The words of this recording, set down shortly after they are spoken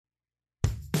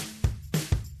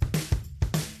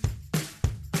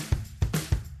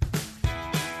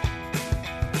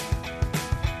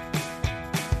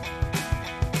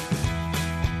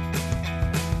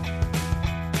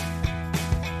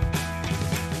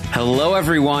Hello,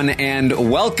 everyone,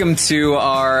 and welcome to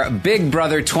our Big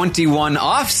Brother 21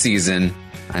 off season.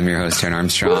 I'm your host, Aaron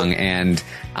Armstrong, and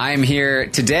I'm here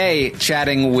today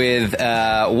chatting with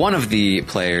one of the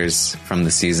players from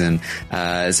the season,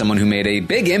 someone who made a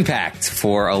big impact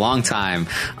for a long time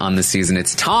on the season.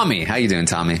 It's Tommy. How you doing,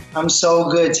 Tommy? I'm so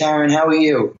good, Taryn. How are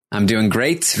you? I'm doing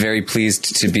great. Very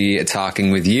pleased to be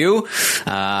talking with you.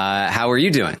 How are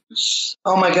you doing?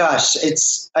 Oh my gosh,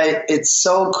 it's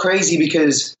so crazy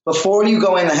because before you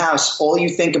go in the house, all you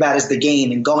think about is the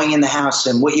game and going in the house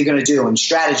and what you're going to do and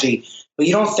strategy. But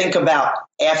you don't think about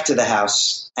after the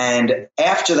house. And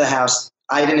after the house,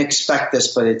 I didn't expect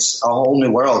this, but it's a whole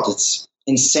new world. It's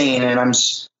insane. And I'm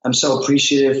so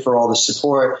appreciative for all the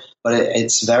support, but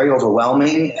it's very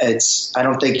overwhelming. I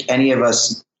don't think any of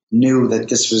us knew that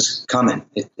this was coming.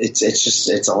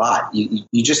 It's a lot.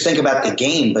 You just think about the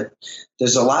game, but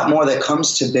there's a lot more that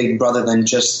comes to Big Brother than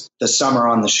just the summer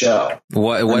on the show.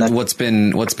 What's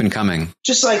been coming?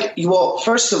 Just like, well,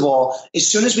 first of all, as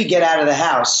soon as we get out of the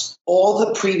house, all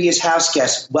the previous house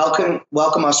guests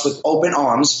welcome us with open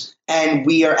arms, and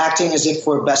we are acting as if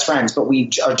we're best friends, but we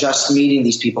are just meeting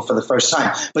these people for the first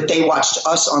time. But they watched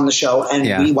us on the show,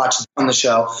 and we watched them on the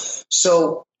show.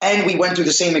 And we went through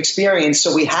the same experience,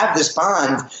 so we have this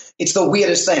bond. It's the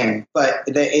weirdest thing, but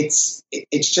it's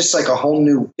just like a whole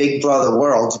new Big Brother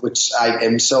world, which I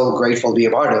am so grateful to be a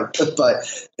part of. But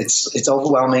it's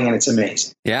overwhelming and it's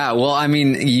amazing. Yeah, well, I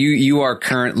mean, you are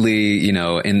currently,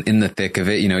 in the thick of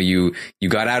it. You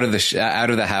got out of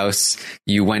the house.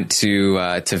 You went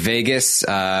to Vegas.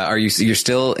 You're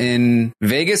still in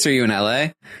Vegas? Or are you in LA?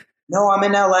 No, I'm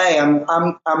in LA.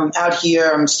 I'm out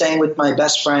here. I'm staying with my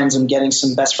best friends. I'm getting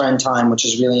some best friend time, which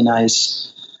is really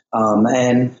nice.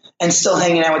 And still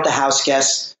hanging out with the house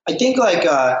guests. I think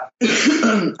I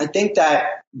think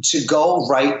that to go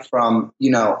right from,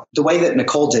 the way that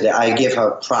Nicole did it, I give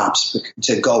her props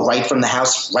to go right from the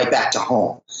house right back to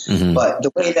home. Mm-hmm. But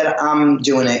the way that I'm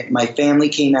doing it, my family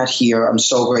came out here. I'm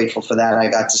so grateful for that. I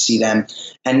got to see them.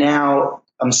 And now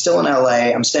I'm still in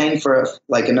LA. I'm staying for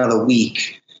like another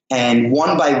week. And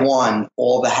one by one,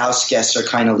 all the house guests are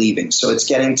kind of leaving. So it's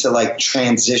getting to like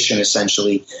transition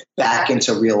essentially back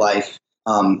into real life.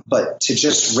 But to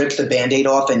just rip the Band-Aid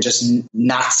off and just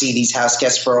not see these house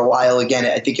guests for a while again,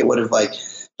 I think it would have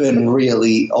been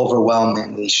really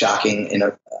overwhelmingly shocking.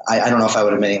 I don't know if I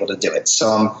would have been able to do it. So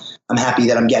I'm happy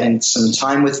that I'm getting some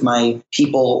time with my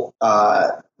people,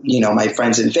 my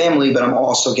friends and family, but I'm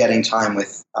also getting time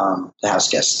with the house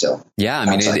guests still. Yeah, I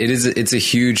mean, it's a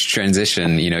huge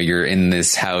transition. You're in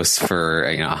this house for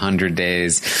 100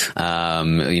 days,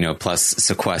 plus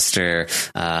sequester,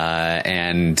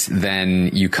 and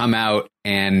then you come out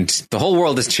and the whole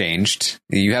world has changed.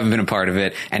 You haven't been a part of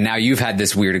it, and now you've had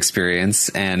this weird experience,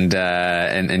 and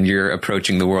you're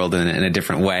approaching the world in a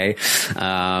different way.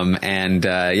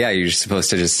 You're just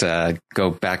supposed to just go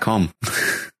back home.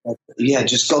 Yeah,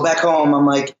 just go back home. I'm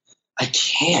like, I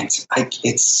can't.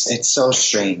 It's so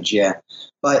strange. Yeah,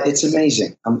 but it's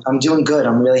amazing. I'm doing good.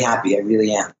 I'm really happy. I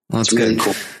really am. Well, that's really good.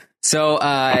 Cool. So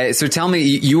tell me,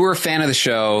 you were a fan of the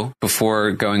show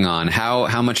before going on.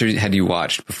 How much had you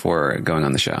watched before going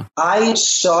on the show? I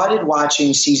started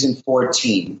watching season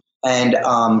 14, and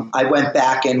I went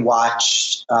back and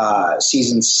watched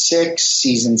season 6,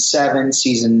 season 7,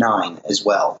 season 9 as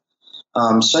well.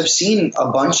 So I've seen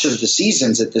a bunch of the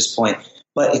seasons at this point,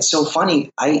 but it's so funny.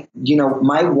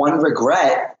 My one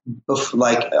regret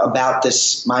about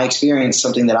this, my experience,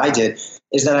 something that I did,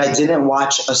 is that I didn't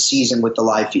watch a season with the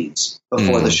live feeds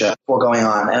before the show, before going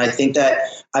on. And I think that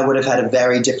I would have had a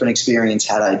very different experience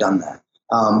had I done that.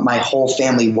 My whole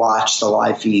family watched the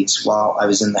live feeds while I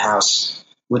was in the house,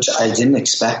 which I didn't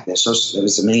expect. It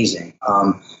was amazing.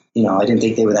 I didn't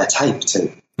think they were that type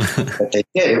to. But they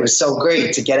did. It was so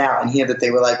great to get out and hear that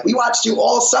they were like, we watched you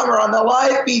all summer on the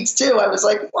live feeds too. I was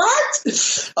like,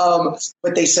 what?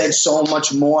 But they said so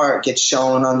much more gets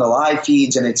shown on the live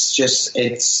feeds, and I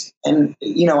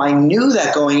knew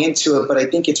that going into it, but I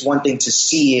think it's one thing to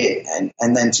see it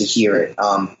and then to hear it.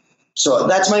 So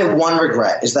that's my one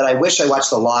regret, is that I wish I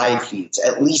watched the live feeds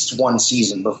at least one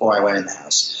season before I went in the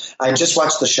house. I just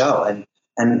watched the show, and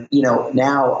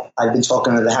now I've been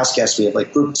talking to the house guests. We have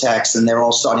group text, and they're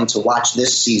all starting to watch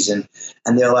this season,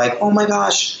 and they're like, oh my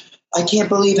gosh, I can't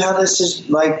believe how this is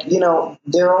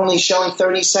they're only showing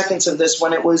 30 seconds of this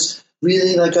when it was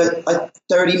really like a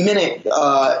 30-minute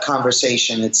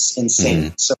conversation. It's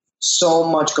insane. So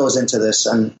much goes into this,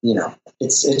 and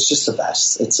it's just the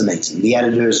best. It's amazing. The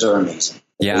editors are amazing.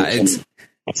 Yeah,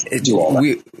 do all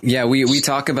that. We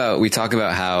talk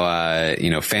about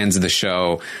how fans of the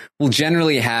show will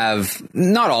generally have,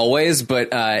 not always,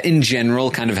 but in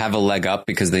general kind of have a leg up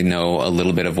because they know a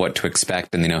little bit of what to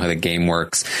expect and they know how the game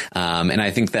works. And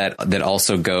I think that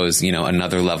also goes,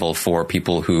 another level for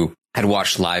people who had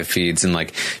watched live feeds and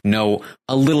like know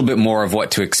a little bit more of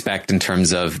what to expect in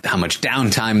terms of how much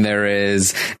downtime there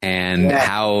is and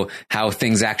how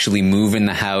things actually move in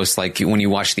the house. Like when you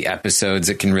watch the episodes,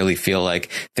 it can really feel like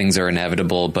things are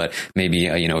inevitable, but maybe,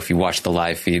 if you watch the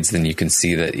live feeds, then you can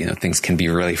see that, things can be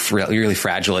really, really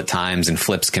fragile at times and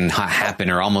flips can happen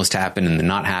or almost happen and then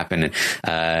not happen.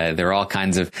 And, there are all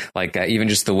kinds of like, even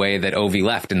just the way that Ovi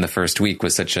left in the first week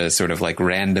was such a sort of like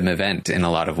random event in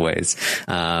a lot of ways.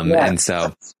 And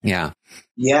so, yeah.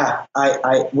 Yeah.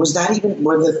 I was that even,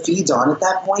 were the feeds on at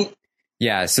that point?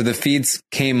 Yeah. So the feeds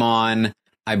came on,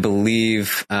 I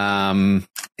believe,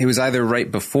 it was either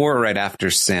right before or right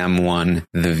after Sam won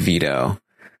the veto.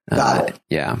 Got it.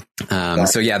 Yeah.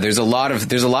 So yeah, there's a lot of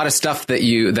stuff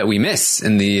that we miss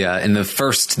in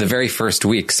the very first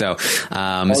week. So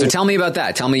tell me about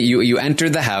that. Tell me, you enter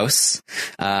the house,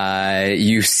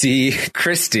 you see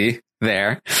Christy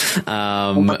there.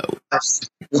 Well,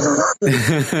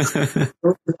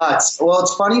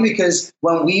 it's funny because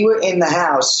when we were in the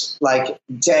house, like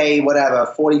day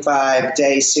 45,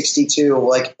 day 62,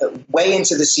 like way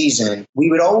into the season, we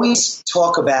would always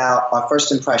talk about our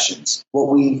first impressions,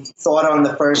 what we thought on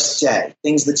the first day,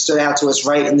 things that stood out to us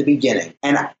right in the beginning.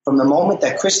 And from the moment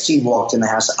that Christy walked in the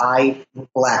house, I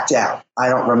blacked out. I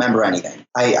don't remember anything.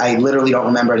 I literally don't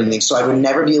remember anything. So I would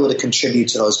never be able to contribute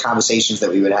to those conversations that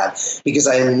we would have because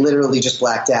I literally just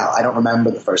blacked out. I don't remember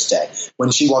the first day.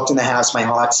 When she walked in the house, my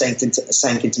heart sank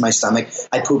into my stomach.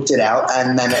 I pooped it out,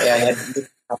 and then I had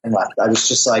nothing left. I was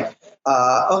just like,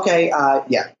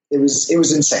 yeah. It was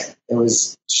insane. It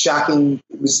was shocking.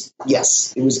 It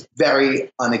was very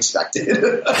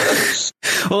unexpected.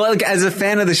 Well, like, as a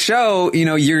fan of the show,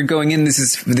 you're going in. This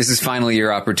is finally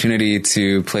your opportunity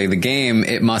to play the game.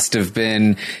 You must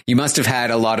have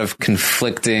had a lot of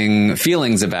conflicting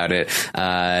feelings about it,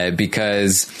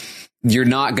 because you're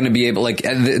not going to be able, like,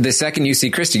 the second you see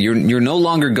Christy, you're no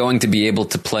longer going to be able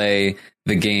to play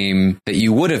the game that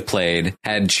you would have played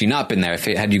had she not been there,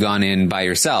 had you gone in by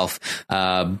yourself.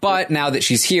 But now that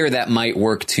she's here, that might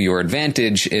work to your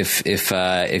advantage if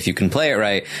you can play it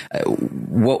right.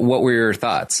 What were your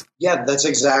thoughts? Yeah, that's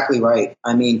exactly right.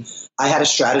 I mean, I had a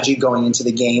strategy going into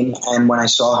the game, and when I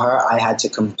saw her, I had to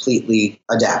completely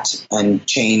adapt and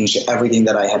change everything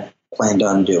that I had planned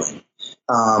on doing.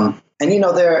 And,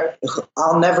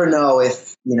 I'll never know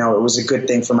if, it was a good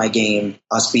thing for my game,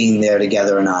 us being there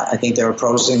together or not. I think there were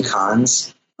pros and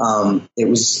cons. It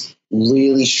was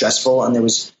really stressful. And there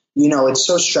was, it's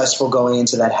so stressful going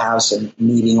into that house and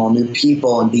meeting all new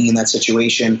people and being in that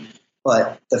situation.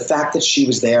 But the fact that she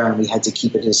was there and we had to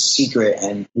keep it a secret,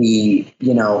 and we,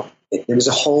 there was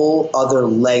a whole other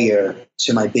layer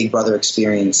to my Big Brother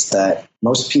experience that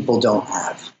most people don't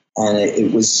have. And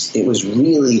it was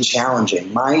really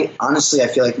challenging. Honestly, I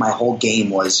feel like my whole game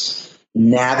was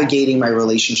navigating my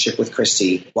relationship with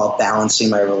Christy while balancing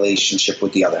my relationship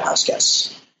with the other house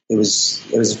guests. It was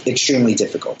extremely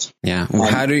difficult. Yeah. Well,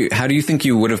 how do you think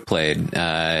you would have played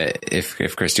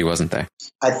if Christy wasn't there?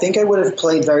 I think I would have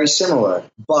played very similar,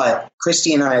 but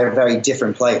Christy and I are very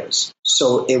different players.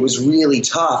 So it was really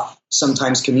tough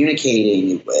sometimes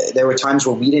communicating. There were times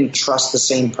where we didn't trust the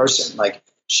same person. Like,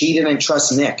 she didn't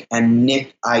trust Nick, and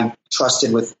Nick I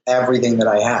trusted with everything that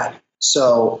I had.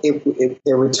 So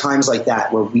there were times like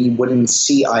that where we wouldn't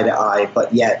see eye to eye,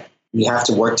 but yet we have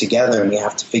to work together and we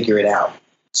have to figure it out.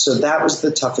 So that was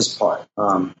the toughest part.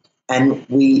 And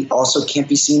we also can't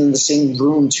be seen in the same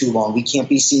room too long. We can't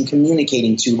be seen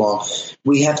communicating too long.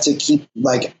 We have to keep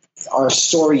our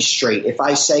story straight. If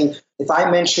I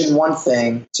mention one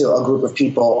thing to a group of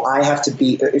people,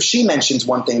 if she mentions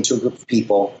one thing to a group of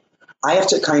people, I have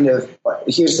to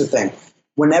here's the thing.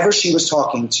 Whenever she was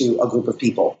talking to a group of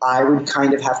people, I would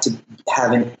kind of have to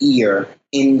have an ear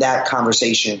in that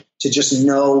conversation to just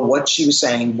know what she was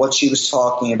saying, what she was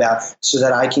talking about, so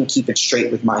that I can keep it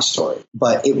straight with my story.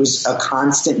 But it was a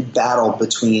constant battle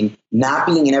between not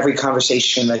being in every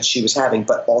conversation that she was having,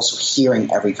 but also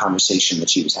hearing every conversation that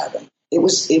she was having. It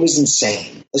was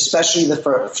insane, especially the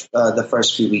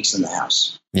first few weeks in the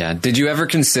house. Yeah. Did you ever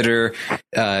consider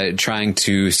trying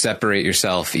to separate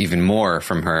yourself even more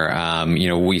from her?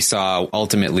 We saw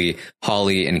ultimately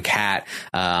Holly and Kat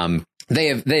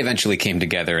they eventually came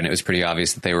together, and it was pretty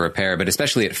obvious that they were a pair. But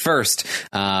especially at first,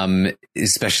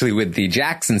 especially with the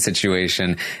Jackson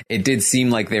situation, it did seem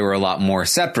like they were a lot more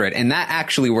separate, and that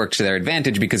actually worked to their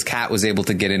advantage because Kat was able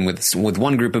to get in with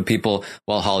one group of people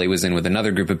while Holly was in with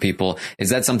another group of people. Is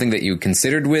that something that you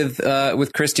considered with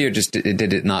Christie, or just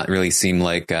did it not really seem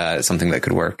like something that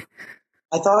could work?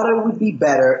 I thought it would be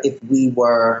better if we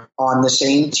were on the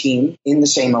same team, in the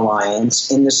same alliance,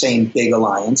 in the same big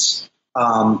alliance,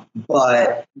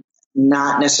 but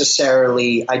not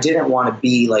necessarily. I didn't want to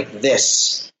be like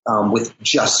this with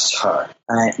just her.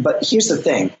 But here's the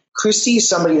thing. Christie is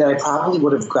somebody that I probably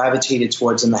would have gravitated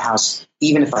towards in the house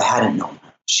even if I hadn't known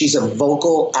her. She's a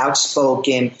vocal,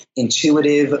 outspoken,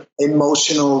 intuitive,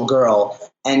 emotional girl.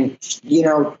 And, you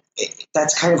know,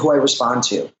 that's kind of who I respond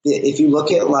to. If you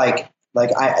look at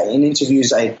in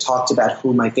interviews, I talked about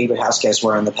who my favorite house guests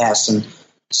were in the past, and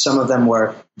some of them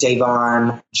were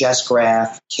Davon, Jess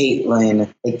Graff,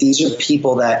 Caitlin. Like, these are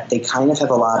people that they kind of have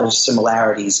a lot of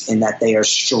similarities in that they are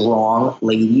strong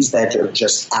ladies that are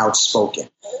just outspoken.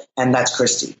 And that's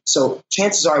Christie. So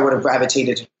chances are I would have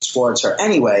gravitated towards her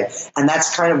anyway. And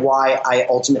that's kind of why I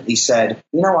ultimately said,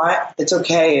 you know what, it's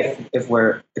okay if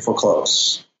we're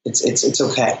close. It's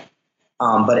okay.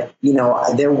 But, you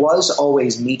know, there was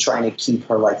always me trying to keep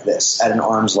her like this at an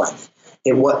arm's length.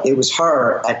 It was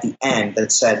her at the end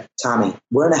that said, Tommy,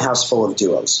 we're in a house full of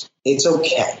duos. It's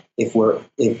okay if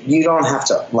you don't have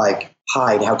to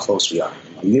hide how close we are.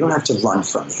 You don't have to run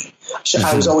from me.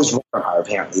 I was always running from her,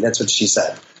 apparently. That's what she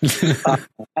said.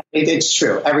 It's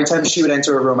true. Every time she would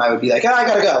enter a room, I would be like, I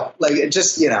gotta go. Like,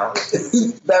 just, you know,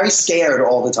 very scared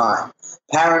all the time.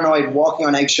 Paranoid, walking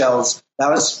on eggshells. That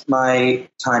was my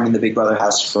time in the Big Brother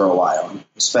house for a while,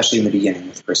 especially in the beginning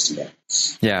with Christie there.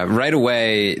 Yeah, right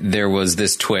away there was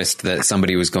this twist that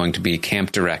somebody was going to be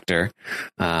camp director,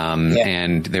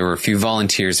 and there were a few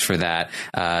volunteers for that.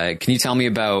 Can you tell me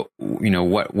about, you know,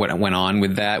 what went on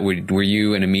with that? Were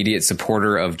you an immediate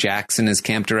supporter of Jackson as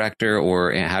camp director,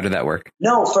 or how did that work?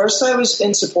 No, first I was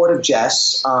in support of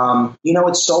Jess. You know,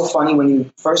 it's so funny when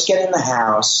you first get in the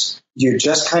house. You're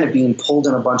just kind of being pulled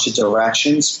in a bunch of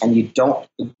directions, and you don't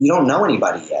know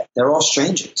anybody yet. They're all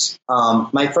strangers.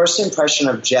 My first impression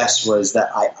of Jess was that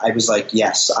I was like,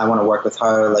 yes, I want to work with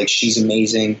her. Like, she's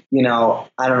amazing. You know,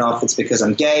 I don't know if it's because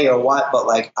I'm gay or what, but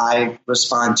like, I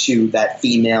respond to that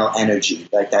female energy,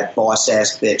 like that boss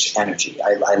ass bitch energy.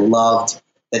 I loved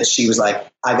that she was like,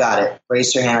 I got it.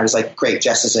 Raised her hand. I was like, great,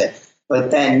 Jess is it.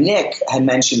 But then Nick had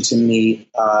mentioned to me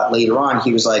later on,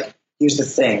 he was like, here's the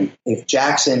thing. If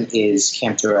Jackson is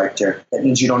camp director, that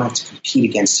means you don't have to compete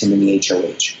against him in the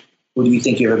HOH. Who do you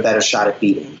think you have a better shot at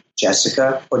beating,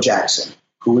 Jessica or Jackson?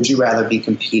 Who would you rather be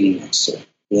competing next to?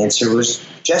 The answer was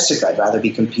Jessica. I'd rather be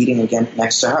competing again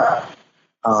next to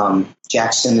her.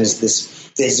 Jackson is this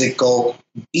physical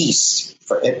beast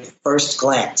at first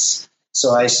glance.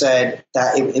 So I said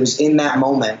that it was in that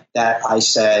moment that I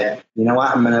said, you know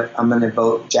what, I'm gonna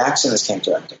vote Jackson as camp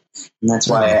director. And that's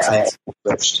why I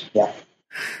switched. Yeah.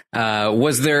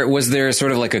 Was there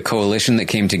sort of like a coalition that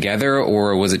came together,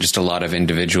 or was it just a lot of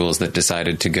individuals that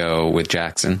decided to go with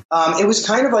Jackson? It was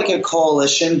kind of like a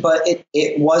coalition, but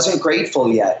it wasn't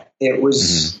grateful yet. It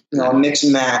was, you know, a mixed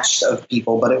match of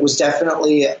people, but it was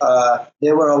definitely,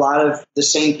 there were a lot of the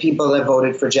same people that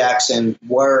voted for Jackson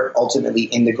were ultimately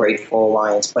in the Grateful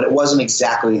Alliance, but it wasn't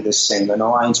exactly the same. An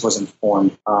alliance wasn't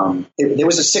formed. There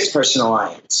was a 6-person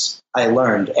alliance. I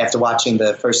learned after watching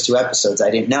the first 2 episodes.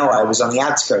 I didn't know I was on the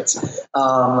outskirts.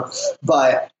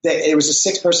 But it was a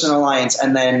 6-person alliance,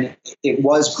 and then it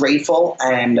was Grateful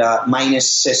and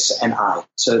minus Sis and I.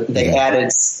 So they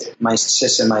added my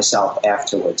Sis and myself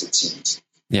afterwards, it seems.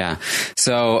 Yeah.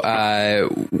 So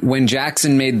when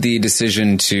Jackson made the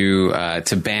decision to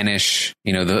banish,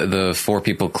 you know, the 4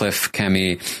 people, Cliff,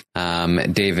 Kemi,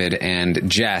 David, and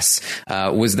Jess,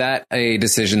 was that a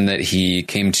decision that he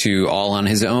came to all on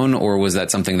his own, or was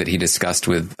that something that he discussed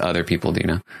with other people? Do you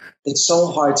know? It's so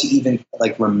hard to even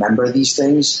remember these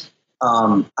things.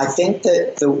 I think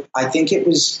it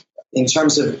was. In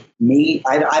terms of me,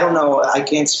 I don't know. I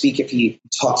can't speak if he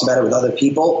talked about it with other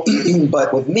people,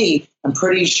 but with me, I'm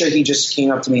pretty sure he just came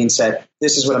up to me and said,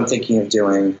 this is what I'm thinking of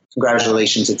doing.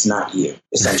 Congratulations, it's not you,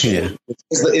 essentially,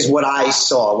 is what I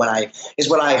saw is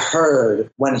what I heard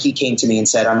when he came to me and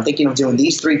said, I'm thinking of doing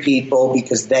these 3 people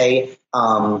because they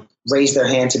raised their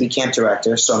hand to be camp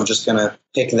director, so I'm just going to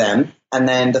pick them. And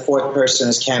then the 4th person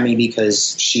is Kemi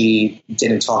because she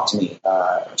didn't talk to me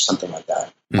or something like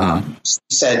that.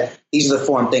 He said, these are the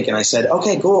 4 I'm thinking. I said,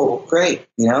 okay, cool, great.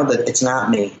 You know, that it's not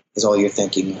me is all you're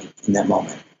thinking in that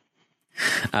moment.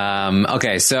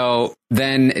 Okay, so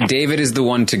then David is the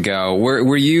one to go.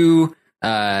 Were you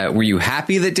were you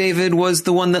happy that David was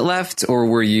the one that left,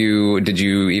 or did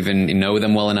you even know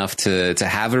them well enough to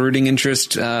have a rooting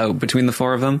interest between the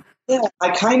four of them? Yeah, I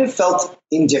kind of felt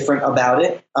indifferent about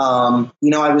it. I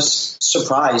was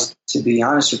surprised, to be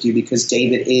honest with you, because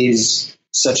David is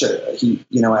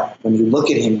when you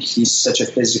look at him, he's such a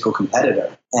physical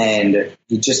competitor, and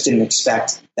you just didn't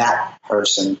expect that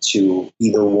person to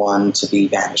be the one to be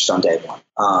banished on day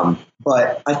one.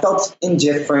 But I felt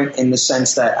indifferent in the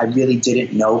sense that I really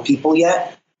didn't know people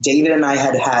yet. David and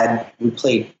I we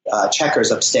played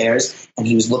checkers upstairs, and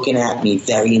he was looking at me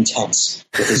very intense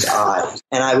with his eyes.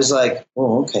 And I was like,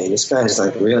 oh, okay, this guy's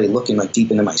like really looking like deep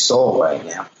into my soul right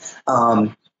now.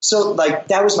 So like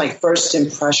that was my first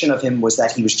impression of him, was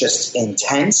that he was just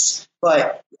intense.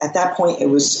 But at that point, it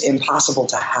was impossible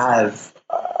to have,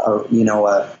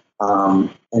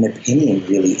 an opinion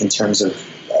really, in terms of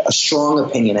a strong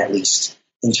opinion, at least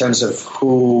in terms of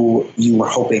who you were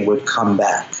hoping would come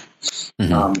back.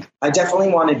 Mm-hmm. I definitely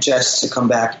wanted Jess to come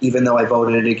back, even though I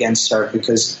voted against her,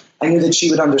 because I knew that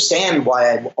she would understand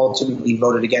why I ultimately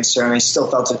voted against her, and I still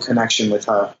felt a connection with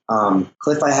her.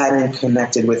 Cliff I hadn't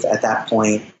connected with at that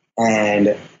point,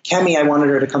 and Kemi, I wanted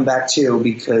her to come back too,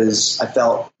 because I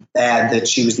felt bad that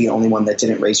she was the only one that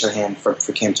didn't raise her hand for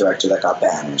camp director that got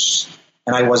banished,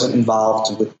 and I wasn't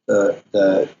involved with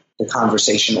the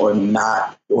conversation or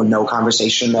no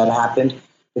conversation that happened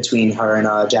between her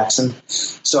and Jackson.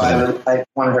 So I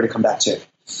wanted her to come back too.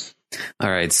 All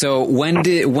right. So when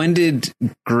did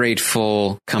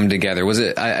Grateful come together? Was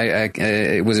it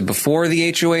was it before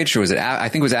the HOH, or was it? I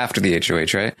think it was after the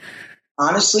HOH, right?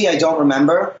 Honestly, I don't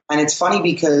remember. And it's funny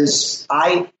because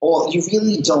you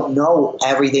really don't know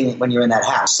everything when you're in that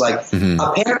house. Like,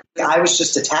 apparently I was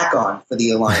just a tack on for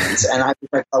the Alliance, and I was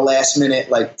like a last minute,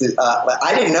 I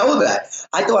didn't know that.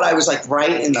 I thought I was like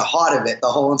right in the heart of it the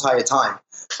whole entire time.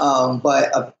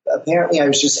 But apparently I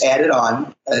was just added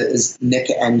on, as Nick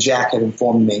and Jack had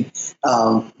informed me.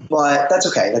 But that's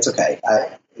okay. That's okay.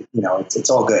 It's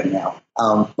all good now.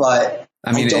 But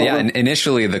I mean,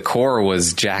 initially the core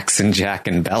was Jackson, Jack,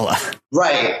 and Bella.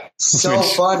 Right. So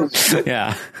fun.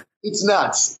 Yeah. It's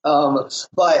nuts.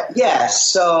 But yeah,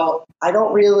 so I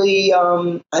don't really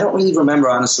remember,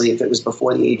 honestly, if it was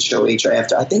before the HOH or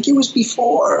after. I think it was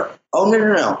before. Oh,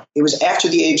 no. It was after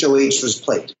the HOH was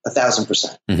played,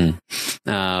 1,000%.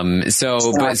 Mm-hmm. So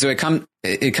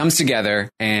it comes together,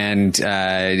 and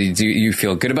do you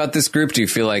feel good about this group? Do you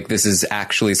feel like this is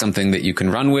actually something that you can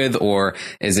run with, or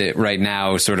is it right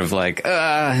now sort of like,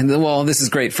 well, this is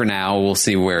great for now, we'll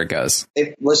see where it goes?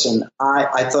 Listen,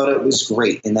 I thought it was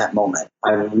great in that moment.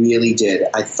 I really did.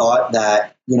 I thought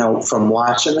that, from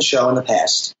watching the show in the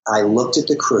past, I looked at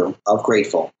the crew of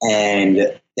Grateful,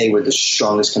 and they were the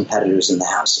strongest competitors in the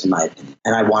house, in my opinion.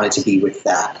 And I wanted to be with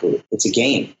that group. It's a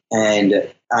game. And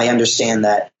I understand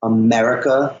that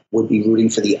America would be rooting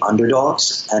for the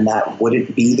underdogs, and that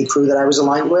wouldn't be the crew that I was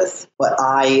aligned with. But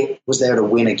I was there to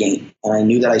win a game, and I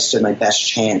knew that I stood my best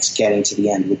chance getting to the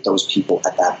end with those people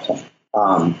at that point.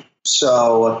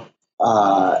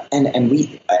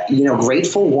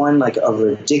 Grateful won like a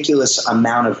ridiculous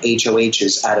amount of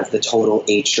HOHs out of the total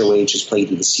HOHs played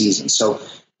in the season. So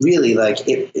really, like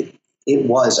it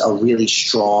was a really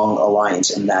strong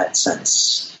alliance in that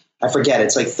sense. I forget,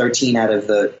 it's like 13 out of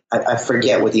I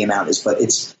forget what the amount is, but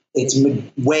it's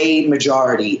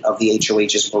majority of the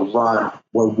HOHs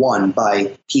were won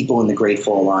by people in the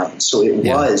Grateful Alliance. So it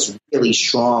was really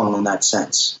strong in that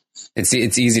sense. It's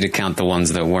easy to count the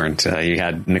ones that weren't. You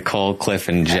had Nicole, Cliff,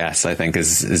 and Jess, I think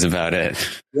is about it.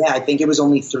 Yeah, I think it was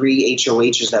only 3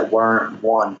 HOHs that weren't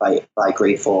won by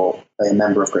Grateful, by a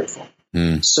member of Grateful.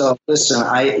 So listen,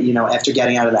 after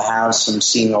getting out of the house, I'm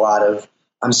seeing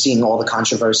all the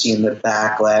controversy and the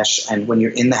backlash. And when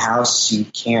you're in the house, you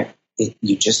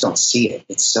just don't see it.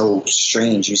 It's so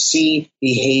strange. You see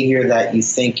behavior that you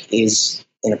think is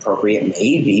inappropriate,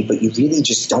 maybe, but you really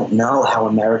just don't know how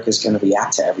America's going to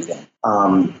react to everything.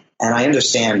 And I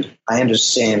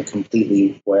understand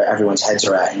completely where everyone's heads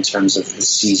are at in terms of the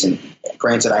season.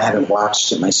 Granted, I haven't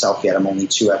watched it myself yet. I'm only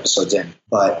 2 episodes in,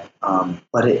 but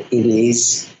it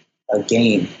is a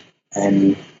game,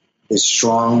 and the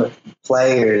strong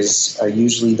players are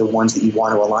usually the ones that you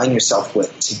want to align yourself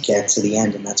with to get to the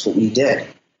end, and that's what we did.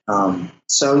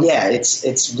 So yeah,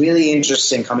 it's really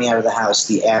interesting coming out of the house,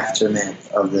 the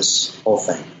aftermath of this whole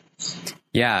thing.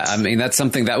 Yeah, I mean, that's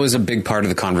something that was a big part of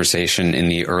the conversation in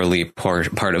the early part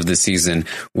of the season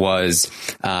was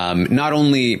not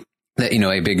only that,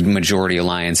 a big majority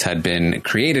alliance had been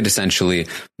created essentially,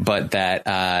 but that,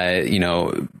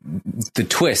 the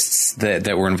twists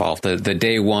that were involved, the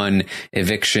day one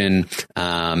eviction,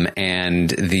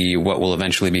 and what will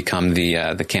eventually become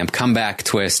the Camp Comeback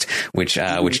twist, which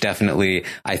definitely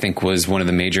I think was one of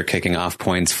the major kicking off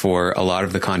points for a lot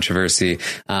of the controversy.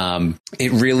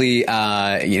 It really,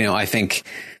 I think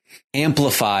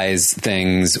amplifies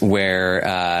things where,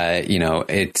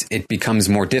 it becomes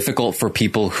more difficult for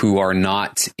people who are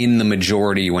not in the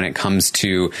majority when it comes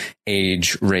to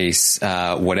age, race,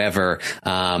 whatever,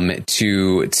 it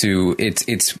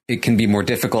can be more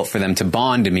difficult for them to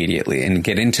bond immediately and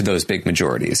get into those big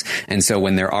majorities. And so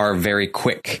when there are very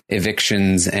quick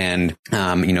evictions and,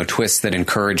 twists that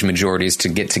encourage majorities to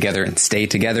get together and stay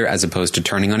together as opposed to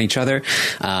turning on each other,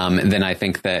 then I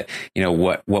think that,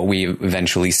 what we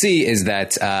eventually see is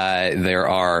that, there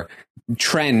are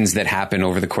trends that happen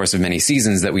over the course of many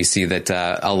seasons that we see that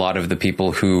a lot of the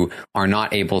people who are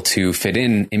not able to fit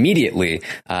in immediately,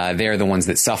 they're the ones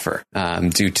that suffer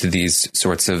due to these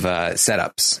sorts of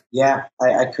setups. Yeah,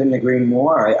 I couldn't agree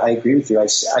more. I agree with you. I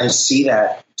see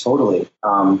that totally.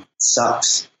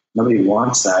 Sucks. Nobody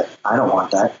wants that. I don't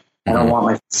want that. I don't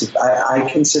want I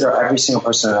consider every single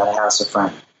person in that house a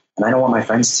friend, and I don't want my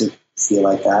friends to feel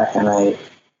like that. And I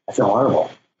feel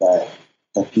horrible that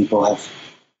people have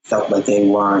felt like they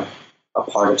weren't a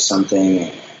part of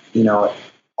something.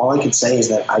 All I could say is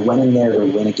that I went in there to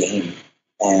win a game,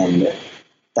 and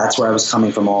that's where I was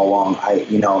coming from all along.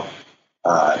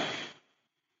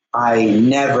 I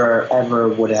never, ever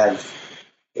would have,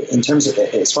 in terms of,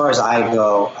 as far as I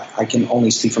go, I can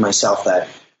only speak for myself that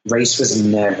race was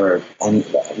never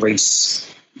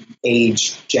race,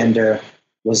 age, gender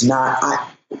was not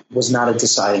a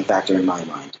deciding factor in my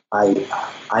mind. I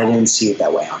didn't see it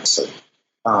that way, honestly.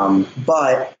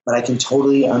 But I can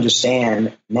totally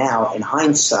understand now in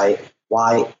hindsight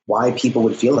why people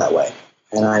would feel that way.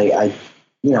 And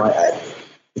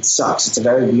it sucks. It's a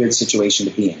very weird situation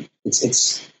to be in.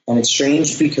 It's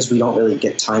strange because we don't really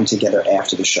get time together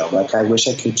after the show. Like, I wish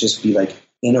I could just be like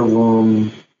in a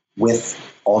room with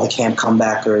all the Camp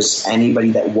Comebackers,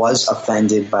 anybody that was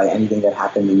offended by anything that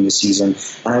happened in the season.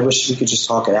 And I wish we could just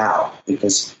talk it out,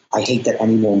 because I hate that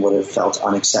anyone would have felt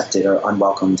unaccepted or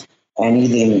unwelcomed,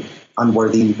 anything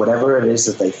unworthy, whatever it is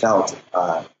that they felt.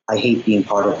 I hate being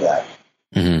part of that.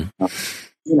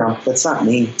 Mm-hmm. That's not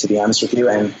me, to be honest with you.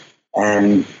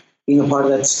 And being a part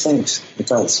of that stinks. It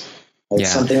does.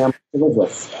 It's something I'm to live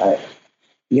with.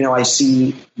 I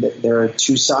see that there are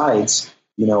two sides.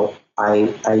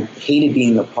 I hated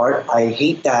being a part. I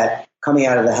hate that coming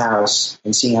out of the house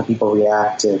and seeing how people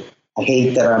react to. I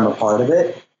hate that I'm a part of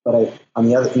it. But in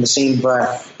the same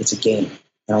breath, it's a game,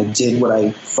 and I did what I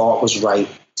thought was right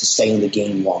to stay in the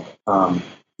game longer.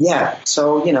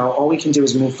 So all we can do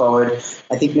is move forward.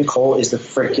 I think Nicole is the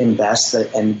freaking best,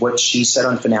 and what she said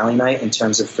on finale night in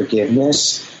terms of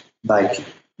forgiveness, like.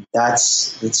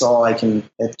 That's all I can.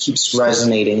 That keeps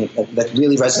resonating. That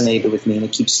really resonated with me, and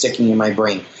it keeps sticking in my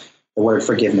brain. The word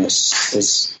forgiveness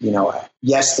is,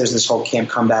 yes, there's this whole Camp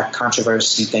Comeback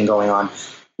controversy thing going on,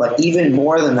 but even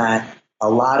more than that, a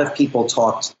lot of people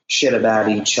talked shit about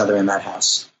each other in that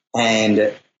house,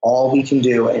 and all we can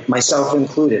do, myself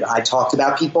included, I talked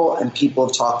about people, and people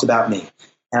have talked about me.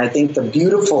 And I think the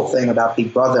beautiful thing about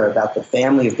Big Brother, about the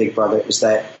family of Big Brother, is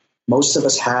that most of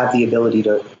us have the ability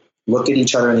to look at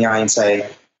each other in the eye and say,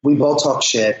 we both talk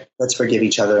shit. Let's forgive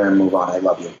each other and move on. I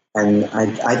love you. And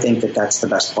I think that that's the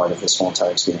best part of this whole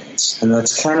entire experience. And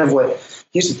that's kind of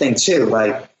here's the thing too,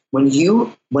 like when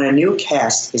a new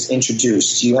cast is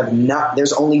introduced,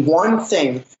 there's only one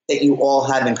thing that you all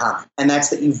have in common. And that's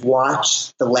that you've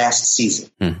watched the last season.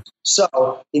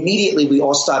 So immediately we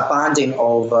all start bonding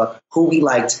over who we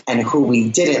liked and who we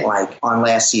didn't like on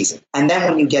last season. And then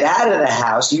when you get out of the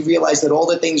house, you realize that all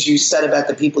the things you said about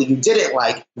the people you didn't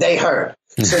like, they heard.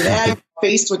 So now you're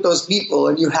faced with those people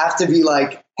and you have to be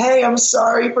like, hey, I'm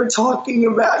sorry for talking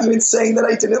about you and saying that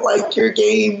I didn't like your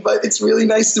game, but it's really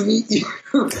nice to meet you.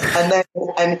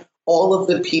 and all of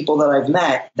the people that I've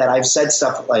met that I've said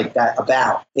stuff like that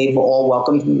about, they've all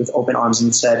welcomed me with open arms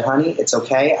and said, honey, it's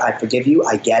okay. I forgive you.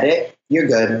 I get it. You're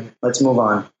good. Let's move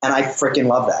on. And I freaking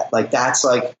love that. Like, that's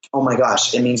like, oh my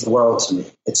gosh, it means the world to me.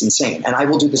 It's insane. And I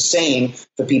will do the same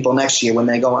for people next year when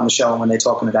they go on the show and when they're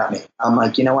talking about me. I'm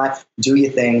like, you know what? Do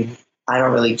your thing. I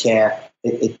don't really care.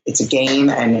 It's a game.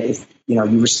 And if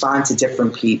you respond to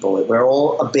different people, we're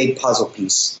all a big puzzle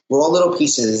piece. We're all little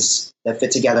pieces that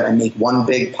fit together and make one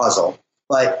big puzzle.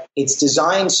 But it's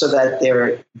designed so that there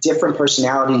are different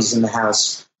personalities in the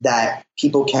house that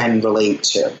people can relate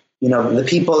to. the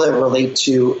people that relate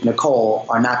to Nicole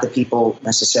are not the people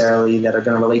necessarily that are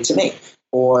going to relate to me,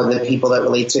 or the people that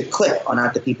relate to Clip are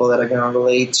not the people that are going to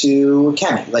relate to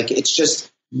Kemi. Like, it's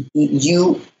just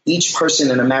each person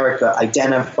in America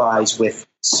identifies with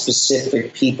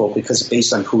specific people because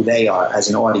based on who they are as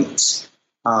an audience.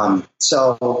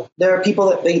 So there are people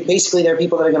that there are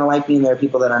people that are going to like me, and there are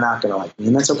people that are not going to like me,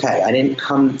 and that's okay. I didn't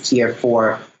come here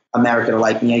for America to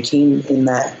like me. I came in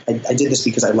that I did this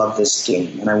because I love this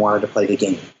game and I wanted to play the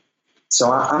game.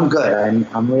 So I'm good.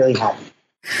 I'm really happy.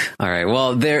 All right.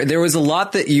 Well, there was a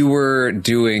lot that you were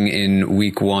doing in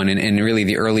week one and really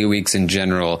the early weeks in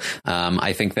general.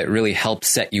 I think that really helped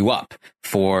set you up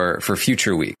for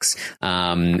future weeks.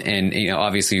 And,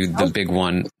 obviously the big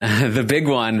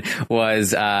one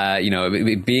was,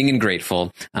 being in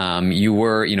Grateful. You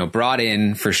were, brought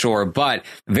in for sure, but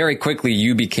very quickly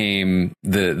you became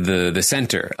the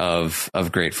center of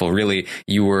Grateful. Really,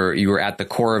 you were at the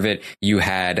core of it. You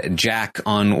had Jack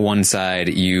on one side.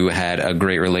 You had a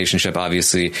great relationship,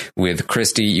 obviously, with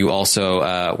Christy. You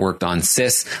also, worked on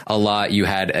Sis a lot.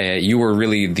 You were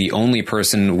really the only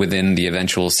person within the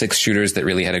eventual 6 shooters that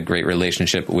really had a great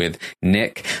relationship with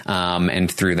Nick,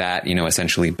 and through that,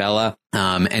 essentially Bella.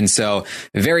 And so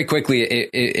very quickly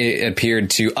it appeared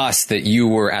to us that you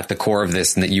were at the core of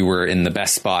this and that you were in the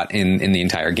best spot in the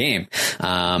entire game.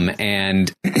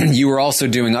 And you were also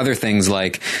doing other things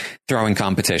like throwing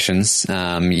competitions.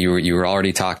 You were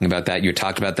already talking about that. You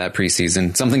talked about that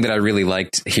preseason. Something that I really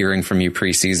liked hearing from you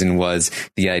preseason was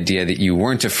the idea that you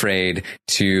weren't afraid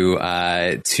to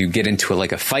get into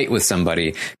a fight with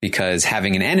somebody, because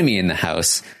having an enemy in the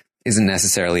house isn't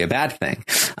necessarily a bad thing.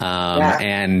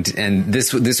 And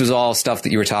this was all stuff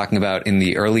that you were talking about in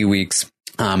the early weeks,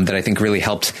 that I think really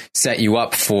helped set you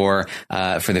up for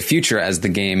the future as the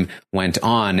game went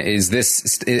on.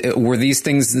 Were these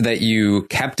things that you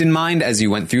kept in mind as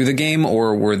you went through the game,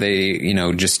 or were they,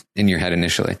 just in your head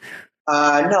initially?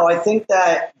 No, I think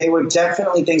that they were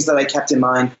definitely things that I kept in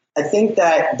mind. I think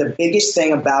that the biggest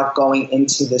thing about going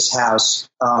into this house,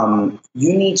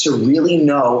 you need to really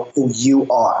know who you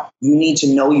are. You need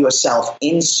to know yourself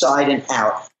inside and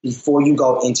out before you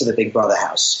go into the Big Brother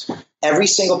house. Every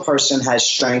single person has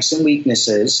strengths and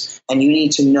weaknesses, and you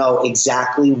need to know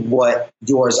exactly what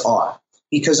yours are.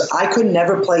 Because I could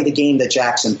never play the game that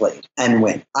Jackson played and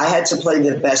win. I had to play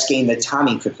the best game that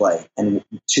Tommy could play and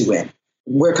to win.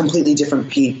 We're completely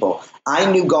different people.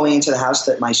 I knew going into the house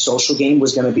that my social game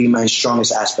was going to be my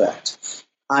strongest aspect.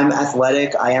 I'm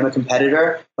athletic. I am a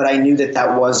competitor, but I knew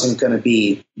that wasn't going to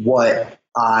be what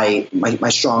my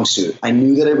strong suit. I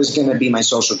knew that it was going to be my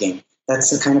social game.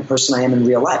 That's the kind of person I am in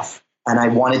real life. And I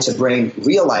wanted to bring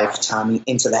real life Tommy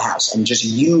into the house and just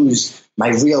use my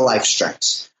real life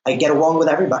strengths. I get along with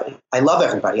everybody. I love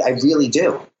everybody. I really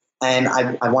do. And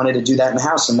I wanted to do that in the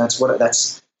house. And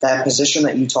that's that position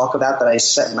that you talk about that I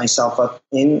set myself up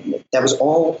in, that was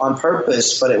all on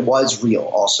purpose, but it was real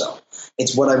also.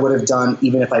 It's what I would have done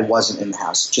even if I wasn't in the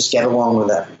house. Just get along with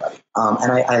everybody.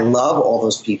 And I love all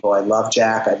those people. I love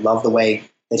Jack. I love the way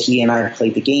that he and I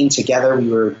played the game together. We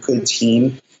were a good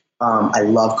team. I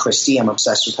love Christy. I'm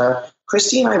obsessed with her.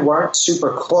 Christy and I weren't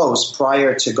super close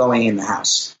prior to going in the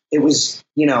house. It was,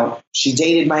 she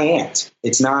dated my aunt.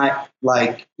 It's not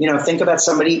like, think about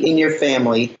somebody in your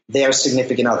family, their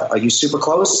significant other. Are you super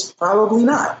close? Probably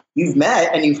not. You've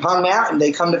met and you've hung out and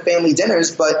they come to family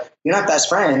dinners, but you're not best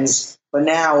friends. But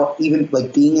now, even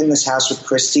being in this house with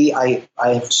Christy, I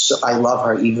love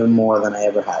her even more than I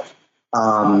ever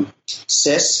have.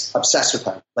 Sis, obsessed with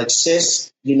her.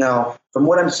 Sis, from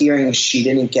what I'm hearing, she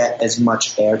didn't get as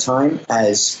much airtime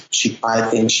as I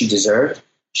think she deserved.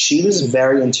 She was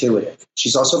very intuitive.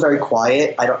 She's also very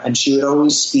quiet. And she would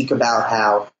always speak about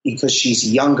how, because she's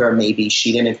younger, maybe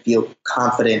she didn't feel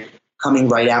confident coming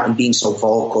right out and being so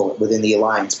vocal within the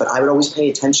alliance. But I would always pay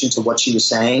attention to what she was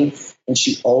saying. And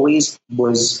she always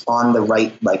was on the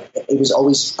right, it was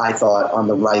always, I thought, on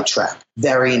the right track.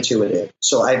 Very intuitive.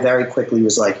 So I very quickly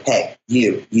was like, hey,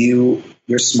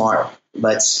 you're smart.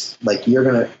 I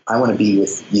want to be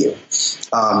with you.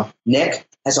 Nick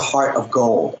has a heart of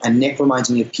gold. And Nick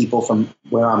reminds me of people from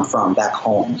where I'm from, back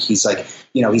home. He's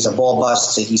he's a ball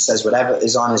bust. So he says whatever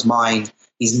is on his mind.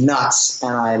 He's nuts,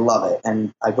 and I love it.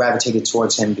 And I gravitated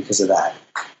towards him because of that.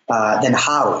 Then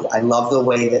Holly. I love the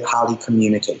way that Holly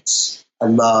communicates. I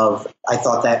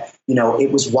thought that,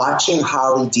 it was watching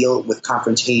Holly deal with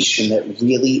confrontation that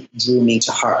really drew me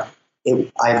to her.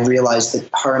 I realized that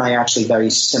her and I are actually very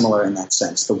similar in that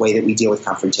sense, the way that we deal with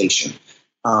confrontation.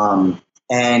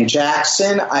 And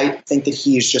Jackson, I think that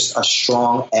he is just a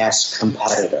strong-ass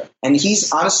competitor. And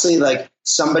he's honestly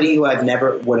somebody who I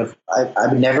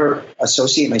would never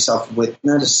associate myself with,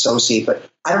 not associate, but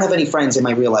I don't have any friends in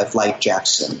my real life like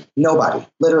Jackson. Nobody,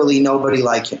 literally nobody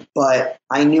like him. But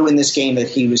I knew in this game that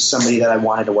he was somebody that I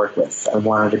wanted to work with. I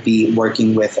wanted to be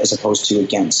working with as opposed to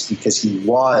against, because he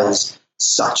was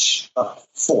such a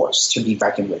force to be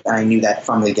reckoned with. And I knew that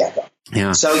from the get-go.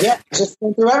 Yeah. So just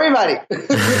went through everybody.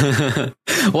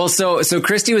 Well, so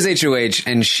Christy was HOH,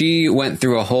 and she went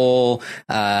through a whole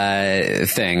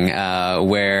thing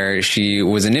where she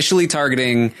was initially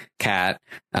targeting Kat,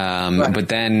 right, but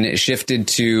then shifted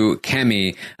to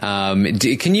Kemi.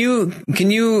 Can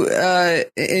you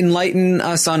enlighten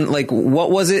us on like what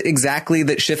was it exactly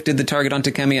that shifted the target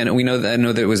onto Kemi? I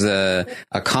know there was a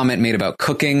comment made about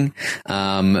cooking,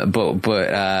 but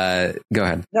go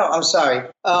ahead. No, I'm sorry.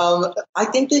 I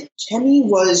think that Kemi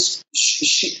was.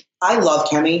 I love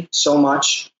Kemi so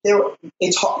much.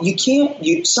 It's hard.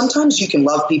 Sometimes you can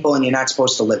love people and you're not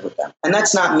supposed to live with them. And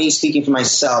that's not me speaking for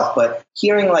myself, but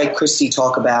hearing like Christy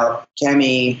talk about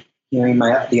Kemi, hearing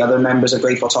the other members of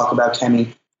Grateful talk about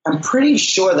Kemi, I'm pretty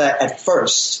sure that at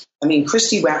first, I mean,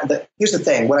 Christy, here's the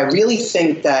thing. What I really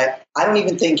think that I don't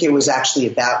even think it was actually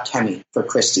about Kemi for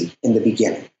Christy in the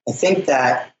beginning. I think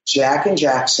that Jack and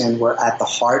Jackson were at the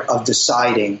heart of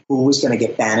deciding who was going to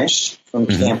get banished from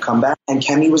Camp Comeback. And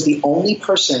Kemi was the only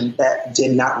person that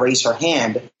did not raise her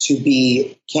hand to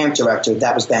be camp director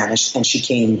that was banished, and she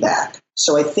came back.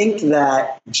 So I think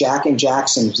that Jack and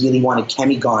Jackson really wanted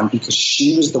Kemi gone because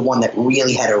she was the one that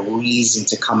really had a reason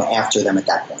to come after them at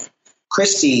that point.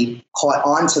 Christy caught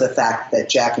on to the fact that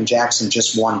Jack and Jackson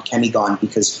just wanted Kemi gone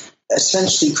because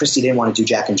essentially Christy didn't want to do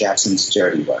Jack and Jackson's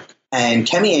dirty work. And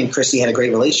Kemi and Christy had a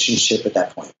great relationship at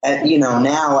that point. And,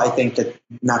 now I think that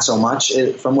not so much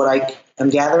from what I am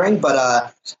gathering,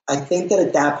 but I think that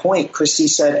at that point, Christy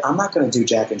said, I'm not going to do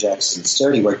Jack and Jackson's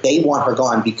dirty work. They want her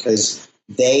gone because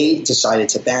they decided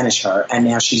to banish her, and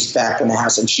now she's back in the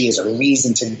house and she has a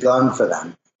reason to gun for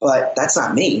them. But that's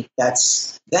not me.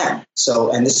 That's them.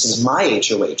 So, and this is my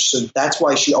HOH. So that's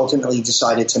why she ultimately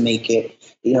decided to make it,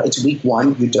 it's week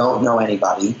 1. You don't know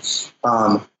anybody.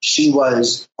 She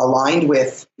was aligned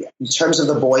with, in terms of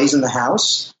the boys in the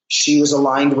house, she was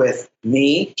aligned with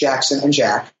me, Jackson, and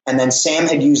Jack. And then Sam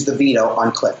had used the veto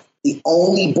on Cliff. The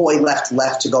only boy left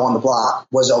to go on the block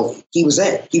was Ovi. He was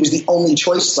it. He was the only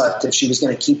choice left if she was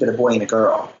going to keep it a boy and a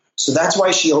girl. So that's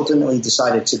why she ultimately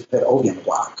decided to put Ovi on the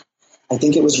block. I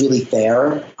think it was really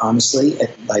fair, honestly. I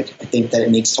think that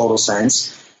it makes total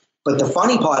sense. But the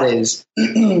funny part is, I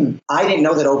didn't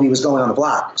know that Ovi was going on the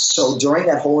block. So during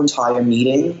that whole entire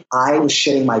meeting, I was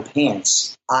shitting my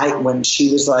pants. When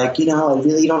she was like, I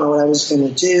really don't know what I was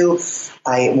going to do.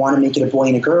 I want to make it a boy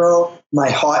and a girl. My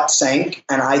heart sank,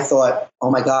 and I thought, oh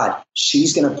my God,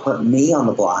 she's going to put me on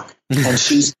the block, and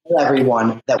she's telling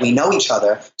everyone that we know each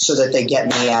other so that they get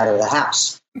me out of the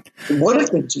house. What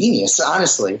a genius,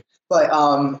 honestly. But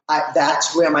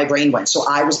that's where my brain went. So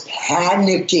I was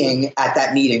panicking at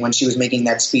that meeting when she was making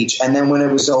that speech. And then when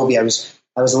it was Ovi, I was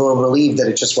a little relieved that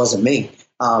it just wasn't me.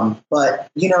 But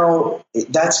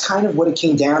that's kind of what it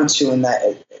came down to in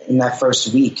that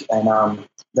first week. And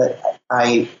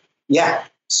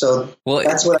So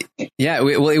that's what I think. Yeah,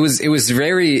 well, it was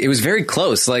very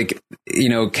close. Like,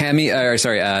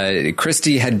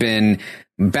 Christy had been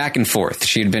back and forth.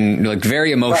 She had been like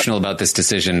very emotional about this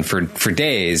decision for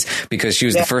days because she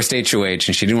was the first HOH and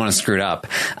she didn't want to screw it up.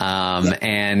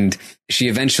 And she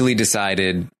eventually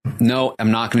decided, no, I'm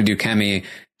not going to do Kemi.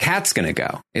 Kat's going to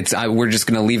go. We're just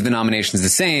going to leave the nominations the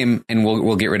same and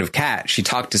we'll get rid of Kat. She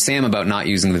talked to Sam about not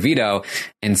using the veto,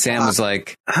 and Sam was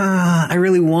like, I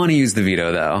really want to use the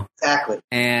veto though. Exactly.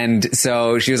 And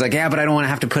so she was like, yeah, but I don't want to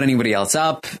have to put anybody else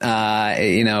up,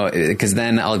 because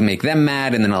then I'll make them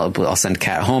mad, and then I'll send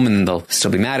Kat home, and then they'll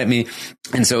still be mad at me.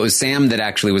 And so it was Sam that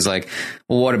actually was like,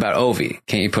 well, what about Ovi?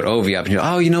 Can't you put Ovi up?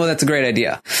 And that's a great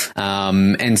idea.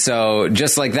 And so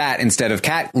just like that, instead of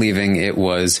Kat leaving, it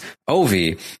was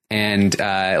Ovi. And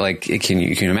can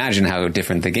you imagine how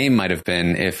different the game might have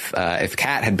been if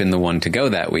Kat had been the one to go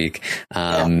that week?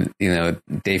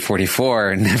 Day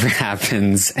 44 never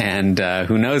happens, and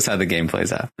who knows how the game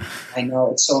plays out. I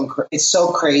know, it's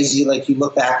so crazy. Like, you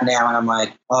look back now, and I'm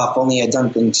like, oh, if only I'd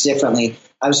done things differently.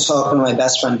 I was talking to my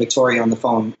best friend Victoria on the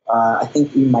phone. I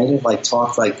think we might have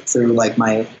talked through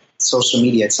my social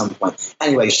media at some point.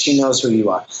 Anyway, she knows who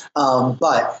you are.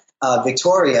 But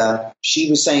Victoria, she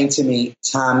was saying to me,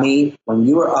 Tommy, when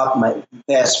you were up,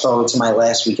 fast forward to my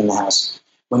last week in the house,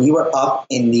 when you were up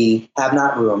in the have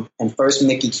not room and first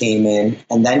Mickey came in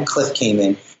and then Cliff came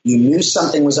in, you knew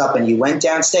something was up and you went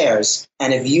downstairs.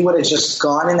 And if you would have just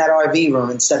gone in that RV room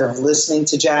instead of listening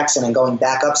to Jackson and going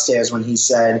back upstairs when he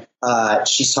said,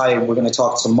 she's tired, we're going to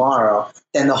talk tomorrow,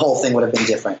 then the whole thing would have been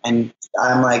different. And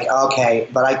I'm like, okay,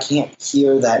 but I can't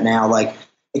hear that now. Like,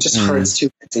 it just hurts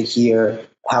to hear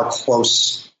how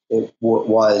close it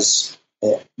was,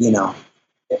 it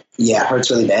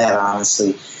hurts really bad,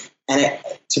 honestly. And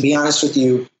to be honest with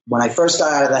you, when I first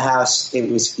got out of the house, it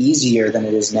was easier than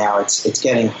it is now. It's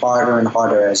getting harder and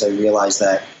harder as I realize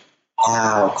that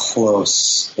how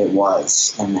close it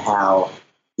was and how,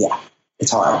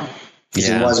 it's hard.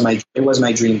 Yeah. It was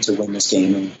my dream to win this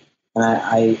game. And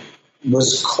I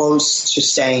was close to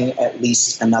staying at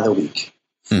least another week.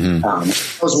 It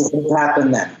was what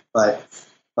happened then. But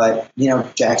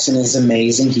Jackson is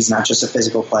amazing. He's not just a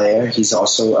physical player. He's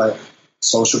also a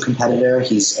social competitor.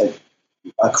 He's a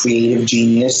creative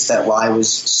genius. That why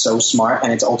was so smart,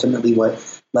 and it's ultimately what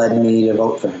led me to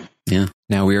vote for him. Yeah.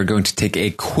 Now we are going to take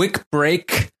a quick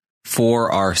break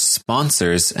for our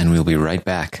sponsors, and we'll be right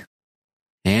back.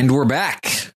 And we're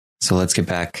back. So let's get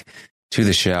back to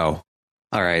the show.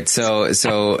 All right, so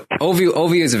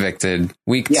Ovi is evicted.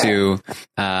 Week 2,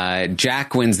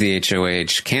 Jack wins the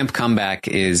HOH. Camp Comeback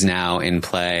is now in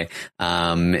play.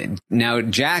 Now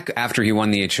Jack, after he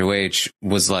won the HOH,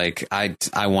 was like, I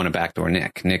want to backdoor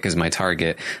Nick. Nick is my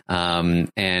target.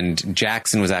 And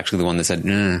Jackson was actually the one that said,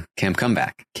 Camp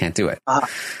Comeback, can't do it.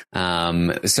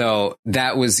 So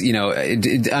that was,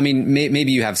 I mean,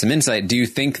 maybe you have some insight. Do you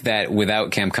think that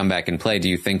without Camp Comeback in play, do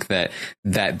you think that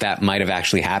might have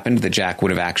actually happened, that Jack would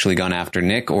have actually gone after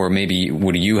Nick, or maybe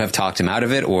would you have talked him out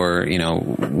of it, or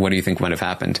what do you think might have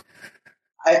happened?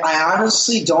 I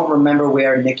honestly don't remember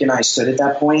where Nick and I stood at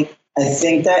that point. I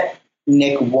think that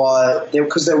Nick was there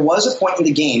because there was a point in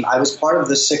the game. I was part of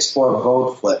the 6-4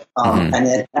 vote flip, and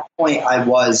at that point I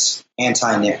was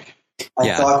anti-Nick.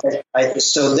 I thought that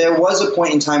so there was a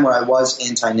point in time where I was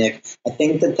anti-Nick. I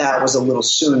think that was a little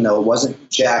soon though. It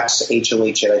wasn't Jack's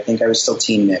HOH yet. I think I was still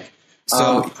Team Nick.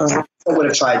 So perhaps I would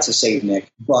have tried to save Nick,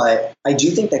 but I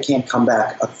do think that Camp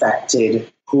Comeback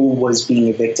affected who was being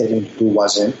evicted and who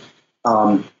wasn't.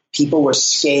 People were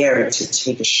scared to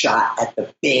take a shot at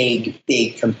the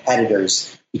big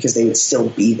competitors because they would still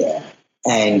be there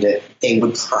and they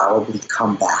would probably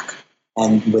come back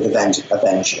and with a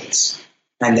vengeance,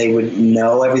 and they would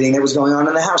know everything that was going on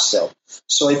in the house still.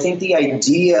 So I think the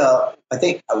idea,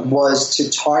 was to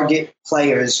target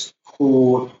players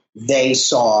who they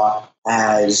saw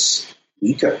as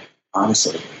weaker,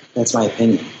 honestly. That's my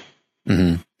opinion.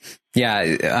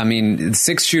 Yeah, I mean,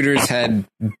 6 shooters had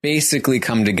basically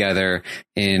come together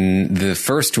in the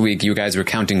first week. You guys were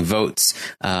counting votes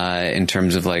in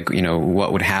terms of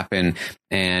what would happen.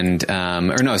 And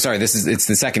it's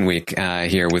the second week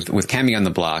here with Kemi on the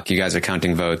block. You guys are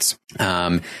counting votes,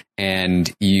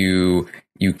 and you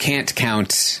can't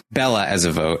count Bella as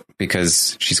a vote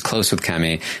because she's close with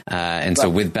Kemi. And so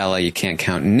with Bella, you can't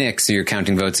count Nick. So you're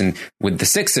counting votes. And with the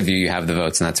 6 of you, you have the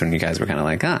votes. And that's when you guys were kind of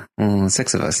like,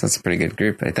 6 of us. That's a pretty good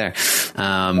group right there.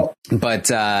 But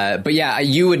yeah,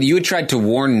 you had tried to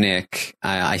warn Nick,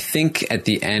 I think at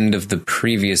the end of the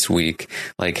previous week,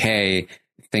 like, hey,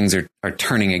 things are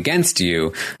turning against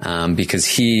you, because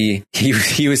he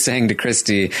was saying to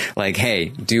Christy, like, hey,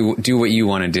 do what you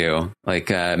want to do, like,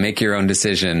 make your own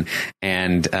decision.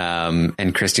 And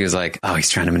Christy was like, oh, he's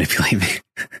trying to manipulate me.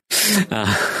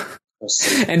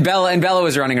 And Bella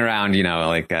was running around,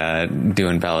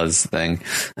 doing Bella's thing.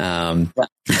 I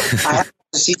haven't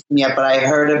seen them yet, but I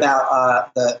heard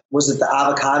about was it the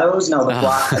avocados? No,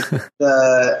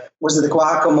 was it the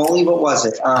guacamole? What was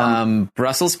it?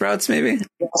 Brussels sprouts, maybe?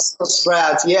 Brussels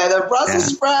sprouts. Yeah, the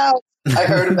Brussels sprouts. I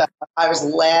heard about it. I was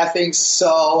laughing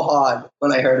so hard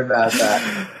when I heard about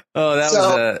that. Oh,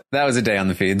 that was a day on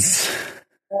the feeds.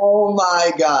 Oh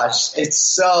my gosh, it's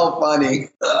so funny.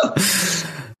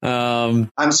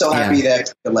 I'm so happy that I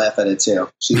could laugh at it too.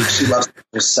 She loves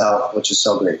herself, which is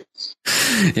so great.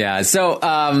 Yeah. So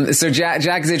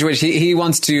Jack's situation, he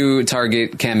wants to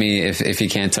target Kemi if he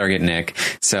can't target Nick.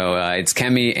 So it's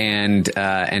Kemi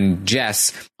and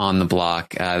Jess on the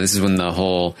block. This is when the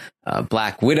whole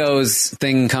Black Widows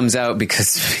thing comes out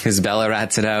because Bella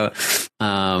rats it out.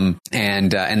 And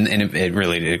it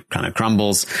really kind of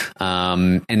crumbles.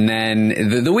 And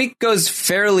then the week goes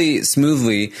fairly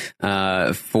smoothly,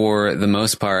 for the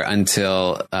most part,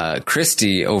 until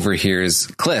Christy overhears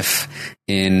Cliff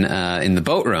in the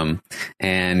boat room,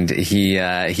 and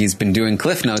he's been doing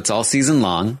Cliff Notes all season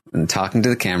long and talking to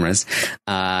the cameras.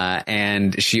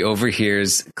 And she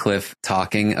overhears Cliff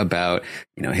talking about,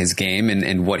 his game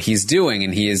and what he's doing.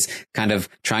 And he is kind of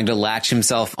trying to latch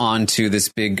himself onto this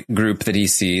big group that he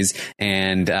sees,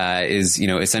 and is,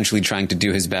 essentially trying to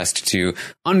do his best to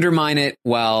undermine it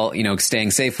while,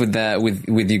 staying safe with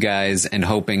you guys, and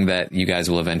hoping that you guys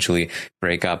will eventually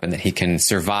break up and that he can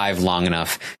survive long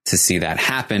enough to see that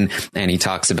happen. And he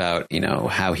talks about,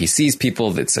 how he sees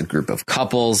people. That's a group of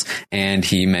couples. And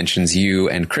he mentions you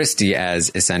and Christy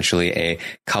as essentially a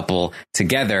couple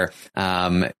together.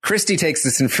 Christy takes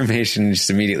this information and just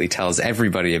immediately tells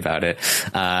everybody about it.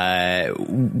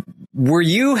 Were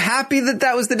you happy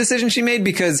that was the decision she made?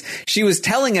 Because she was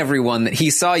telling everyone that he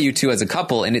saw you two as a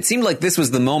couple, and it seemed like this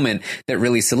was the moment that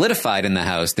really solidified in the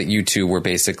house that you two were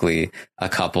basically a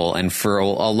couple. And for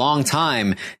a long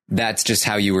time, that's just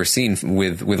how you were seen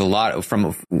with a lot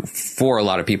for a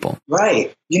lot of people.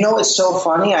 Right. It's so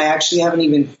funny. I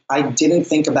didn't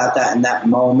think about that in that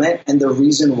moment. And the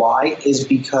reason why is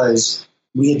because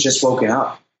we had just woken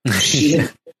up. She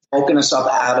had woken us up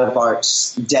out of our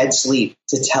dead sleep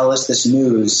to tell us this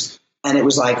news. And it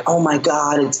was like, oh my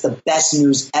God, it's the best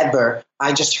news ever.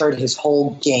 I just heard his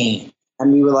whole game.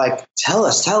 And we were like, tell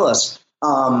us.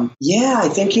 Yeah, I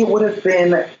think it would have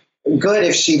been good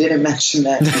if she didn't mention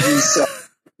that he's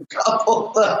a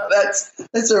couple.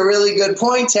 That's a really good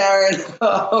point,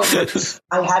 Taryn.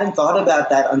 I hadn't thought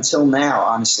about that until now,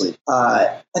 honestly.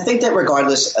 I think that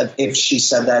regardless of if she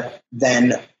said that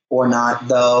then or not,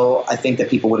 though, I think that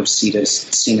people would have seen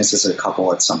us as a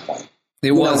couple at some point.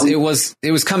 It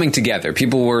was coming together.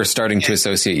 People were starting to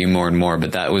associate you more and more,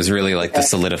 but that was really like the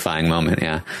solidifying moment.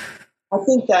 Yeah. I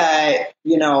think that,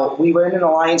 we were in an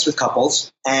alliance with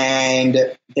couples, and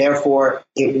therefore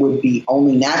it would be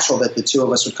only natural that the two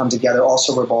of us would come together.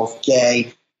 Also, we're both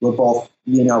gay. We're both,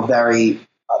 very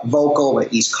vocal. We're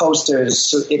East Coasters.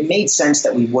 So it made sense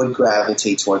that we would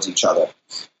gravitate towards each other.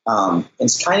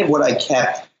 It's kind of what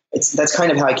that's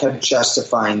kind of how I kept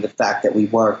justifying the fact that we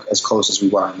were as close as we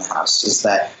were in the house, is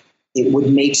that it would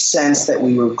make sense that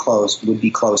we would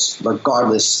be close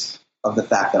regardless of the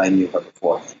fact that I knew her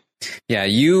beforehand. Yeah,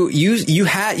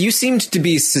 you seemed to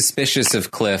be suspicious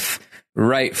of Cliff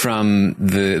right from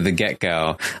the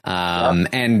get-go.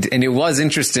 And it was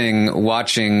interesting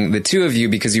watching the two of you,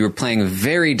 because you were playing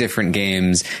very different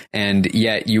games, and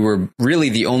yet you were really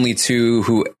the only two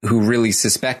who really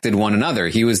suspected one another.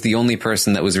 He was the only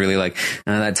person that was really like,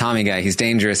 that Tommy guy, he's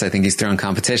dangerous. I think he's throwing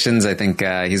competitions. I think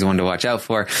he's one to watch out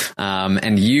for.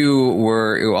 And you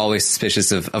were always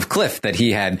suspicious of Cliff, that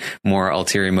he had more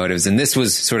ulterior motives. And this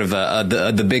was sort of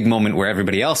the big moment where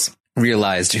everybody else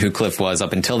realized who Cliff was.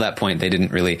 Up until that point, they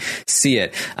didn't really see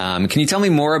it. Can you tell me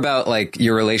more about like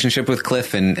your relationship with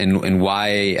Cliff and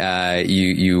why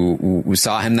you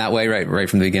saw him that way right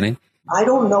from the beginning? I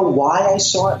don't know why I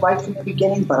saw it right from the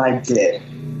beginning, but I did.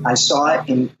 I saw it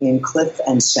in Cliff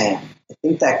and Sam. I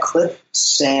think that Cliff,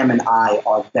 Sam, and I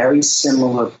are very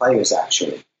similar players,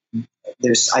 actually.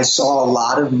 I saw a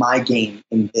lot of my game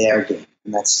in their game,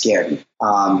 and that scared me.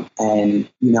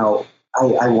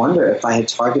 I wonder if I had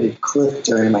targeted Cliff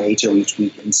during my HOH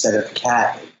week instead of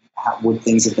Kat, would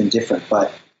things have been different?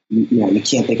 But you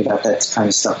can't think about that kind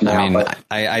of stuff now. I mean,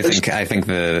 I think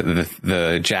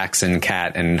the Jackson,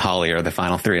 Kat, and Holly are the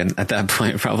final three at that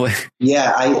point, probably.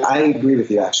 Yeah, I agree with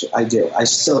you. Actually, I do. I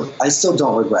still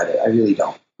don't regret it. I really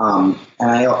don't. And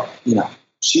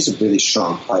she's a really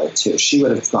strong player too. She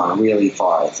would have gone really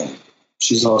far. I think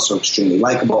she's also extremely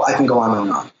likable. I can go on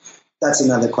and on. That's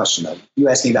another question, though. You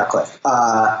asked me about Cliff.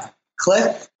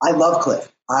 Cliff, I love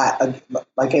Cliff.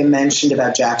 Like I mentioned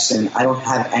about Jackson, I don't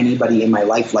have anybody in my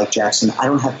life like Jackson. I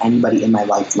don't have anybody in my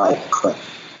life like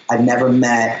Cliff. I've never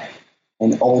met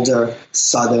an older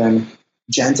Southern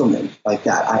gentleman like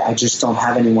that. I just don't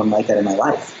have anyone like that in my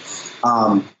life.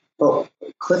 But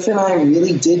Cliff and I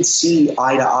really did see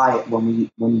eye to eye when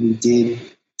we did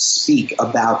speak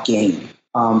about game.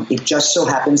 It just so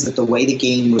happens that the way the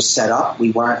game was set up,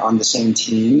 we weren't on the same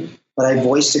team. But I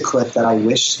voiced to Cliff that I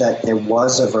wished that there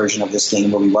was a version of this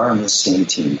game where we were on the same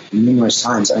team numerous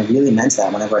times. And I really meant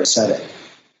that whenever I said it.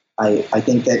 I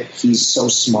think that he's so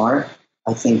smart.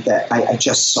 I think that I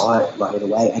just saw it right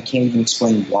away. I can't even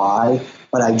explain why,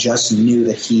 but I just knew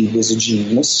that he was a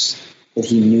genius, that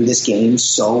he knew this game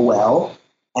so well.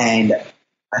 And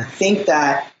I think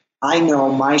that I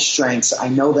know my strengths. I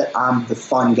know that I'm the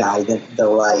fun guy, the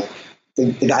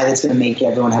guy that's going to make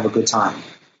everyone have a good time.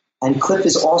 And Cliff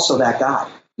is also that guy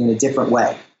in a different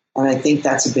way. And I think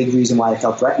that's a big reason why I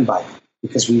felt threatened by him,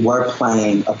 because we were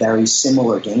playing a very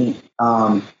similar game.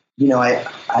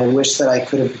 I wish that I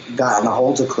could have gotten a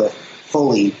hold of Cliff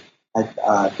fully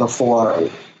before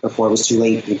it was too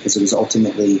late, because it was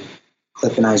ultimately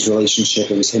Cliff and I's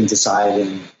relationship. It was him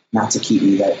deciding not to keep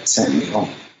me that sent me home.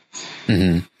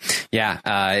 Mm-hmm. Yeah.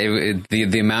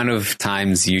 The amount of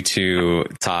times you two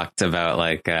talked about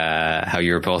like, how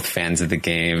you were both fans of the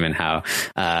game, and how,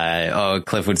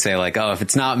 Cliff would say like, oh, if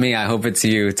it's not me, I hope it's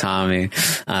you, Tommy.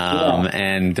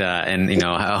 And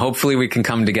hopefully we can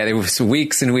come together. It was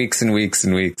weeks and weeks and weeks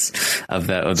and weeks of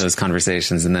those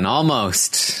conversations. And then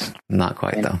almost not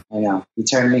quite though. I know. He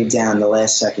turned me down the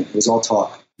last second. It was all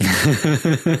talk.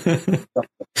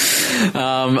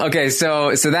 Okay,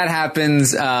 so that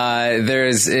happens.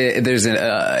 There's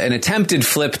an attempted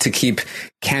flip to keep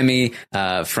Kemi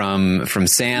from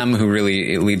Sam, who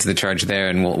really leads the charge there,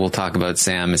 and we'll talk about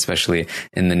Sam especially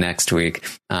in the next week.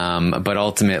 But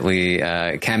ultimately,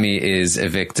 Kemi is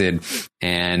evicted,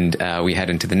 and we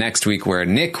head into the next week where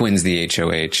Nick wins the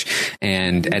HOH.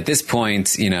 And at this point,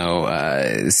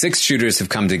 6 shooters have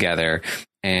come together.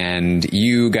 And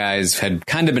you guys had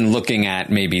kind of been looking at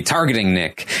maybe targeting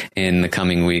Nick in the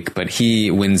coming week, but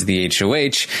he wins the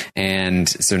HOH. And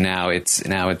so now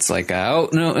it's like, oh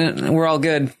no, we're all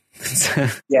good.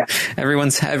 Yeah.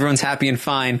 Everyone's happy and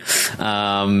fine.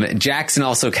 Jackson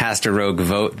also cast a rogue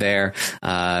vote there,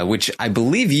 which I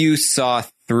believe you saw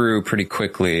through pretty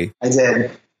quickly. I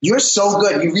did. You're so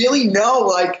good. You really know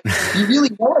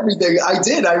everything.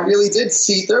 I really did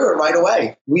see through it right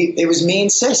away. It was me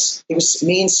and Sis. It was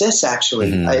me and Sis,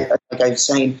 actually. Mm-hmm. Like I was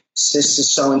saying, Sis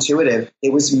is so intuitive.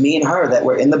 It was me and her that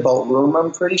were in the boat room,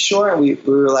 I'm pretty sure. And we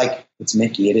were like, it's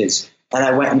Mickey, it is. And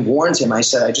I went and warned him. I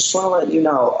said, I just want to let you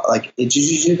know, like, did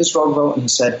you do this rogue vote? And he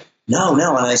said, no. And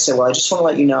I said, well, I just want to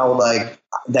let you know, like,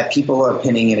 that people are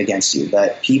pinning it against you,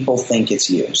 that people think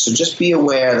it's you. So just be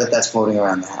aware that that's floating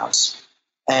around the house.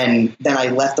 And then I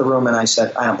left the room and I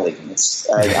said, I don't believe him.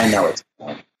 I know it's.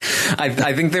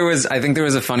 I think there was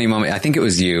a funny moment. I think it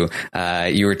was you.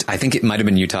 I think it might have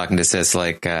been you talking to Sis,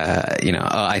 like,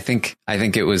 I think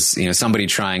it was, somebody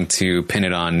trying to pin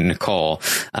it on Nicole.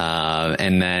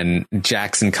 And then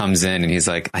Jackson comes in and he's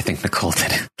like, I think Nicole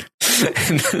did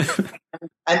it.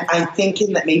 I'm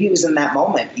thinking that maybe it was in that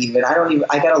moment even. I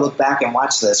got to look back and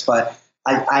watch this, but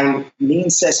me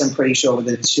and Sis, I'm pretty sure were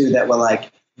the two that were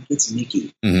like, it's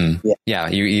Mickey. Mm-hmm. Yeah.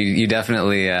 You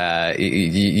definitely,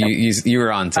 you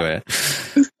were onto it.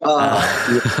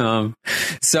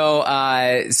 So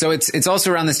it's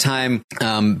also around this time,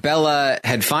 Bella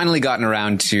had finally gotten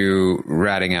around to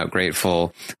ratting out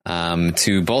Grateful,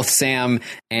 to both Sam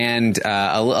and,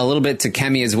 a little bit to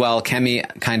Kemi as well. Kemi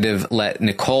kind of let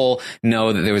Nicole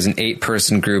know that there was an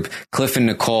 8-person group. Cliff and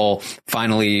Nicole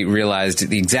finally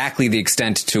realized exactly the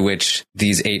extent to which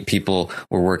these 8 people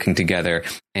were working together.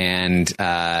 And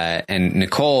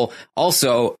Nicole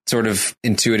also sort of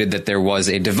intuited that there was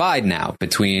a divide now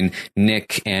between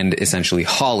Nick and essentially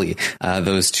Holly.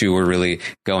 Those two were really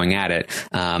going at it.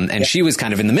 And she was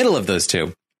kind of in the middle of those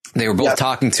two. They were both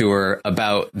talking to her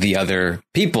about the other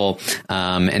people.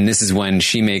 And this is when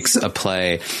she makes a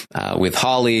play with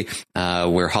Holly,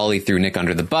 where Holly threw Nick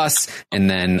under the bus. And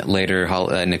then later,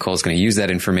 Nicole's going to use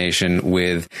that information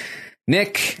with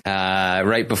Nick,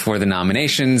 right before the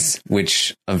nominations,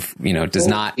 which does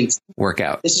not work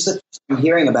out. I'm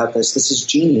hearing about this. This is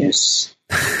genius.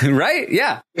 Right?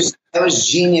 Yeah. That was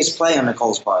genius play on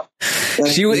Nicole's part.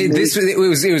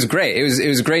 It was great. It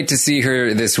was great to see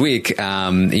her this week.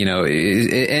 And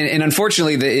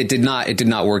unfortunately it did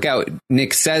not work out.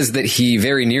 Nick says that he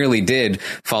very nearly did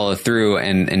follow through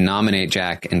and nominate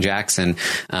Jack and Jackson.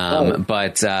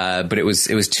 But it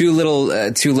was too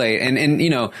little, too late. And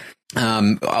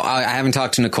I haven't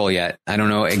talked to Nicole yet. I don't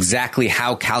know exactly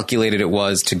how calculated it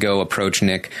was to go approach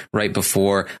Nick right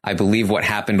before. I believe what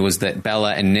happened was that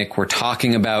Bella and Nick were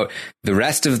talking about the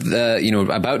rest of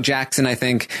about Jackson, I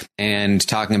think, and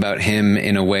talking about him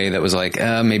in a way that was like,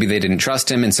 maybe they didn't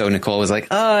trust him. And so Nicole was like,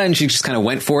 and she just kind of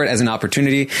went for it as an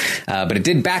opportunity. But it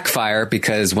did backfire,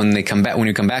 because when we come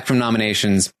back from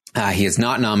nominations, he has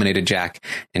not nominated Jack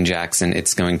and Jackson.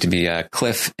 It's going to be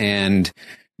Cliff and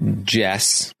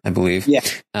Jess, I believe. Yeah.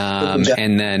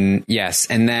 And then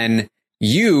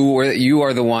you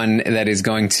are the one that is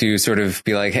going to sort of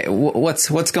be like, hey,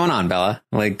 what's going on, Bella?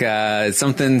 Like,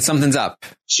 something's up.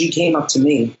 She came up to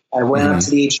me. I went up to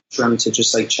the HH room to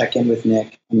just like check in with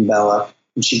Nick and Bella.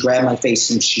 And she grabbed my face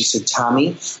and she said,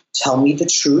 Tommy, tell me the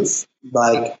truth.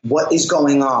 Like, what is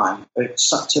going on?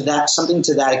 Something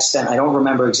to that extent. I don't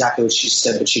remember exactly what she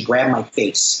said, but she grabbed my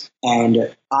face.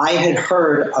 And I had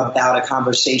heard about a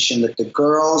conversation that the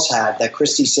girls had, that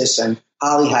Christy, Sis, and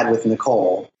Holly had with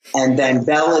Nicole. And then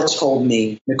Bella told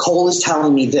me, Nicole is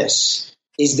telling me this.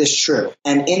 is this true?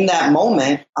 And in that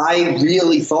moment, I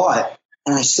really thought,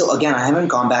 and I still, again, I haven't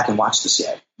gone back and watched this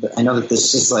yet, but I know that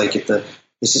this is like at the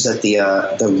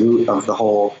root of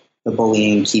the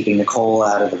bullying, keeping Nicole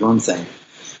out of the room thing.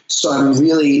 So I'm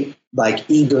really like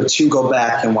eager to go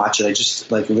back and watch it. I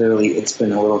just like literally, it's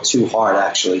been a little too hard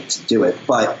actually to do it.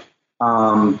 But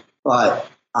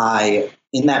I,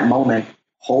 in that moment,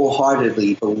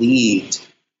 wholeheartedly believed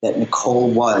that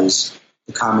Nicole was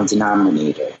the common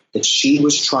denominator, that she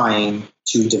was trying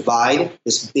to divide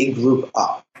this big group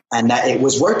up, and that it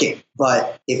was working.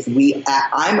 But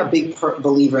I'm a big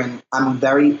believer in, I'm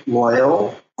very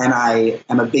loyal, and I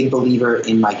am a big believer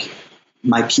in like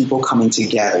my people coming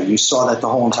together. You saw that the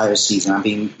whole entire season. I'm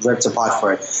being ripped apart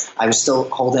for it. I was still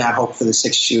holding out hope for the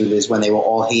 6 shooters when they were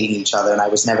all hating each other, and I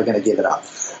was never going to give it up.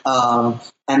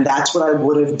 And that's what I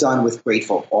would have done with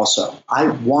Grateful also. I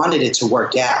wanted it to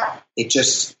work out. It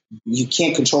just, you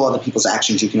can't control other people's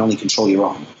actions. You can only control your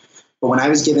own. But when I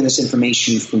was given this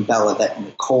information from Bella that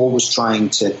Nicole was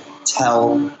trying to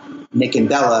tell Nick and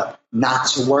Bella not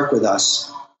to work with us,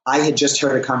 I had just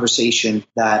heard a conversation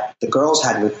that the girls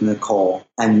had with Nicole,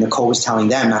 and Nicole was telling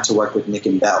them not to work with Nick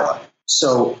and Bella.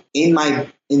 So in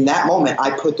that moment,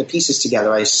 I put the pieces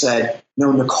together. I said,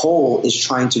 no, Nicole is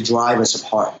trying to drive us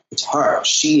apart. It's her.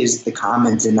 She is the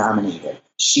common denominator.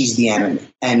 She's the enemy.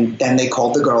 And then they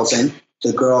called the girls in.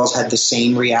 The girls had the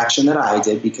same reaction that I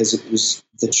did, because it was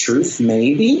the truth,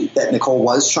 maybe, that Nicole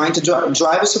was trying to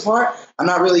drive us apart. I'm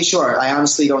not really sure. I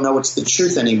honestly don't know what's the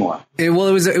truth anymore. It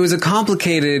was a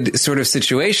complicated sort of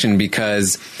situation,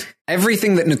 because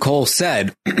everything that Nicole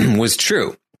said was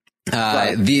true.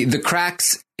 Right. The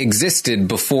cracks existed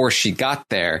before she got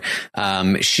there.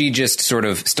 She just sort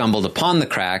of stumbled upon the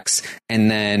cracks and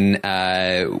then,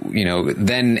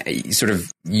 then sort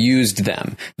of used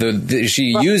them.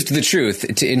 She used the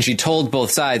truth and she told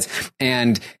both sides,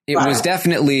 and it was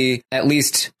definitely at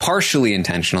least partially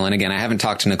intentional. And again, I haven't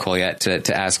talked to Nicole yet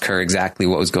to ask her exactly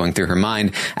what was going through her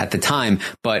mind at the time,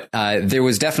 but there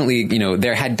was definitely,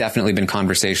 there had definitely been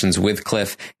conversations with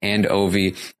Cliff and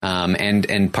Ovi,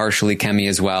 and partially Kemi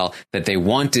as well, that they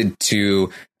wanted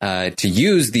to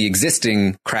use the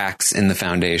existing cracks in the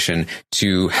foundation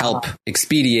to help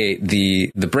expedite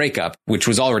the breakup, which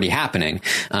was already happening.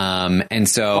 And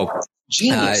so,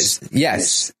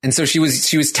 yes. And so she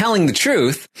was telling the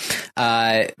truth,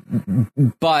 but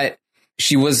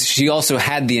she also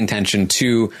had the intention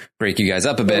to break you guys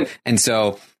up a bit. And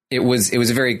so it was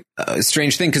a very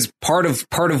strange thing, because part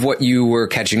of what you were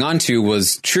catching on to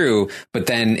was true, but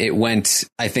then it went,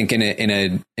 I think,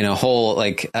 in a whole,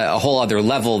 like a whole other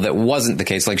level that wasn't the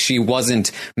case. Like, she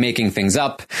wasn't making things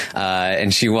up,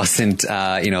 and she wasn't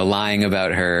lying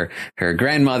about her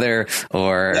grandmother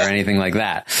or anything like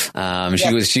that.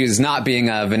 She was not being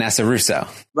Vanessa Russo.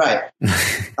 Right.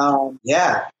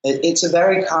 It's a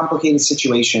very complicated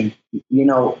situation.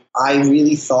 I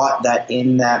really thought that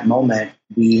in that moment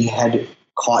we had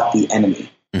caught the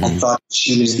enemy. Mm-hmm. I thought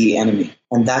she was the enemy.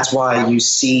 And that's why you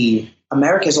see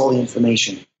America has all the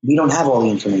information. We don't have all the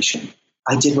information.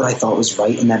 I did what I thought was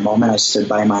right in that moment. I stood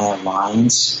by my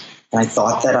lines, and I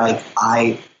thought that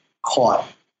I caught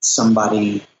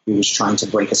somebody who was trying to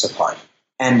break us apart.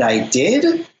 And I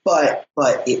did, but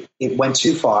it went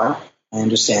too far. I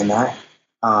understand that.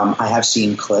 I have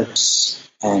seen clips,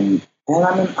 and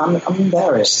I'm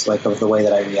embarrassed, like, of the way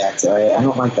that I reacted. I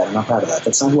don't like that. I'm not proud of that.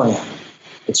 That's not who I am.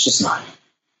 It's just not.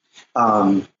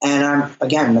 And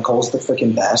again, Nicole's the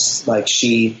freaking best. Like,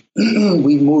 we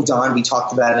moved on. We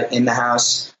talked about it in the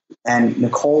house, and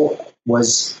Nicole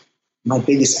was my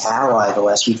biggest ally the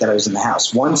last week that I was in the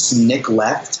house. Once Nick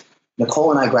left,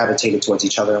 Nicole and I gravitated towards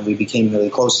each other, and we became really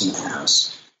close in the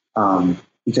house.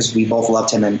 Because we both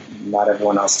loved him and not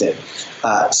everyone else did.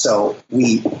 So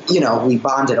we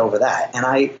bonded over that. And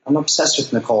I'm obsessed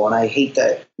with Nicole, and I hate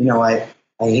that, I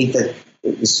hate that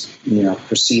it was,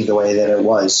 perceived the way that it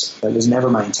was. That was never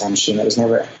my intention. It was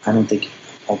never,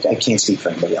 I can't speak for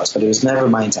anybody else, but it was never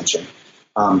my intention.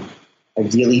 I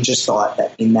really just thought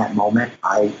that in that moment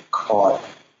I caught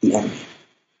the enemy.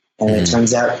 And it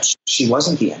turns out she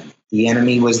wasn't the enemy. The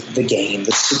enemy was the game,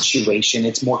 the situation.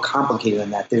 It's more complicated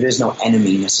than that. There is no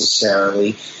enemy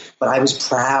necessarily. But I was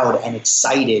proud and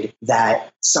excited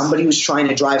that somebody was trying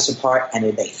to drive us apart, and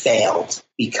they failed,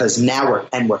 because now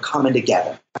we're coming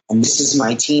together. And this is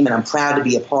my team, and I'm proud to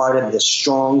be a part of this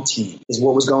strong team, is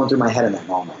what was going through my head in that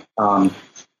moment.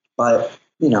 But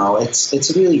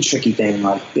it's a really tricky thing.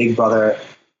 Like, Big Brother,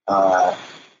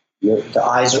 the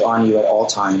eyes are on you at all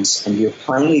times, and you're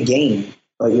playing a game,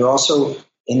 but you're also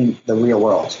in the real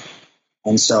world.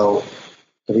 And so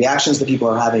the reactions that people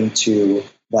are having to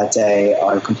that day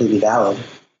are completely valid.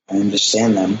 I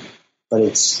understand them. but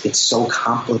it's so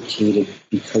complicated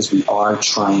because we are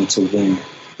trying to win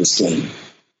this game.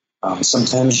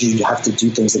 Sometimes you have to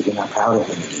do things that you're not proud of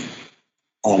in the game.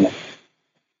 And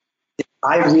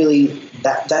I really,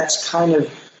 that's kind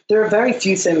of, there are very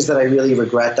few things that I really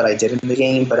regret that I did in the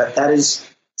game, but that is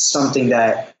something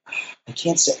that I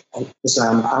can't say.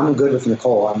 Listen, I'm good with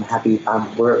Nicole. I'm happy.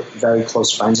 We're very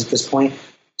close friends at this point.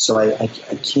 So I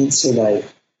can't say that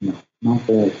I'm not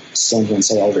going to stand here and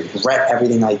say I regret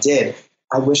everything I did.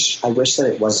 I wish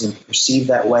that it wasn't perceived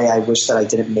that way. I wish that I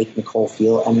didn't make Nicole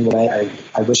feel any way.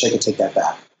 I wish I could take that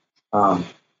back.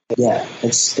 Yeah,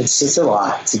 it's just a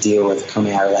lot to deal with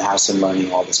coming out of the house and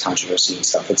learning all this controversy and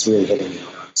stuff. It's really hitting me,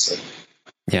 honestly.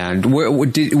 Yeah.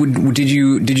 Did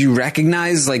you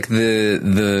recognize like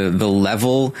the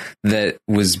level that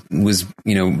was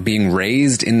being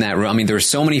raised in that room? I mean, there were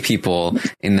so many people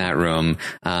in that room,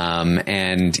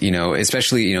 and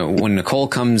especially when Nicole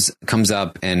comes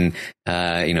up and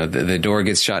the door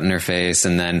gets shut in her face,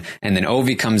 and then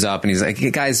Ovi comes up and he's like,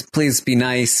 hey, guys, please be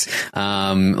nice.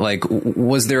 Like,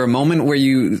 was there a moment where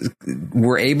you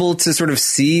were able to sort of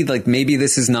see like maybe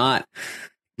this is not.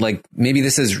 Like maybe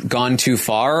this has gone too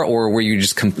far, or were you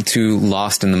just too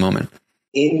lost in the moment?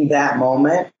 In that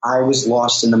moment, I was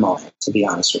lost in the moment, to be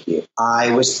honest with you.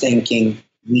 I was thinking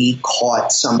we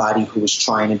caught somebody who was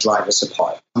trying to drive us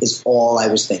apart, is all I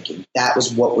was thinking. That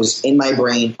was what was in my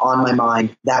brain, on my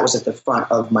mind. That was at the front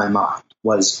of my mind,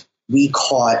 was we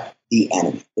caught the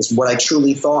enemy, is what I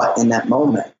truly thought in that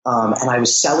moment. And I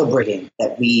was celebrating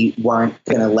that we weren't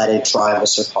going to let it drive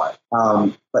us apart.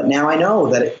 But now I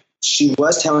know that she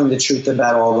was telling the truth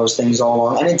about all those things all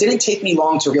along. And it didn't take me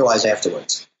long to realize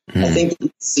afterwards. I think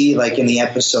you see, like, in the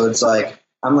episodes, like,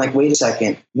 I'm like, wait a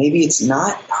second, maybe it's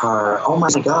not her. Oh, my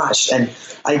gosh. And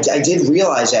I did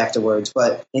realize afterwards.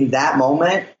 But in that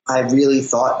moment, I really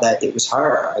thought that it was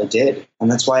her. I did.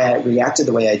 And that's why I reacted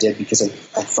the way I did, because I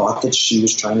thought that she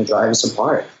was trying to drive us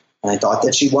apart. And I thought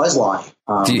that she was lying.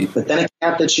 But then it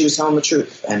came out that she was telling the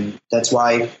truth. And that's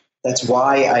a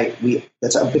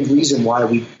big reason why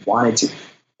we wanted to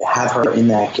have her in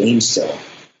that game still.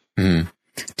 Mm-hmm.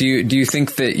 Do you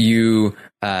think that you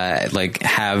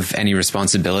have any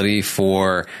responsibility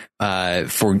for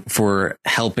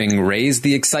helping raise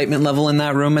the excitement level in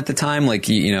that room at the time? Like,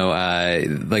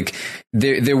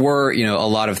 there were, a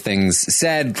lot of things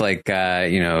said, like,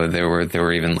 there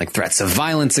were even like threats of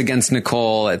violence against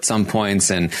Nicole at some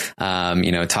points, and,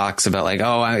 talks about like,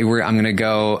 oh, I'm going to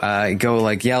go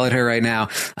like yell at her right now.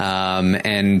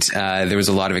 And there was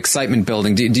a lot of excitement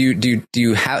building. Do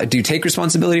you take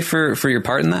responsibility for your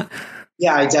part in that?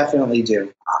 Yeah, I definitely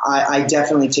do. I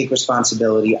definitely take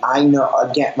responsibility. I know,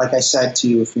 again, like I said to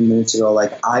you a few minutes ago,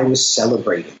 like I was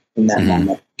celebrating in that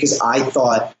moment because I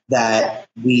thought that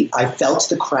I felt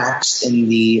the cracks in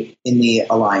the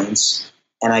alliance,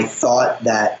 and I thought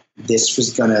that this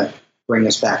was going to bring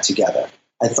us back together.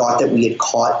 I thought that we had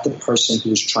caught the person who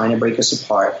was trying to break us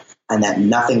apart, and that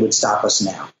nothing would stop us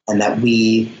now, and that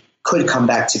we could come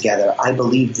back together. I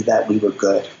believed that we were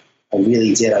good. I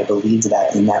really did. I believed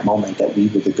that in that moment that we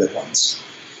were the good ones.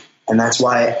 And that's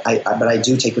why but I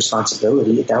do take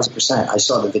responsibility 1,000%. I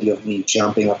saw the video of me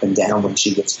jumping up and down when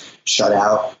she gets shut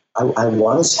out. I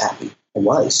was happy. I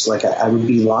was. Like, I would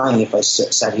be lying if I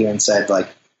sat here and said, like,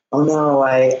 oh, no,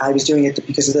 I was doing it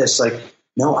because of this. Like,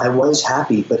 no, I was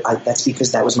happy, but that's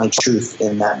because that was my truth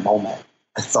in that moment.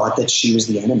 I thought that she was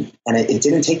the enemy. And it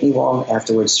didn't take me long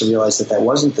afterwards to realize that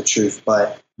wasn't the truth,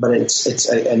 but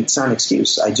it's not an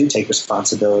excuse. I do take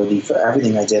responsibility for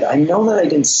everything I did. I know that I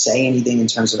didn't say anything in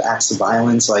terms of acts of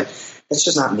violence. Like, that's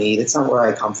just not me. That's not where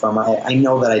I come from. I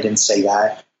know that I didn't say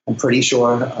that. I'm pretty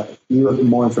sure you have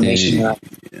more information.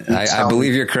 I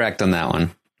believe you're correct on that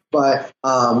one. But,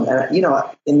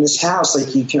 in this house,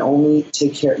 like, you can only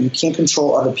you can't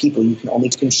control other people. You can only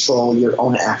control your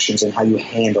own actions and how you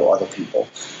handle other people.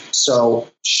 So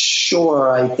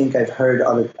sure, I think I've heard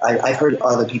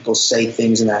other people say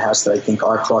things in that house that I think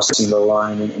are crossing the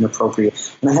line and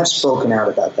inappropriate. And I have spoken out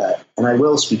about that, and I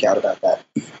will speak out about that.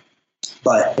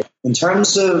 But in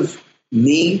terms of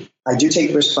me, I do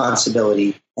take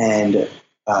responsibility, and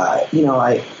I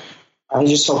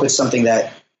just hope it's something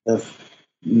that the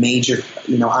major,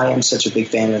 I am such a big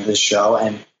fan of this show,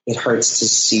 and it hurts to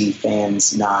see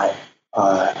fans not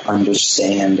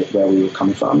understand where we were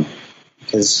coming from,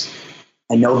 because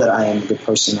I know that I am a good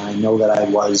person. I know that I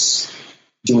was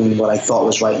doing what I thought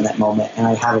was right in that moment, and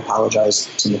I have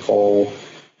apologized to Nicole.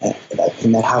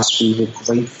 In that house, we were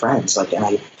great friends. Like, and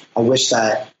I wish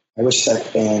that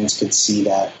fans could see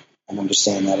that and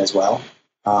understand that as well.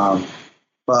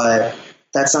 But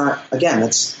that's not, again,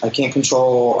 I can't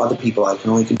control other people. I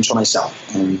can only control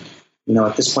myself. And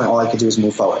at this point, all I could do is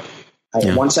move forward.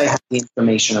 Once I had the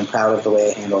information, I'm proud of the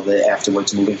way I handled it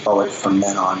afterwards, moving forward from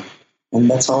then on. And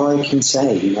that's all I can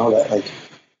say, that like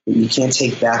you can't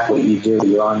take back what you do.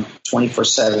 You're on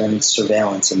 24/7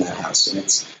 surveillance in that house. And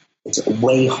it's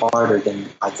way harder than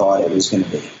I thought it was going to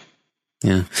be.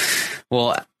 Yeah.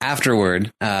 Well,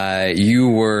 afterward, you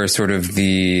were sort of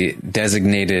the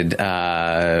designated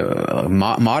moderator,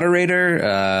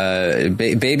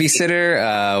 babysitter.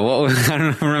 I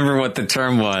don't remember what the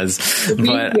term was,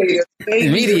 but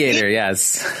mediator,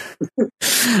 yes.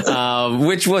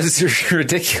 Which was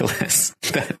ridiculous.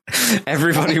 That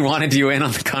everybody wanted you in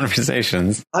on the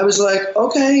conversations. I was like,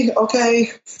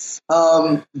 okay.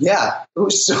 Yeah, it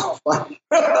was so funny.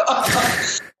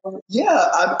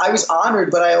 I was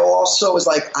honored, but I also was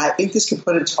like, I think this could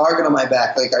put a target on my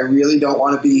back. Like, I really don't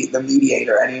want to be the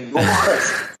mediator anymore.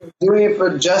 I'm doing it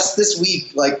for just this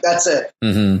week. Like, that's it.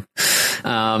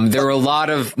 Mm-hmm. There were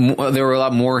a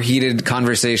lot more heated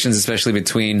conversations, especially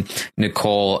between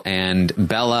Nicole and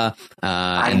Bella,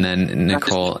 and then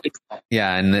Nicole,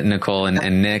 and Nicole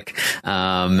and Nick.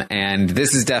 And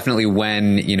this is definitely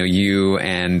when you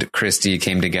and Christy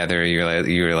came together.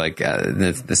 You were like,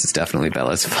 this is definitely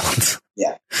Bella's fault.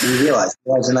 Yeah, you realize it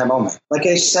was in that moment. Like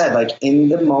I said, like in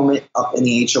the moment up in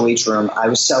the HOH room, I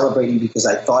was celebrating because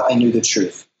I thought I knew the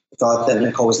truth. I thought that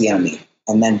Nicole was the enemy.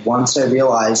 And then once I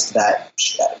realized that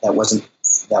wasn't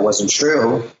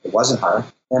true, it wasn't her,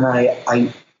 then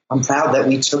I'm proud that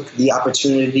we took the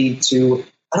opportunity to.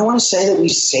 I don't want to say that we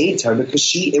saved her because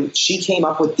she came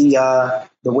up with the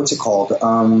what's it called,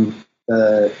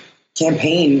 the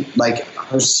campaign like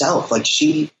herself, like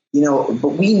she.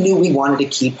 But we knew we wanted to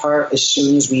keep her as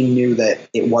soon as we knew that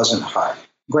it wasn't her.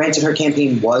 Granted, her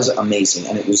campaign was amazing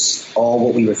and it was all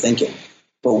what we were thinking.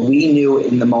 But we knew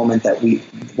in the moment that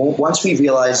once we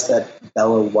realized that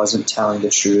Bella wasn't telling the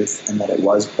truth and that it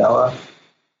was Bella,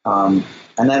 and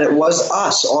that it was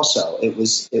us also. It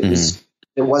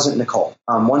wasn't Nicole.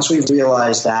 Once we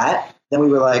realized that, then we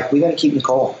were like, we got to keep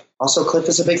Nicole. Also, Cliff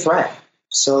is a big threat.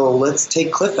 So let's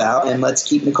take Cliff out and let's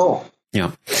keep Nicole.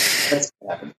 Yeah.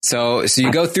 So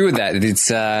you go through that. It's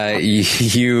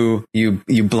you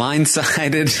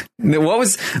blindsided. What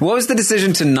was the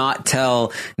decision to not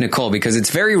tell Nicole? Because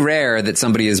it's very rare that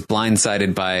somebody is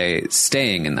blindsided by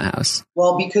staying in the house.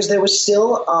 Well, because there was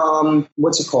still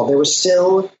what's it called? There was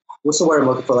still what's the word I'm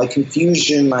looking for? Like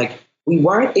confusion. Like we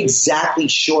weren't exactly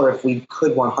sure if we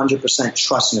could 100%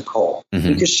 trust Nicole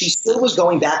because she still was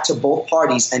going back to both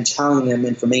parties and telling them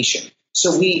information.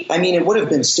 So it would have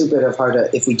been stupid of her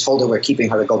if we told her we're keeping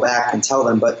her to go back and tell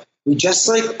them, but we just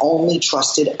like only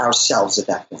trusted ourselves at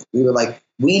that point. We were like,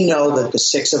 we know that the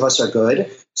six of us are good.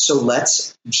 So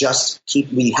let's just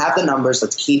we have the numbers.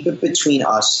 Let's keep it between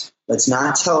us. Let's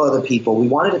not tell other people. We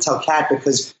wanted to tell Kat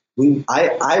because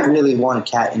I really wanted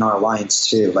Kat in our alliance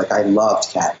too. Like I loved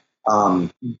Kat.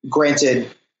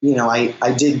 Granted,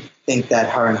 I did think that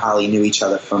her and Holly knew each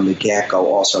other from the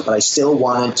get-go also, but I still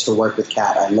wanted to work with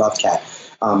Kat. I loved Kat.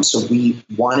 So we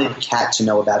wanted Kat to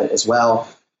know about it as well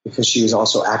because she was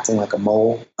also acting like a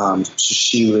mole. So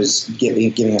she was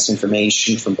giving us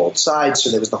information from both sides. So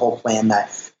there was the whole plan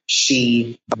that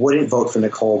she wouldn't vote for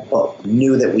Nicole, but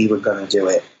knew that we were going to do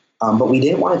it. But we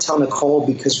didn't want to tell Nicole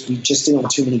because we just didn't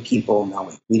want too many people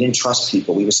knowing. We didn't trust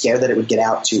people. We were scared that it would get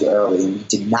out too early, and we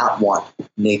did not want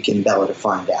Nick and Bella to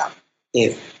find out.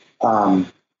 If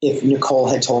Nicole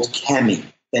had told Kemi,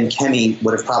 then Kemi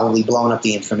would have probably blown up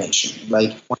the information.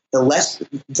 Like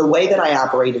the way that I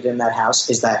operated in that house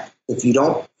is that if you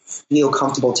don't feel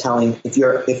comfortable telling, if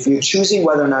you're choosing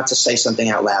whether or not to say something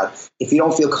out loud, if you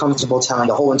don't feel comfortable telling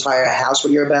the whole entire house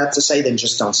what you're about to say, then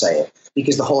just don't say it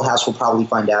because the whole house will probably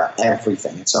find out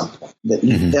everything at some point.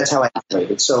 That's how I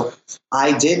operated. So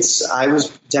I was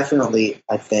definitely,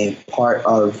 I think, part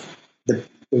of the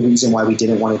reason why we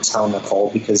didn't want to tell Nicole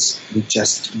because we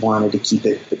just wanted to keep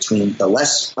it between the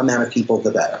less amount of people,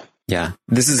 the better. Yeah,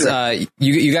 this is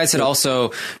you guys had also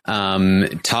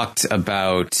talked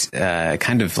about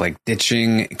kind of like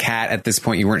ditching Kat at this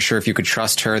point. You weren't sure if you could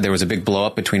trust her. There was a big blow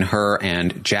up between her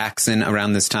and Jackson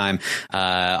around this time.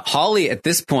 Holly, at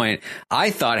this point, I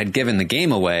thought had given the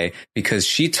game away because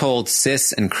she told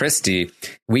Sis and Christy,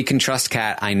 "We can trust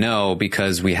Kat, I know,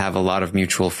 because we have a lot of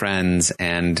mutual friends,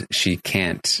 and she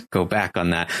can't go back on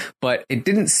that." But it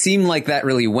didn't seem like that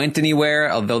really went anywhere,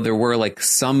 although there were like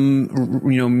some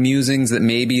musings that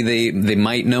maybe they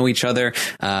might know each other,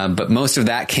 but most of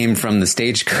that came from the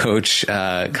stagecoach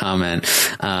comment.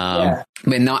 But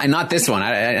not this one.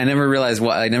 I never realized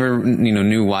why. I never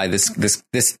knew why this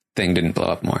thing didn't blow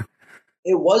up more.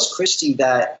 it was Christy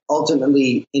that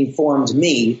ultimately informed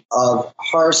me of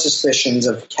her suspicions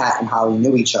of Kat and Holly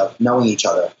knowing each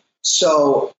other.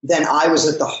 So then I was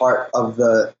at the heart of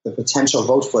the potential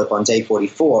vote flip on day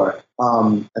 44.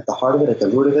 At the heart of it, at the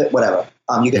root of it, whatever.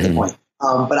 You get the point.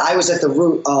 But I was at the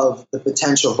root of the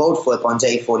potential vote flip on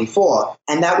day 44.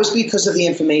 And that was because of the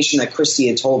information that Christy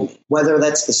had told me, whether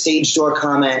that's the stage door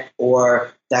comment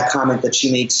or that comment that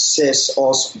she made to Sis,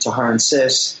 also to her and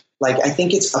Sis. Like, I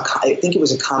think it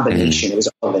was a combination. It was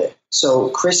all of it. So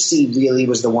Christy really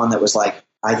was the one that was like,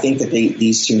 I think that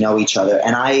these two know each other.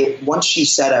 And once she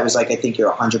said, I was like, I think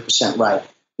you're 100% right.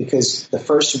 Because the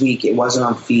first week it wasn't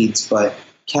on feeds, but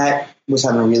Kat was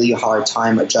having a really hard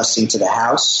time adjusting to the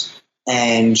house.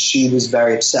 And she was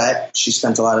very upset. She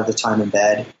spent a lot of the time in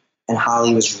bed. And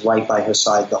Holly was right by her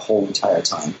side the whole entire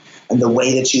time. And the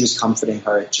way that she was comforting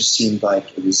her, it just seemed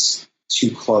like it was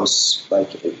too close.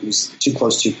 Like it was too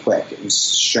close too quick. It was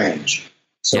strange.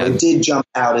 So it did jump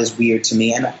out as weird to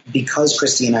me. And because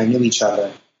Christy and I knew each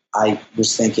other, I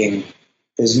was thinking,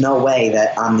 there's no way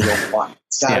that I'm the only one.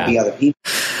 It's got to be other people.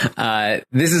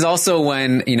 This is also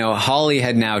when, Holly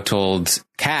had now told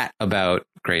Kat about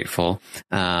Grateful.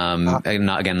 Not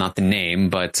the name,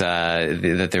 but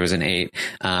that there was an 8.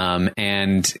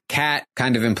 And Kat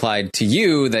kind of implied to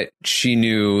you that she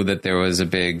knew that there was a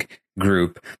big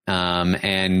group.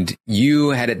 And you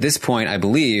had at this point, I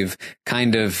believe,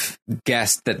 kind of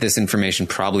guessed that this information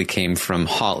probably came from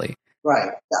Holly.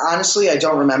 Right. Honestly, I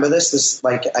don't remember this. It's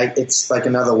like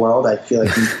another world. I feel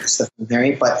like stuff I'm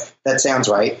hearing, but that sounds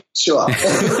right. Sure.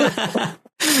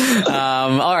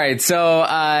 All right. So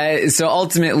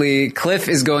ultimately Cliff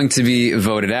is going to be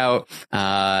voted out.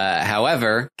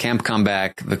 However, Camp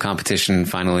Comeback, the competition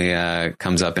finally,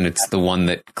 comes up, and it's the one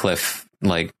that Cliff,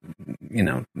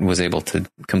 was able to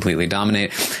completely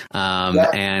dominate.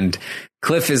 And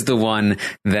Cliff is the one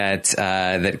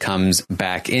that comes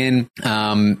back in.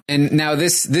 And now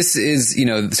this is,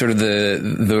 sort of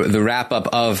the wrap up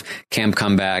of Camp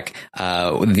Comeback.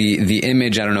 The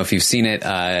image, I don't know if you've seen it,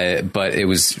 but it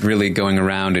was really going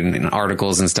around in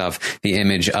articles and stuff. The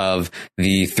image of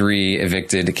the 3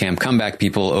 evicted Camp Comeback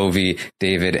people, Ovi,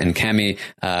 David, and Kemi,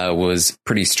 was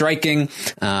pretty striking.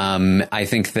 I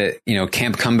think that,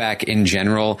 Camp Comeback in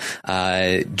general,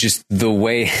 just the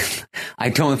way, I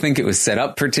don't think it was set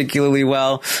up particularly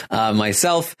well.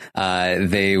 Myself,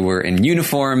 they were in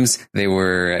uniforms. They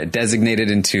were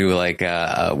designated into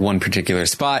one particular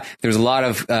spot. There's a lot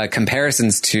of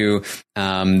comparisons to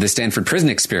the Stanford Prison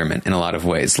Experiment in a lot of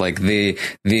ways. Like they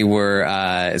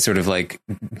were sort of like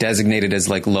designated as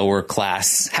like lower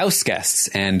class house guests,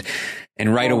 and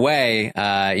right away,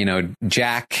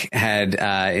 Jack had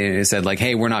said like,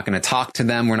 "Hey, we're not going to talk to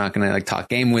them. We're not going to talk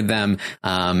game with them,"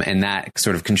 and that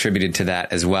sort of contributed to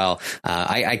that as well.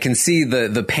 I can see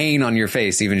the pain on your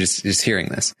face even just hearing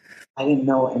this. I didn't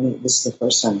know. I mean, this is the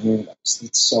first time hearing this.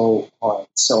 It's so hard.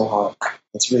 It's so hard.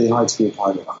 It's really hard to be a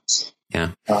part of, honestly.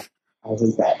 Yeah. I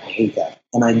hate that.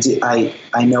 And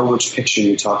I know which picture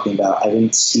you're talking about. I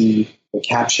didn't see the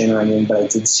caption or anything, but I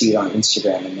did see it on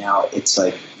Instagram, and now it's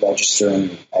like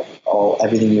registering.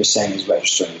 Everything you're saying is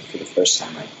registering for the first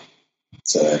time right now.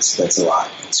 So that's a lot.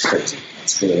 It's crazy.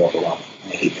 It's really overwhelming. I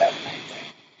hate that.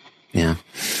 Yeah.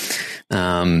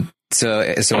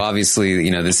 So obviously,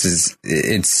 this is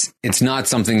it's not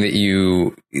something that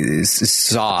you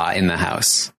saw in the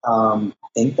house. I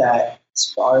think that,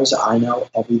 as far as I know,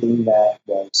 everything that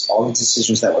was, all the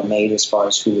decisions that were made as far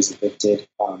as who was evicted,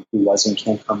 who was in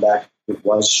Camp Comeback, it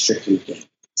was strictly game,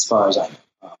 as far as I know.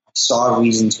 I saw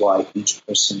reasons why each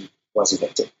person was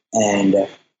evicted. And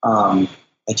I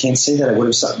can't say that I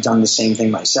would have done the same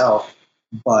thing myself,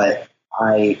 but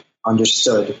I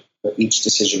understood where each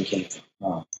decision came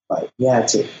from. But yeah,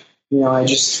 I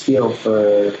just feel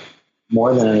for,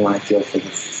 more than anyone, I feel for the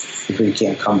 3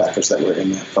 Camp Comebackers that were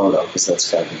in that photo, because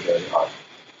that's got to be very hard.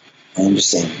 I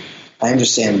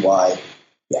understand why.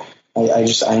 Yeah, I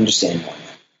understand why.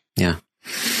 Yeah.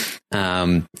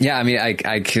 I mean,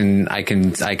 I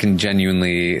can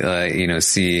genuinely,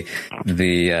 see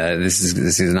this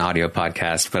is an audio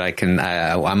podcast, but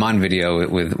I'm on video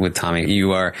with Tommy.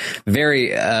 You are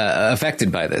very,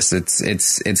 affected by this.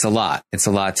 It's a lot. It's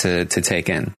a lot to take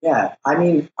in. Yeah. I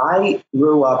mean, I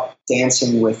grew up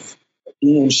dancing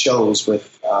being in shows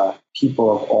with,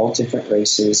 people of all different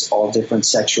races, all different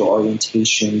sexual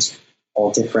orientations,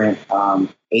 all different,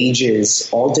 ages,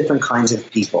 all different kinds of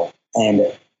people.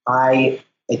 And I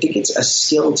think it's a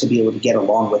skill to be able to get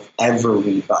along with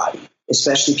everybody,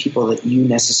 especially people that you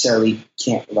necessarily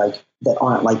can't like, that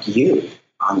aren't like you,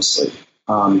 honestly.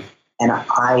 And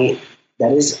that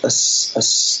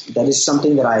is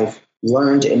something that I've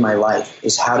learned in my life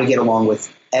is how to get along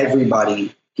with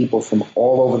everybody, people from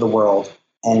all over the world,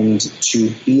 and to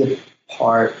be a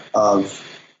part of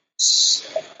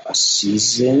a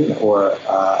season or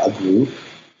a group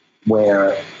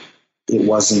where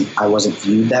I wasn't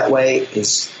viewed that way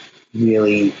is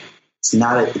really, it's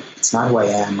not who I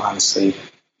am, honestly.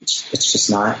 It's just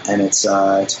not. And it's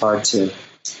hard to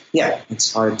be a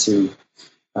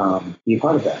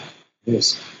part of that. It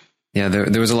is. Yeah,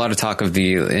 there was a lot of talk of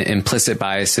the implicit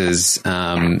biases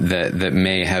that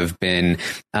may have been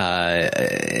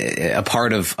a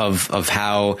part of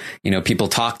how people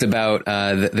talked about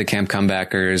the Camp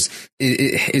Comebackers.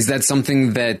 Is that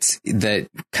something that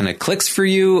kind of clicks for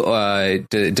you?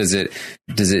 Does it?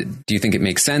 Do you think it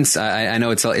makes sense? I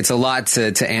know it's a lot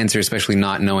to answer, especially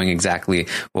not knowing exactly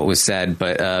what was said.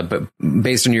 But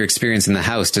based on your experience in the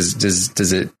house, does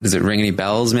it ring any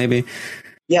bells? Maybe.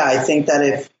 Yeah, I think that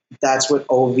if that's what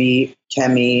Ovi,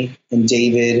 Kemi, and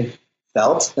David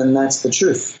felt, then that's the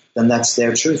truth. Then that's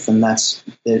their truth, and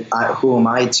who am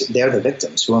I to? They're the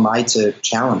victims. Who am I to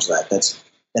challenge that?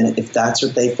 Then if that's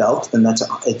what they felt, then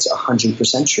it's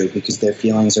 100% true because their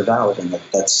feelings are valid, and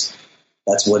that's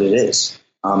what it is.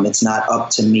 It's not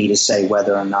up to me to say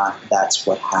whether or not that's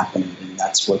what happened, and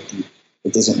that's what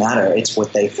it doesn't matter. It's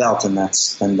what they felt, and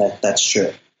that's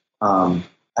true.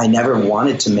 I never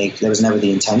wanted to there was never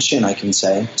the intention, I can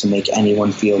say, to make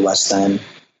anyone feel less than,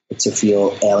 to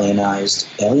feel alienized.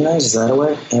 Alienized, is that a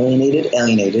word? Alienated.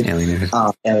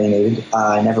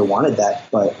 I never wanted that,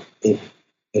 but it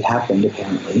happened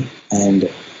apparently.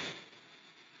 And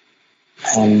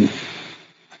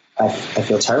I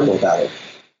feel terrible about it.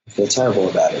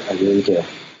 I really do.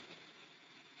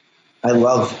 I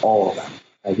love all of them.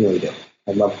 I really do.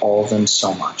 I love all of them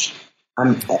so much.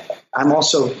 I'm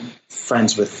also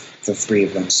friends with the three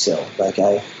of them still. Like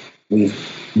we've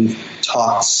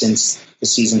talked since the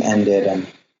season ended, and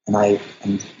I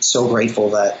am so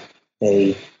grateful that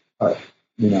they are,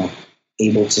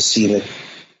 able to see that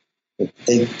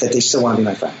they still want to be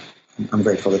my friend. I'm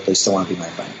grateful that they still want to be my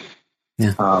friend.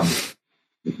 Yeah.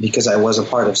 Because I was a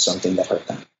part of something that hurt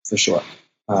them for sure.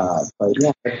 But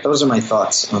yeah, those are my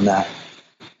thoughts on that.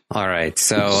 All right,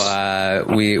 so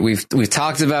we've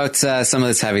talked about some of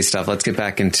this heavy stuff. Let's get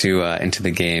back into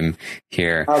the game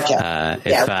here. Okay.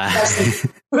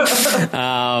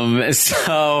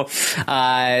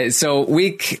 So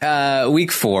week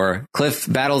 4,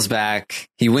 Cliff battles back.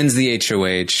 He wins the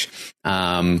HOH.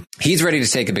 He's ready to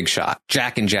take a big shot.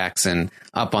 Jack and Jackson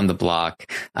up on the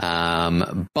block.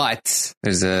 But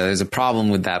there's a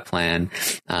problem with that plan.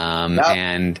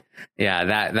 And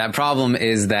yeah, that problem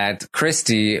is that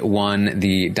Christy won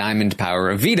the Diamond Power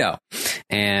of Veto.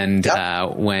 And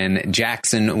when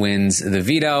Jackson wins the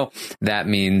veto, that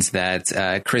means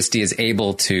that Christy is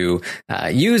able to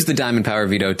use the Diamond Power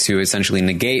Veto to essentially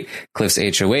negate Cliff's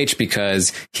HOH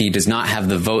because he does not have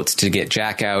the votes to get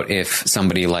Jack out if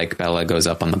somebody like Bella goes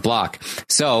up on the block.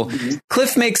 So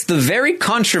Cliff makes the very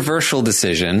controversial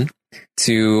decision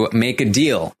to make a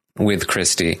deal with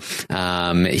Christy.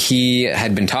 He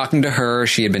had been talking to her.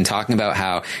 She had been talking about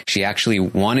how she actually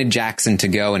wanted Jackson to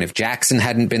go. And if Jackson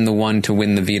hadn't been the one to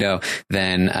win the veto,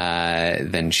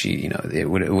 then she, it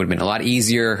would have been a lot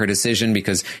easier, her decision,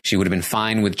 because she would have been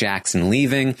fine with Jackson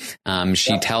leaving.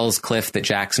 She tells Cliff that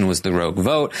Jackson was the rogue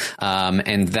vote.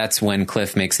 And that's when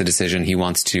Cliff makes the decision. He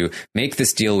wants to make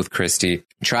this deal with Christy,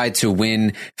 try to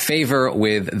win favor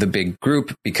with the big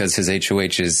group because his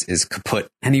HOH is kaput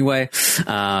anyway.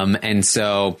 And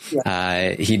so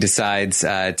he decides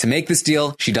to make this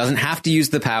deal. She doesn't have to use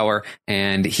the power,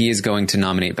 and he is going to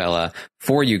nominate Bella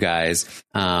for you guys.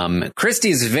 Christy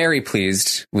is very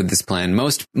pleased with this plan.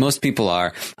 Most people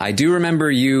are. I do remember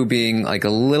you being like a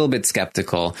little bit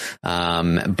skeptical,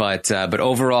 but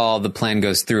overall the plan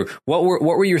goes through. What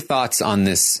were your thoughts on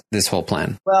this whole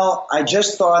plan? Well, I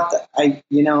just thought that I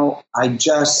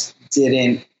just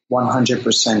didn't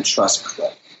 100% trust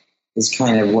Cliff. Is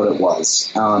kind of what it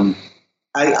was.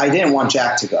 I didn't want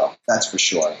Jack to go, that's for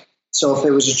sure. So if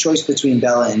there was a choice between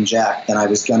Bella and Jack, then I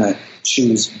was going to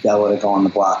choose Bella to go on the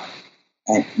block.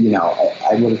 And,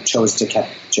 I would have chose to keep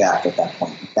Jack at that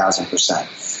point,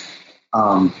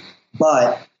 1,000%.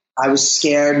 But I was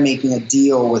scared making a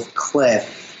deal with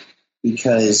Cliff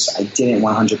because I didn't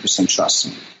 100% trust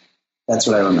him. That's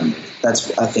what I remember.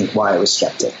 That's, I think, why I was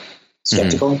skeptical.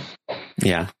 Mm-hmm.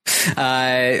 Yeah.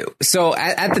 So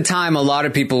at the time, a lot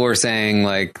of people were saying,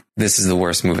 like, this is the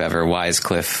worst move ever. Why is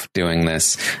Cliff doing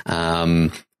this?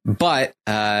 But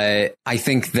I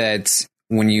think that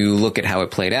when you look at how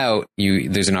it played out,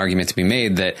 there's an argument to be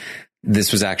made that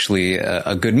this was actually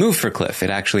a good move for Cliff.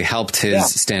 It actually helped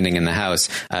his standing in the House.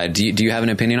 Do you have an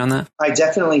opinion on that? I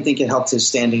definitely think it helped his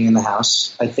standing in the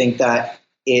House. I think that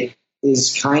it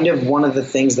is kind of one of the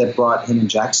things that brought him and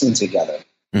Jackson together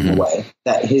in a way,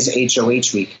 that his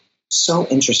HOH week. So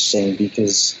interesting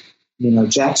because,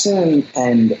 Jackson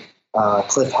and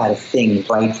Cliff had a thing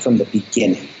right from the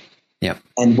beginning. Yep.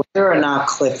 And whether or not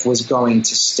Cliff was going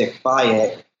to stick by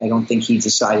it, I don't think he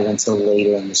decided until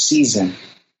later in the season.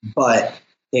 But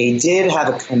they did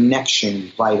have a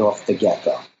connection right from the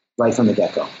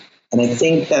get-go. And I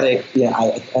think that I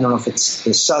don't know if it's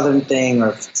the Southern thing or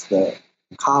if it's the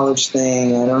college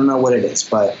thing. I don't know what it is,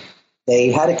 but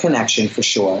they had a connection for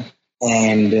sure.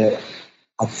 And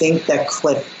I think that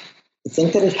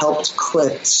it helped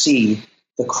Cliff see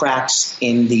the cracks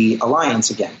in the alliance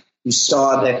again. He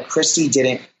saw that Christie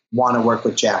didn't want to work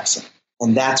with Jackson.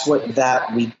 And that's what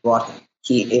that week brought him.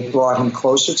 It brought him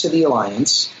closer to the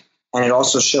alliance, and it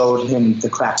also showed him the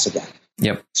cracks again.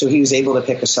 Yep. So he was able to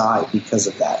pick a side because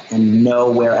of that and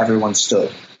know where everyone stood.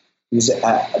 He was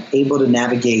able to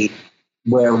navigate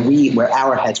where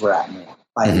our heads were at more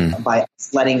by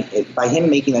him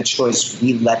making that choice.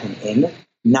 We let him in,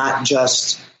 not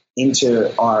just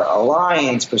into our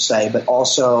alliance per se, but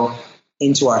also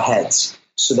into our heads,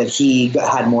 so that he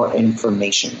had more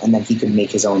information and that he could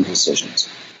make his own decisions.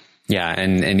 Yeah,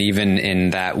 and even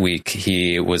in that week,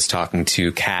 he was talking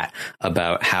to Kat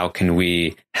about how can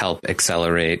we help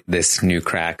accelerate this new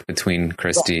crack between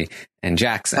Christie and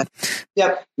Jackson.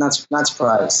 Yep, not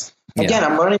surprised. Again,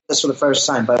 I'm learning this for the first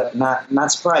time, but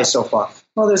not surprised so far.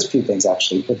 Well, there's a few things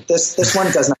actually, but this one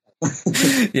does not.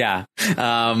 Yeah.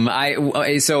 I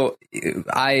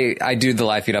do the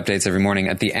live feed updates every morning.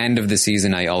 At the end of the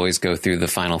season, I always go through the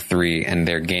final three and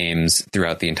their games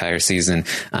throughout the entire season.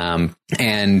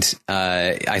 And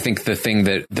I think the thing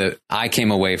that I came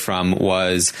away from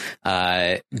was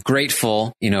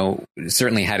grateful,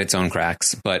 certainly had its own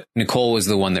cracks, but Nicole was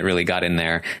the one that really got in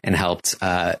there and helped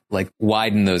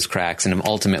widen those cracks. And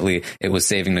ultimately it was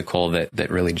saving Nicole that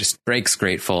really just breaks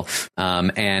Grateful.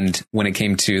 And when it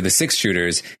came to the 6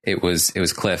 shooters, it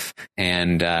was Cliff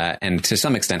and to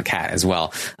some extent Kat as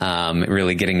well.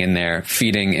 Really getting in there,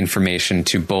 feeding information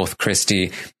to both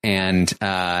Christie and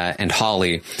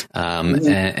Holly,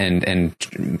 and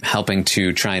helping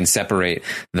to try and separate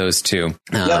those two.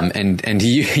 And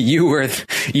you were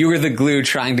the glue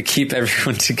trying to keep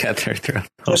everyone together throughout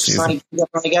the whole season. Trying to keep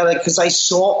everyone together because I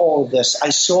saw all of this. I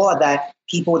saw that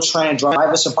people were trying to drive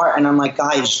us apart, and I'm like,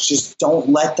 guys, just don't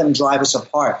let them drive us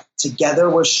apart. Together,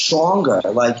 we're stronger.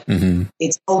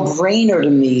 It's no brainer to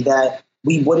me that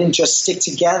we wouldn't just stick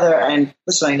together. And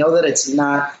listen, I know that it's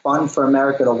not fun for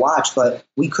America to watch, but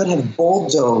we could have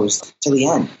bulldozed to the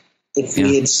end if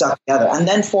we had stuck together and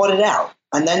then fought it out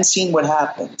and then seen what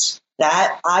happens.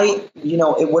 That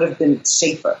it would have been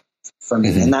safer for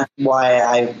me, and that's why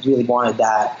I really wanted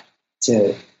I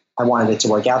wanted it to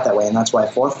work out that way, and that's why I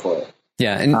fought for it.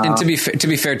 Yeah, and to be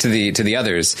fair to the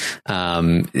others,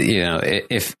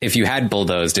 if you had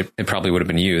bulldozed, it probably would have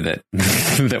been you that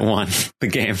that won the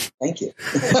game. Thank you.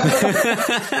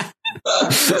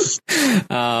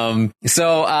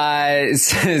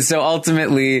 So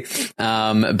ultimately,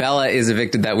 Bella is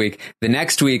evicted that week. The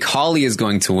next week, Holly is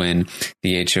going to win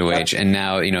the HOH, and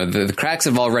now the cracks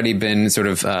have already been sort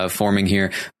of forming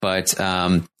here, but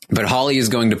Holly is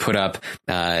going to put up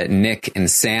Nick and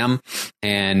Sam,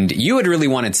 and you had really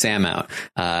wanted Sam out.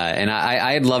 And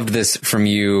I had loved this from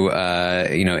you,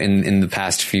 in the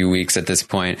past few weeks at this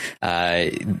point.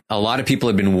 A lot of people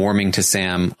had been warming to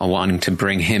Sam, wanting to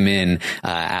bring him in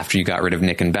after you got rid of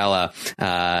Nick and Bella.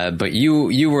 But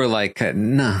you were like,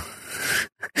 no.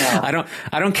 I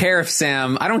don't care if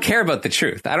Sam, I don't care about the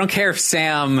truth. I don't care if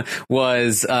Sam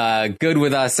was good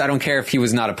with us. I don't care if he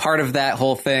was not a part of that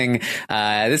whole thing.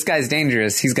 This guy's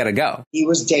dangerous. He's got to go. He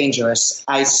was dangerous.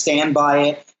 I stand by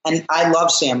it. And I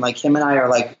love Sam. Like, him and I are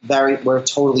we're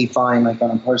totally fine, like, on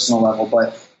a personal level,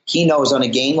 but he knows on a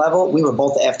game level, we were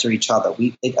both after each other.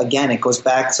 It goes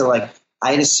back to, like,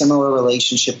 I had a similar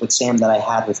relationship with Sam that I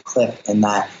had with Cliff, in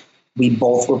that we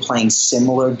both were playing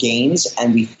similar games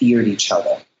and we feared each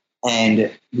other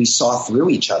and we saw through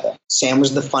each other. Sam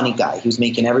was the funny guy. He was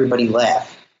making everybody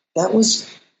laugh.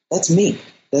 That's me.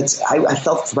 I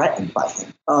felt threatened by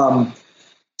him.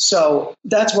 So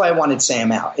that's why I wanted Sam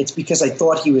out. It's because I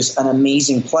thought he was an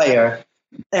amazing player,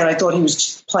 and I thought he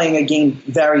was playing a game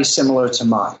very similar to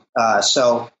mine.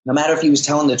 So no matter if he was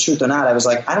telling the truth or not, I was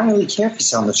like, I don't really care if he's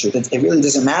telling the truth. It really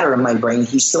doesn't matter in my brain.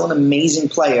 He's still an amazing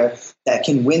player that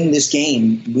can win this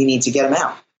game. We need to get him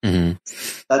out. Mm-hmm.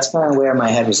 That's kind of where my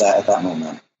head was at that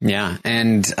moment. Yeah.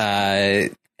 And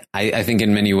I think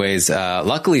in many ways,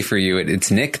 luckily for you,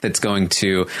 it's Nick that's going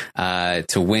to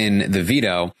win the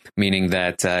veto, meaning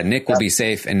that Nick will be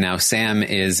safe, and now Sam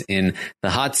is in the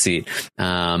hot seat.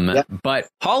 But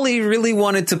Holly really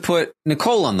wanted to put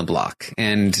Nicole on the block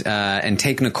and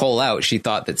take Nicole out. She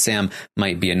thought that Sam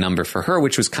might be a number for her,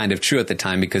 which was kind of true at the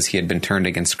time because he had been turned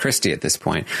against Christie at this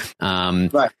point.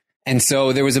 Right. And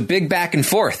so there was a big back and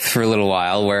forth for a little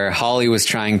while where Holly was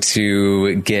trying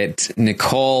to get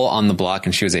Nicole on the block,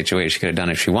 and she was HOH. She could have done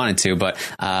it if she wanted to,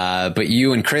 but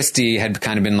you and Christie had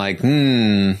kind of been like,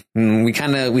 we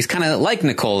kind of like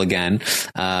Nicole again.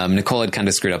 Nicole had kind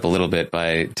of screwed up a little bit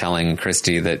by telling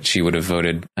Christie that she would have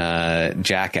voted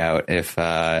Jack out if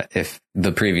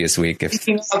the previous week.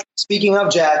 Speaking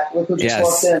of Jack, look who just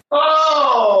walked in.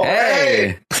 Oh,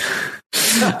 hey.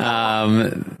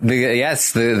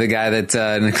 The guy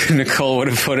that Nicole would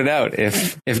have voted out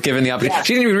if given the opportunity.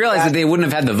 She didn't even realize that they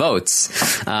wouldn't have had the votes.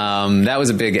 That was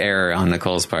a big error on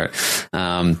Nicole's part.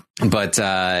 But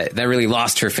that really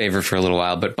lost her favor for a little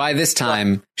while. But by this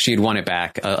time, she had won it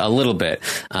back a little bit.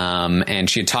 And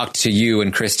she had talked to you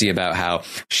and Christie about how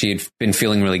she had been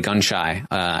feeling really gun shy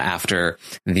after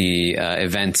the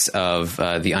events of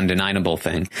the undeniable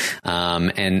thing.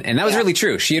 And that was really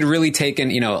true. She had really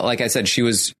taken, like I said, she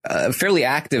was fairly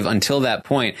active until that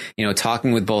point,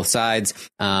 talking with both sides.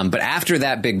 But after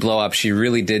that big blow up, she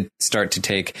really did start to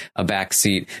take a back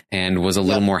seat and was a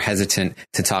little more hesitant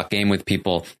to talk game with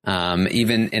people.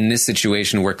 Even in this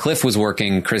situation where Cliff was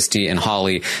working Christie and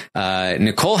Holly,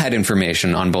 Nicole had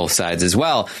information on both sides as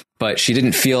well, but she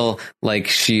didn't feel like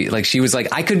she was like,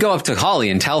 I could go up to Holly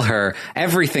and tell her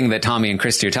everything that Tommy and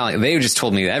Christie are telling. They just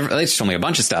told me a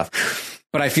bunch of stuff.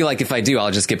 But I feel like if I do,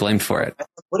 I'll just get blamed for it.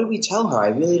 What did we tell her? I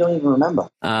really don't even remember.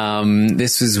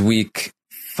 This was week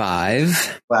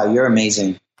 5. Wow, you're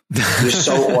amazing. You're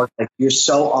so you're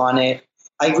so on it.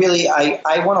 I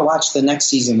want to watch the next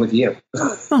season with you.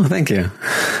 Oh, thank you.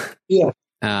 Yeah.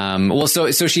 Well, so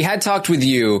she had talked with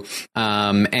you,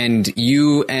 and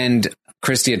you and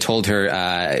Christie had told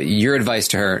her, your advice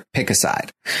to her, pick a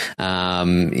side,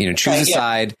 choose a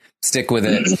side, stick with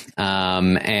it.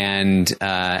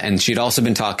 And she'd also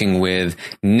been talking with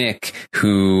Nick,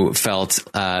 who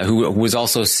was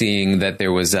also seeing that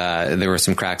there were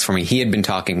some cracks for me. He had been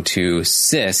talking to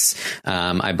Sis,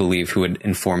 I believe, who had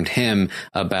informed him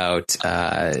about,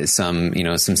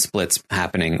 some splits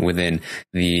happening within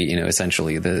the,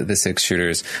 essentially the 6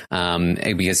 shooters.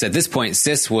 Because at this point,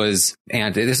 Sis was,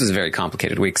 and this was a very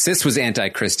complicated week. Sis was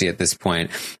anti-Christie at this point,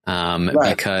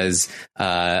 because,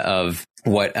 of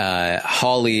what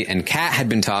Holly and Kat had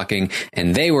been talking,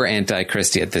 and they were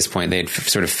anti-Christie at this point. They had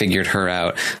sort of figured her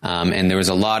out, and there was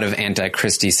a lot of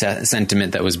anti-Christie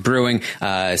sentiment that was brewing.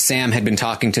 Sam had been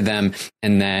talking to them,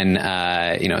 and then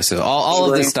so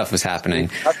all of this stuff was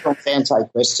happening.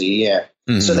 Anti-Christie, yeah.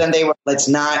 Mm-hmm. So then they were, let's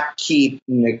keep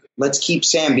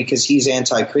Sam because he's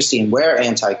anti-Christie and we're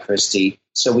anti-Christie.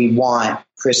 So we want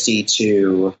Christie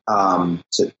to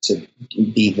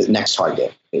be the next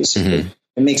target, basically. Mm-hmm.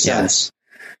 It makes sense.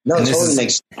 No, it totally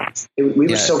makes sense. We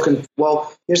were so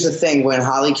well, here's the thing. When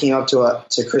Holly came up to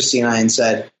Christie and I and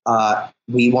said,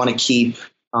 we want to keep,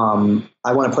 I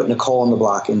want to put Nicole on the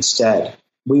block instead.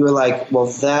 We were like, well,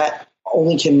 that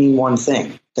only can mean one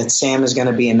thing, that Sam is going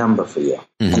to be a number for you.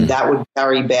 Mm-hmm. And that would be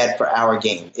very bad for our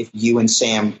game if you and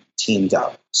Sam teamed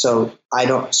up. So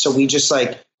we just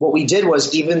what we did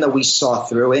was, even though we saw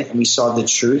through it and we saw the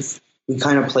truth, we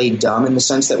kind of played dumb in the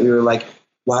sense that we were like,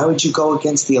 why would you go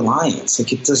against the alliance?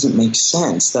 It doesn't make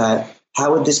sense.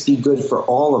 How would this be good for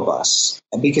all of us?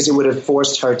 Because it would have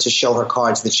forced her to show her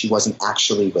cards that she wasn't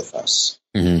actually with us.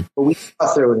 Mm-hmm. But we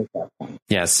saw through it at that point.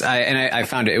 Yes, I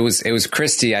found it. It was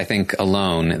Christie, I think,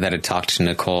 alone that had talked to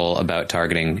Nicole about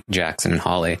targeting Jackson and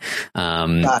Holly.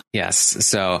 Yes,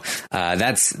 so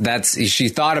that's she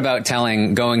thought about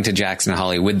going to Jackson and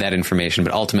Holly with that information,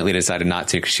 but ultimately decided not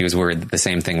to because she was worried that the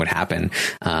same thing would happen.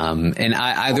 And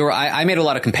I made a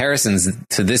lot of comparisons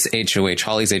to this HOH,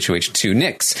 Holly's HOH, to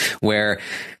Nick's, where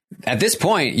at this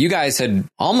point, you guys had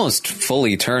almost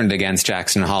fully turned against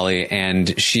Jackson and Holly,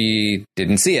 and she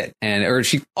didn't see it, or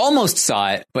she almost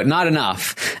saw it, but not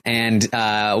enough, and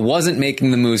wasn't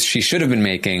making the moves she should have been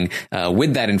making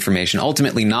with that information.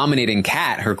 Ultimately, nominating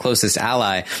Kat, her closest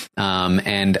ally,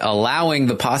 and allowing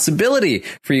the possibility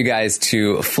for you guys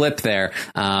to flip there.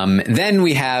 Then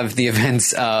we have the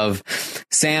events of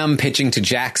Sam pitching to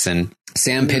Jackson.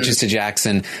 Sam pitches to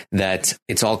Jackson that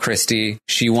it's all Christy.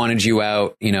 She wanted you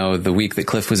out, the week that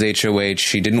Cliff was HOH.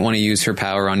 She didn't want to use her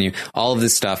power on you, all of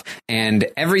this stuff. And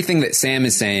everything that Sam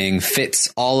is saying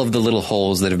fits all of the little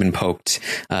holes that have been poked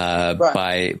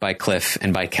by Cliff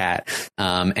and by Kat.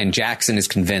 And Jackson is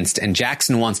convinced, and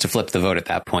Jackson wants to flip the vote at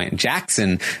that point.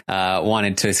 Jackson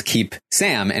wanted to keep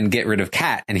Sam and get rid of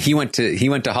Kat. And he went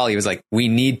to Holly. He was like, we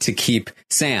need to keep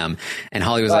Sam. And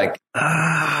Holly was like,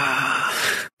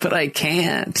 but I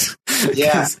can't.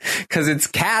 Yeah. Because it's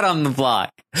Kat on the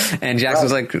block. And Jackson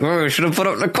was like, oh, we should have put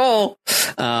up Nicole.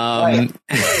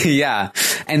 Yeah.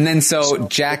 And then so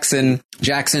Jackson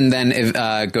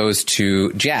then goes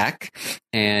to Jack,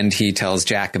 and he tells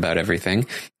Jack about everything,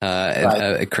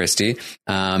 Christy.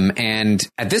 And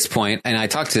at this point, and I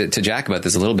talked to Jack about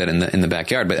this a little bit in the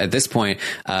backyard, but at this point,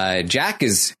 Jack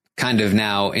is kind of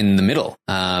now in the middle,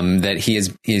 that he's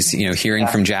hearing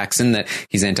from Jackson that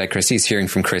he's anti-Christy. He's hearing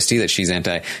from Christy that she's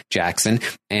anti-Jackson.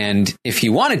 And if he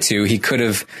wanted to, he could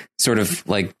have sort of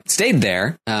like stayed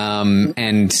there, and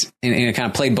kind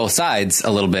of played both sides a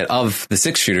little bit of the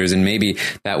 6-shooters. And maybe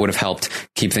that would have helped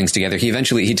keep things together. He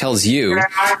tells you,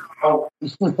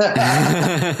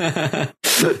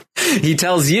 he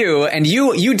tells you, and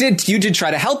you did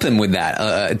try to help him with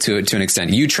that, to an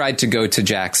extent. You tried to go to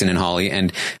Jackson and Holly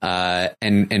and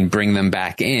bring them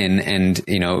back in. And,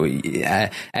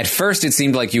 at first it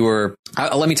seemed like you were,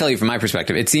 let me tell you from my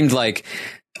perspective, it seemed like,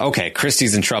 okay,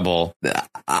 Christy's in trouble.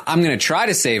 I'm going to try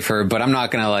to save her, but I'm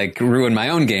not going to like ruin my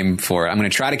own game for it. I'm going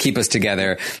to try to keep us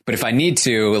together. But if I need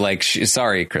to, like,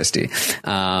 sorry, Christy.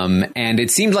 And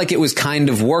it seemed like it was kind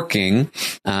of working,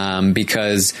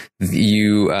 because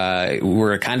you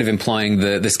were kind of employing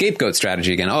the scapegoat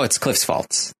strategy again. Oh, it's Cliff's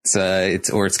fault.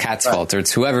 It's Kat's fault, or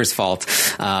it's whoever's fault.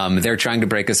 They're trying to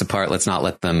break us apart. Let's not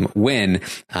let them win.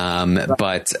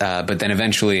 But then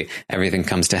eventually everything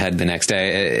comes to head the next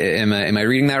day. Am I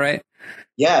reading that right?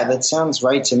 Yeah, that sounds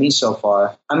right to me so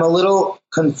far. I'm a little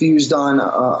confused on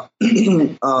Holly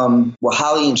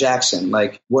and Jackson.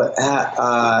 Like, what?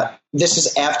 This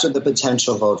is after the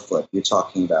potential vote flip you're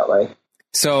talking about, right?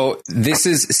 So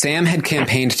Sam had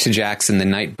campaigned to Jackson the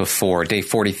night before, day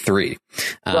 43.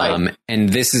 And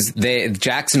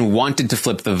Jackson wanted to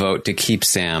flip the vote to keep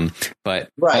Sam, but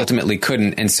ultimately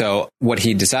couldn't. And so what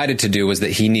he decided to do was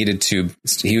that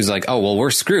he was like, oh, well,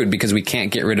 we're screwed because we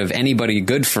can't get rid of anybody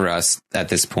good for us at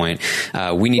this point.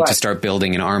 We need to start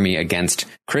building an army against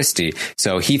Christy.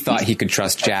 So he thought he could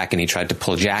trust Jack, and he tried to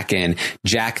pull Jack in.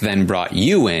 Jack then brought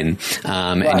you in,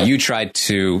 and you tried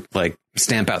to like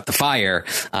stamp out the fire,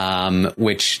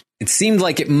 which it seemed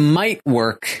like it might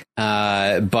work.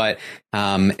 But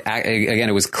again,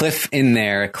 it was Cliff in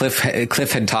there. Cliff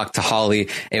had talked to Holly.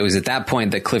 It was at that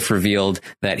point that Cliff revealed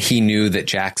that he knew that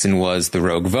Jackson was the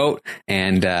rogue vote.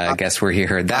 And guess where he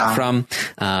heard that from?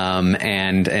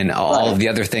 And all of the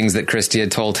other things that Christy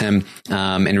had told him,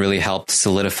 and really helped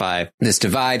solidify this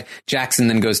divide. Jackson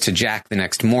then goes to Jack the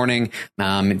next morning.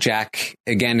 Jack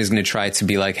again is going to try to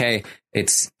be like, hey,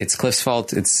 it's Cliff's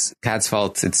fault. It's Kat's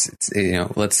fault. It's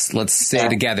let's stay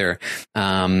together.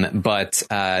 But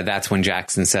that's when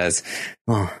Jackson says,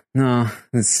 "Oh no,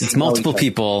 it's multiple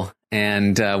people,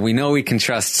 and we know we can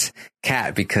trust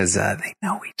Kat because they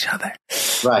know each other."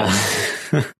 Right.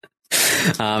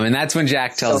 And that's when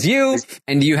Jack tells you,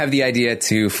 and you have the idea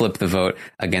to flip the vote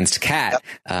against Kat,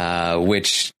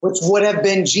 which would have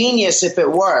been genius if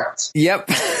it worked. Yep.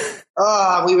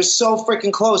 We were so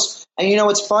freaking close. And you know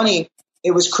what's funny?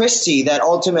 It was Christy that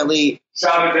ultimately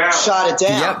shot it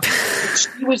down. Yep.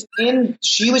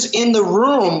 She was in the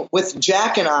room with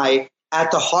Jack and I at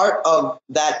the heart of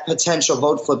that potential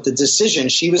vote flip, the decision.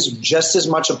 She was just as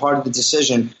much a part of the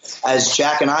decision as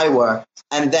Jack and I were.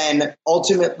 And then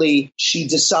ultimately she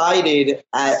decided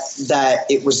that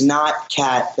it was not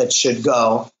Kat that should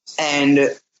go, and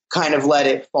kind of let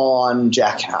it fall on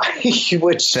Jack and I,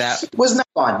 which was not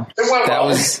fun.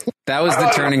 That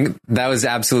was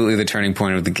absolutely the turning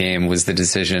point of the game, was the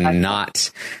decision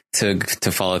not to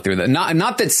follow through.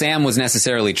 Not that Sam was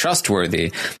necessarily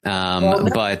trustworthy,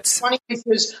 but it's funny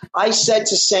because I said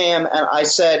to Sam,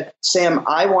 Sam,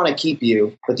 I want to keep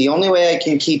you, but the only way I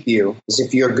can keep you is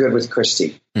if you're good with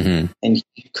Christy. Mm-hmm. And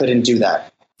he couldn't do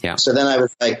that. Yeah. So then I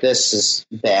was like, this is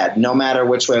bad. No matter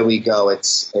which way we go,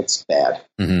 it's bad.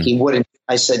 Mm-hmm. He wouldn't.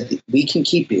 I said, we can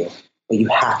keep you, but you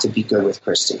have to be good with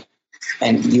Christy.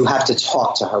 And you have to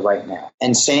talk to her right now.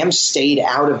 And Sam stayed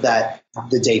out of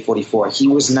the day 44. He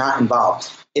was not involved.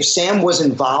 If Sam was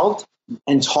involved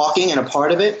and talking and a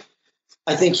part of it,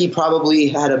 I think he probably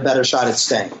had a better shot at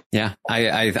staying. Yeah,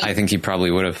 I think he probably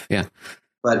would have. Yeah.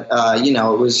 But,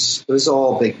 it was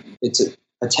all big.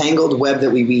 a tangled web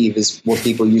that we weave is what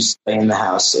people used to say in the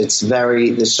house.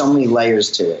 There's so many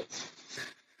layers to it.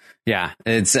 Yeah,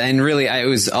 it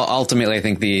was ultimately, I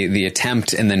think, the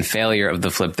attempt and then failure of the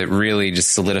flip that really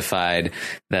just solidified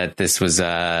that this was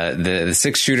the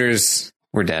 6 shooters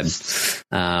were dead.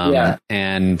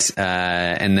 And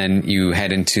then you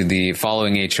head into the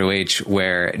following HOH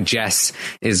where Jess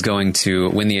is going to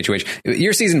win the HOH.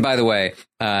 Your season, by the way,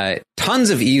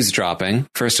 tons of eavesdropping,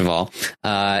 first of all.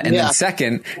 And then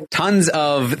second, tons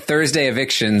of Thursday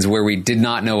evictions where we did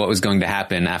not know what was going to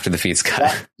happen after the feeds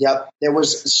cut. Yep. There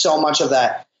was so much of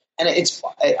that. And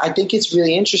I think it's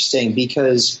really interesting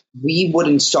because we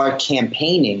wouldn't start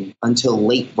campaigning until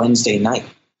late Wednesday night.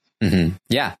 Mm-hmm.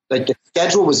 Yeah. Like the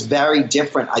schedule was very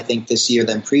different, I think, this year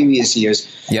than previous years.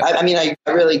 Yep. I mean, I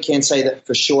really can't say that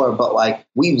for sure, but like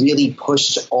we really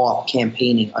pushed off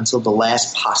campaigning until the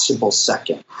last possible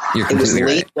second. It was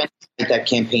late Wednesday that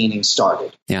campaigning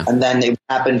started. Yeah. And then it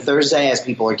happened Thursday as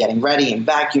people are getting ready and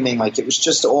vacuuming. Like it was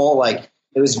just all like,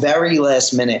 it was very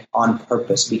last minute on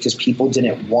purpose because people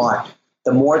didn't want,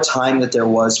 the more time that there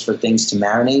was for things to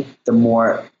marinate, the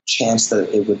more chance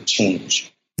that it would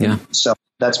change. Yeah. So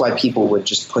that's why people would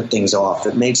just put things off.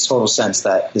 It makes total sense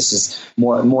that this is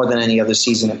more than any other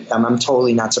season. I'm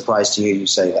totally not surprised to hear you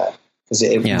say that because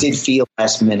it did feel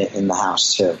last minute in the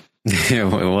house too. It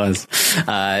was.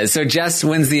 So Jess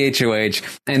wins the HOH,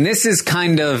 and this is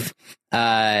kind of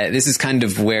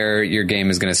where your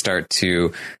game is going to start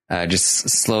to just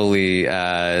slowly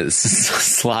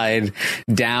slide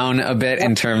down a bit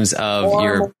in terms of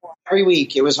your. Every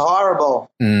week, it was horrible.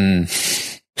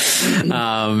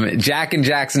 Jack and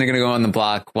Jackson are going to go on the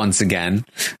block once again.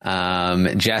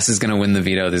 Jess is going to win the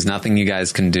veto. There's nothing you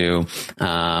guys can do.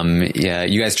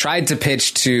 You guys tried to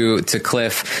pitch to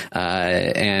Cliff,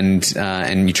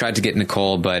 and you tried to get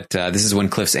Nicole, but this is when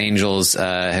Cliff's Angels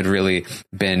had really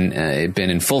been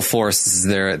in full force. This is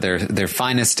their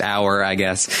finest hour, I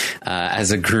guess,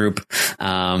 as a group.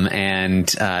 And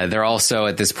they're also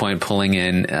at this point pulling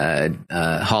in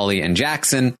Holly and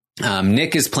Jackson.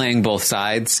 Nick is playing both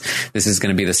sides. This is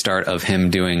going to be the start of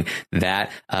him doing that,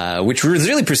 which was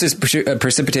really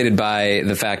precipitated by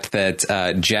the fact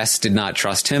that Jess did not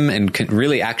trust him and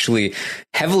really actually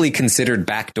heavily considered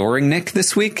backdooring Nick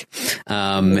this week.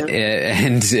 And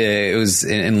it was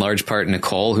in large part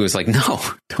Nicole who was like, no,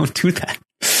 don't do that.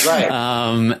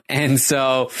 Right. And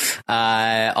so,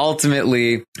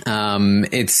 ultimately,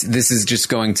 this is just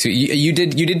going to, you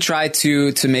did try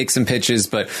to make some pitches,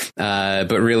 but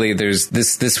really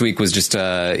this week was just,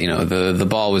 the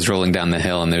ball was rolling down the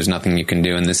hill and there's nothing you can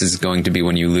do. And this is going to be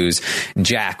when you lose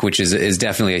Jack, which is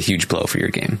definitely a huge blow for your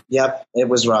game. Yep. It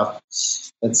was rough.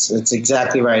 It's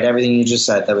exactly right. Everything you just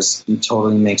said,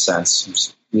 totally makes sense. It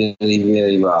was really,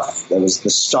 really rough. It was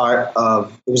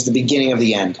the beginning of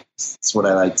the end. That's what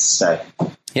I like to say.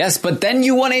 Yes, but then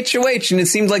you won HOH, and it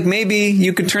seemed like maybe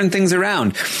you could turn things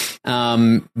around.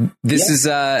 This is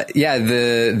what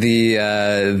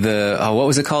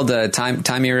was it called?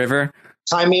 Taimia River.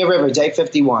 Taimia River, day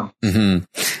 51.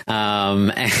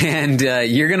 Mm-hmm. And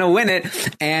you're gonna win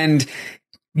it, and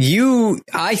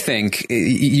I think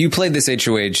you played this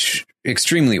HOH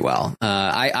extremely well.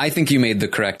 I think you made the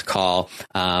correct call.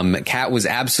 Kat was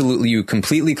you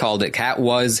completely called it. Kat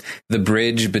was the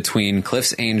bridge between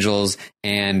Cliff's Angels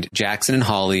and Jackson and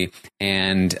Holly.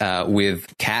 And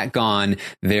with Kat gone,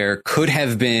 there could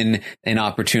have been an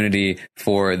opportunity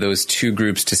for those two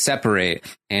groups to separate.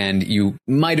 And you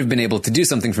might have been able to do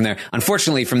something from there.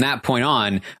 Unfortunately, from that point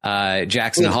on,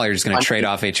 Jackson and Holly are just going to trade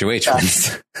off HOH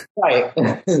wins. Right.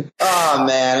 Oh,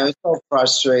 man. It was so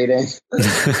frustrating.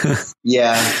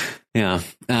 Yeah. Yeah.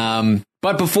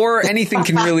 But before anything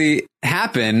can really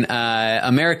happen,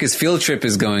 America's Field Trip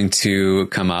is going to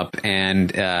come up,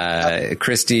 and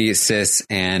Christy, Sis,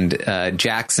 and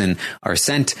Jackson are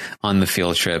sent on the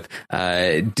field trip.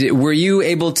 Were you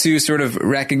able to sort of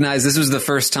recognize this was the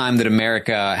first time that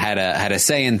America had a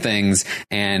say in things,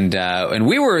 and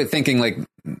we were thinking like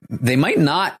they might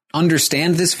not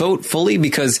understand this vote fully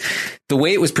because the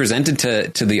way it was presented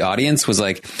to the audience was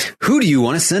like, who do you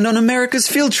want to send on America's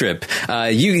field trip?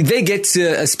 They get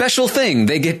a special thing.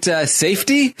 They get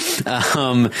safety,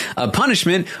 a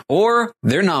punishment, or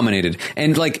they're nominated.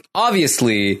 And like,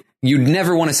 obviously, you'd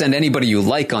never want to send anybody you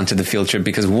like onto the field trip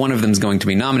because one of them's going to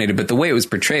be nominated. But the way it was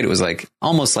portrayed, it was like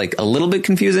almost like a little bit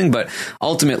confusing. But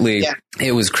ultimately,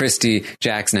 It was Christy,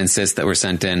 Jackson, and Sis that were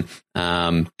sent in.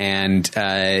 And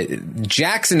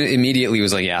Jackson immediately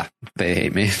was like, yeah, they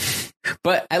hate me.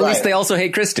 But at least they also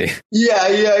hate Christy.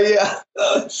 Yeah.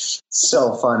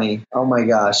 So funny. Oh my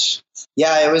gosh.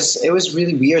 Yeah, it was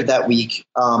really weird that week.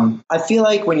 I feel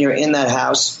like when you're in that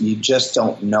house, you just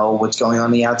don't know what's going on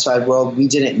in the outside world. We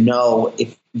didn't know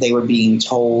if they were being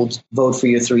told, vote for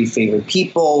your 3 favorite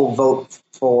people, vote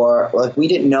for, like, we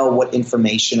didn't know what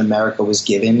information America was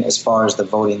given as far as the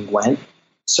voting went.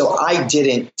 So I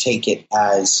didn't take it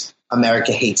as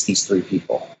America hates these 3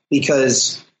 people,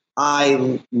 because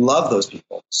I love those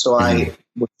people. So I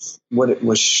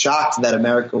was shocked that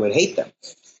America would hate them,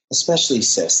 especially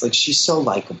Sis. Like, she's so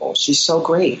likable. She's so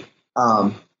great.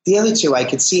 The other 2, I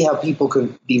could see how people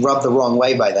could be rubbed the wrong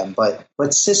way by them, but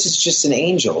Sis is just an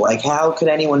angel. Like, how could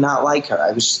anyone not like her?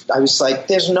 I was like,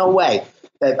 there's no way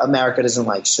that America doesn't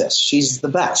like Sis. She's the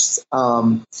best.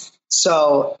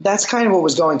 So that's kind of what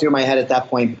was going through my head at that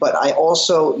point. But I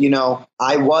also,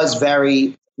 I was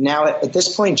now at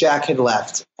this point, Jack had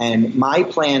left, and my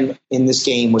plan in this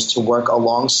game was to work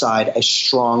alongside a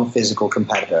strong physical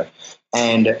competitor.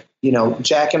 And,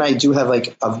 Jack and I do have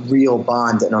like a real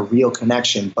bond and a real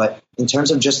connection. But in terms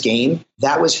of just game,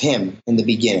 that was him in the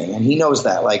beginning. And he knows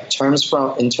that. Like,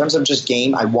 in terms of just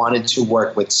game, I wanted to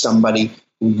work with somebody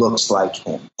who looks like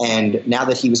him. And now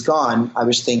that he was gone, I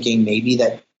was thinking maybe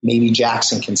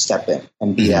Jackson can step in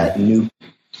and be that new.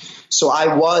 So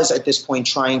I was at this point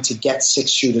trying to get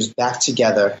 6 shooters back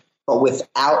together, but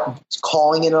without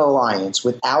calling in an alliance,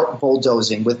 without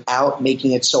bulldozing, without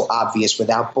making it so obvious,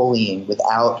 without bullying,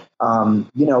 without,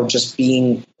 just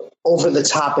being over the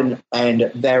top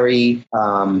and very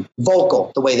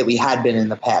vocal the way that we had been in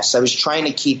the past. So I was trying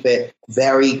to keep it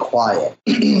very quiet.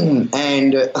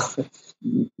 And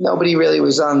nobody really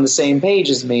was on the same page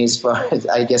as me as far as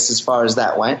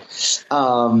that went.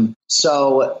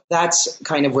 So that's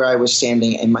kind of where I was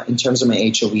standing in terms of my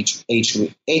HOH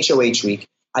week.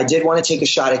 I did want to take a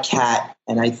shot at Kat,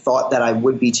 and I thought that I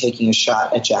would be taking a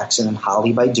shot at Jackson and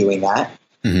Holly by doing that.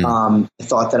 I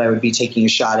thought that I would be taking a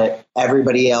shot at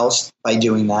everybody else by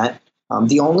doing that.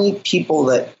 The only people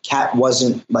that Kat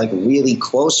wasn't like really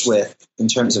close with in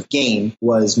terms of game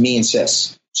was me and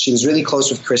Sis. She was really close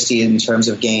with Christy in terms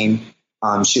of game.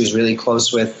 She was really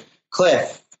close with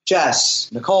Cliff,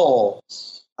 Jess, Nicole,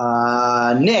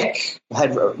 Nick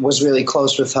was really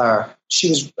close with her. She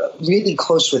was really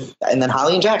close with, and then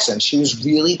Holly and Jackson. She was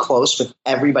really close with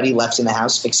everybody left in the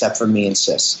house except for me and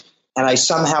Sis. And I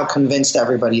somehow convinced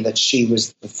everybody that she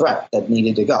was the threat that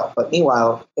needed to go. But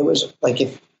meanwhile, it was like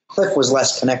if Cliff was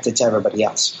less connected to everybody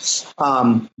else.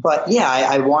 But yeah,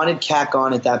 I wanted Kat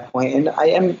on at that point, and I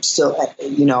am still,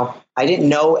 I didn't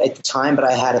know at the time, but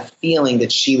I had a feeling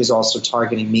that she was also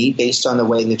targeting me based on the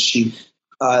way that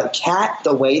Kat,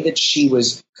 the way that she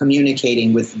was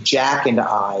communicating with Jack and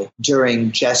I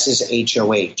during Jess's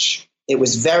HOH. It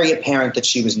was very apparent that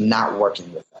she was not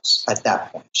working with us at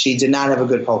that point. She did not have a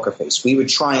good poker face. We were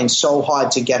trying so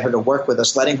hard to get her to work with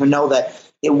us, letting her know that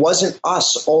it wasn't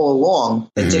us all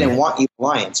along that didn't want you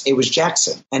Alliance. It was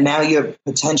Jackson. And now you're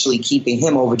potentially keeping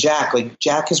him over Jack. Like,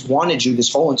 Jack has wanted you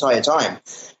this whole entire time.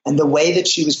 And the way that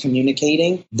she was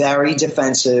communicating, very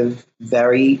defensive,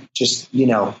 very just,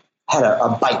 had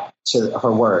a bite to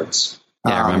her words.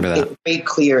 Yeah, I remember that. It was very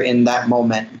clear in that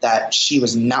moment that she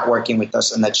was not working with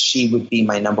us and that she would be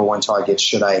my number one target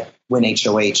should I win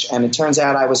HOH. And it turns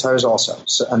out I was hers also.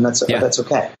 So, and that's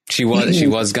okay. She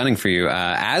was gunning for you,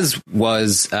 as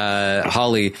was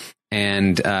Holly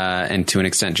and to an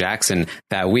extent Jackson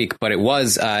that week. But it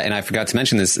was, and I forgot to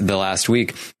mention this the last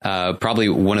week, probably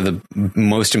one of the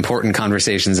most important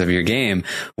conversations of your game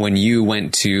when you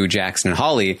went to Jackson and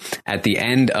Holly at the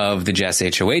end of the Jess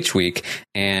HOH week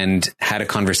and had a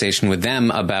conversation with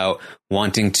them about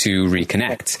wanting to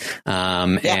reconnect,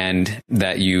 and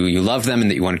that you love them and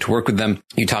that you wanted to work with them.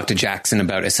 You talked to Jackson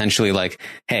about essentially like,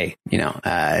 hey,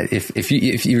 if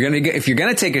you're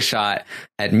gonna take a shot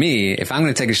at me, if I'm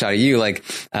gonna take a shot at you, like,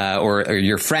 or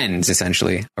your friends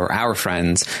essentially, or our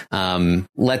friends,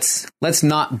 let's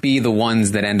not be the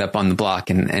ones that end up on the block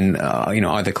and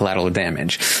are the collateral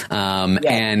damage.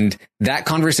 And that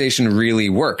conversation really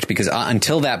worked because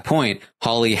until that point,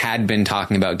 Holly had been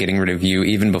talking about getting rid of you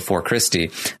even before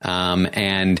Christy.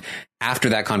 And after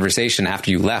that conversation, after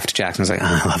you left, Jackson was like,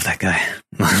 I love that guy.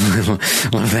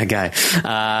 Love that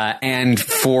guy. And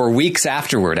for weeks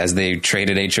afterward, as they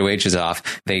traded HOHs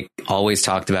off, they always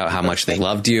talked about how much they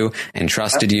loved you and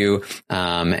trusted you,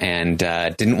 and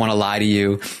didn't want to lie to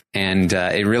you. And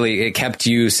it kept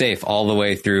you safe all the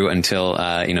way through until,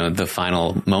 the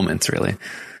final moments, really.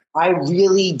 I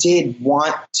really did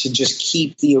want to just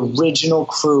keep the original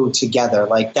crew together.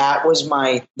 Like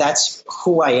that's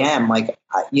who I am. Like,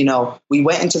 we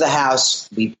went into the house,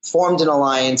 we formed an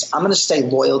alliance. I'm going to stay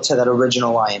loyal to that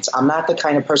original alliance. I'm not the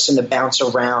kind of person to bounce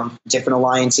around different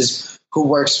alliances. Who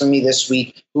works for me this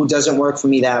week? Who doesn't work for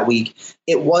me that week?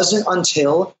 It wasn't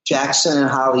until Jackson and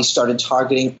Holly started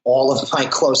targeting all of my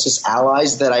closest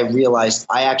allies that I realized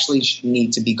I actually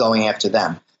need to be going after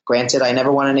them. Granted, I never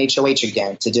won an HOH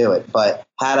again to do it, but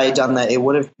had I done that, it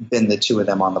would have been the two of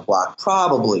them on the block,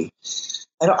 probably.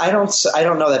 I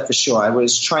don't know that for sure. I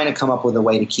was trying to come up with a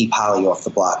way to keep Holly off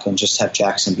the block and just have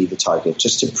Jackson be the target,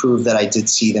 just to prove that I did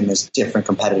see them as different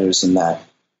competitors, and that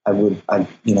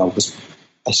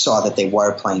I saw that they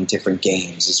were playing different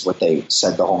games, is what they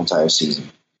said the whole entire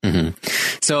season. Mm-hmm.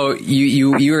 So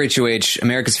you're HOH,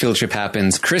 America's Field Trip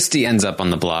happens, Christy ends up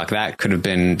on the block. That could have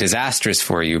been disastrous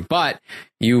for you, but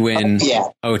you win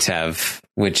OTEV,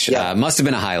 which must have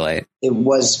been a highlight. It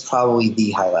was probably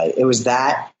the highlight. It was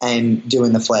that and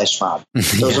doing the flash mob.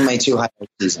 Those were my two highlights of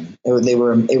the season.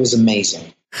 It was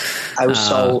amazing. I was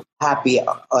so happy,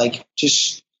 like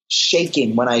just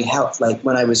shaking when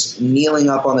I was kneeling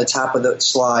up on the top of the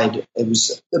slide. It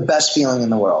was the best feeling in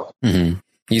the world. Mm-hmm.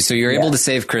 So you're able to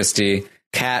save Christy.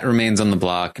 Kat remains on the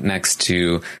block next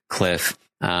to Cliff.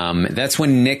 That's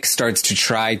when Nick starts to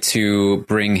try to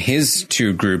bring his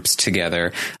two groups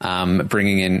together,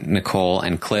 bringing in Nicole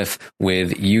and Cliff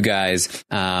with you guys.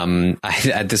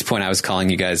 At this point, I was calling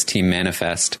you guys Team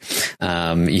Manifest,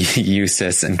 you,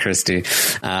 Sis, and Christy.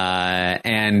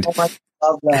 And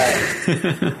love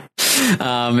that.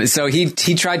 So he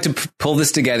tried to pull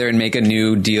this together and make a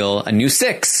new deal, a new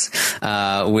six,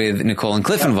 with Nicole and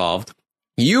Cliff involved.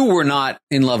 You were not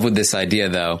in love with this idea,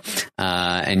 though,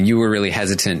 and you were really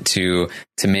hesitant to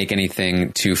make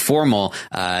anything too formal,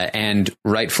 and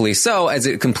rightfully so, as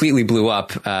it completely blew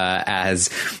up, as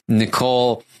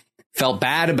Nicole felt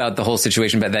bad about the whole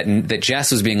situation, but that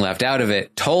Jess was being left out of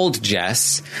it, told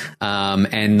Jess,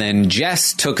 and then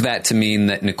Jess took that to mean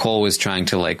that Nicole was trying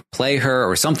to like play her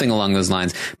or something along those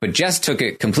lines, but Jess took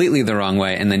it completely the wrong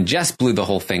way, and then Jess blew the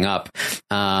whole thing up,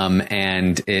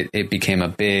 and it became a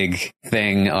big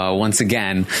thing once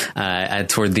again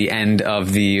toward the end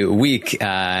of the week,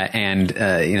 and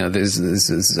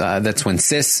that's when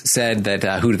Sis said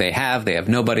that who do they have? They have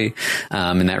nobody,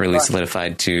 and that really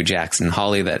solidified to Jackson and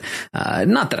Holly that.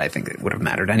 Not that I think it would have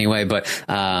mattered anyway, but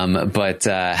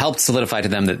helped solidify to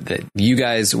them that you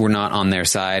guys were not on their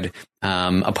side.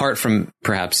 Apart from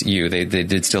perhaps you, they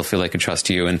did still feel they could trust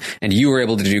you, and you were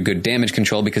able to do good damage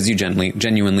control because you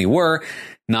genuinely were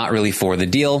not really for the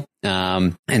deal.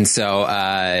 And so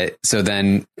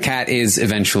then Kat is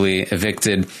eventually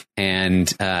evicted,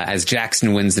 and as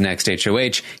Jackson wins the next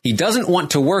HOH, he doesn't want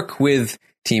to work with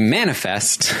Team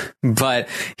Manifest, but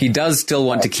he does still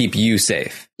want to keep you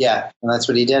safe. Yeah, and that's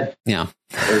what he did. Yeah.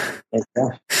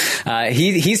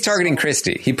 He's targeting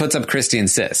Christy. He puts up Christy and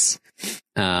Sis.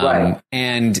 Right.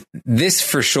 And this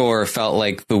for sure felt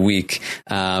like the week.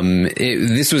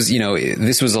 This was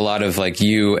a lot of like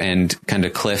you and kind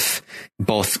of Cliff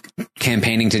both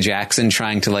campaigning to Jackson,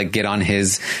 trying to like get on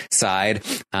his side,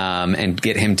 and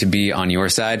get him to be on your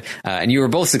side. And you were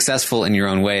both successful in your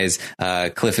own ways.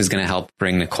 Cliff is going to help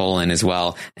bring Nicole in as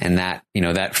well. And that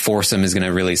foursome is going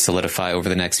to really solidify over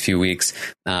the next few weeks.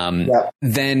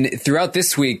 Then throughout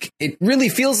this week, it really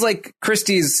feels like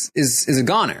Christy is a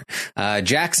goner.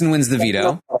 Jackson wins the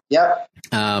veto. Yep.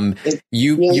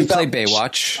 You played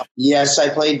Baywatch. Yes, I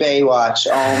played Baywatch.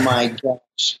 Oh my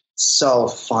gosh. So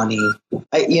funny.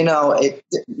 You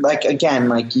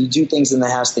do things in the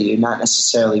house that you're not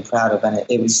necessarily proud of. And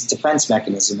it was a defense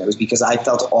mechanism. It was because I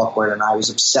felt awkward and I was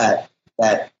upset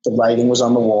that the writing was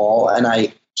on the wall and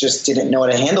I just didn't know how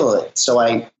to handle it. So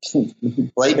I played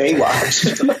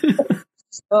Baywatch.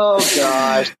 Oh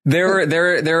gosh. There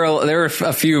were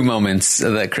a few moments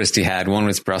that Christy had. One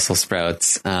was Brussels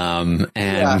sprouts, and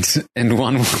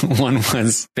one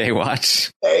was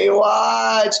Baywatch.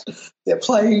 Baywatch. They're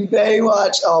playing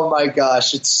Baywatch. Oh my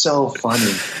gosh, it's so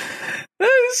funny.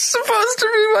 That's supposed to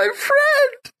be my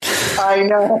friend. I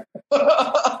know.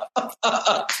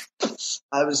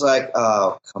 I was like,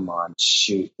 oh, come on,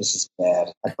 shoot, this is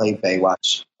bad. I played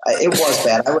Baywatch. It was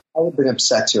bad. I would have been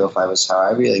upset too if I was her.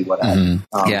 I really would have.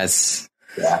 Mm-hmm. Yes.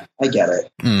 Yeah, I get it.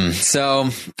 So,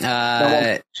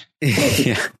 so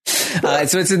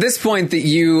it's at this point that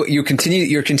you're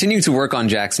continuing to work on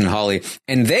Jackson and Holly,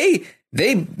 and they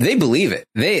believe it.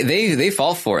 They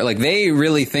fall for it. Like they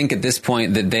really think at this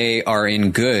point that they are in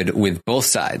good with both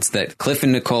sides, that Cliff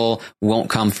and Nicole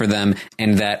won't come for them.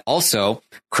 And that also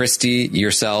Christy,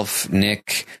 yourself,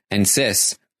 Nick, and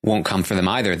Sis won't come for them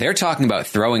either. They're talking about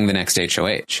throwing the next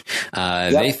HOH.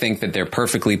 They think that they're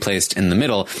perfectly placed in the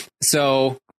middle.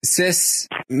 So Sis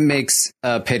makes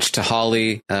a pitch to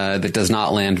Holly that does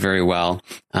not land very well.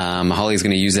 Holly's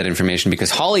going to use that information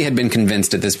because Holly had been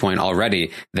convinced at this point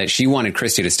already that she wanted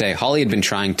Christy to stay. Holly had been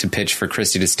trying to pitch for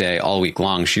Christy to stay all week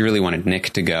long. She really wanted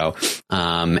Nick to go.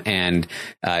 And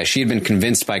she had been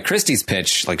convinced by Christy's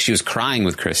pitch, like she was crying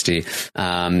with Christy,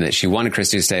 that she wanted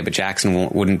Christy to stay, but Jackson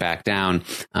wouldn't back down.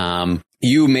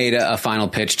 You made a final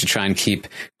pitch to try and keep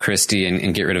Christy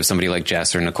and get rid of somebody like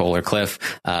Jess or Nicole or Cliff.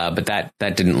 But that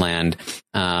didn't land.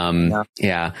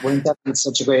 Yeah. Wouldn't that be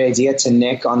such a great idea to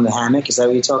Nick on the hammock? Is that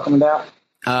what you're talking about?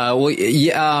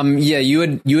 You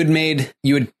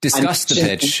had discussed the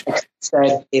pitch.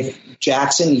 Said if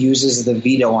Jackson uses the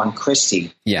veto on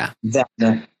Christy,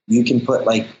 then you can put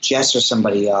like Jess or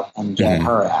somebody up and get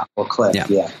her out, or Cliff.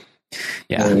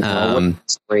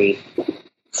 That's great.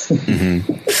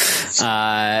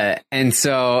 So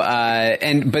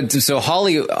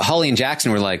Holly and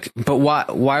Jackson were like, but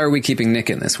why are we keeping Nick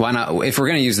in this? Why not? If we're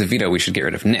going to use the veto, we should get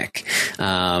rid of Nick.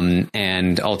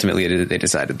 And ultimately they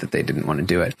decided that they didn't want to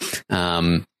do it.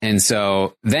 And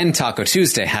so then Taco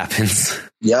Tuesday happens.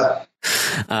 Yep.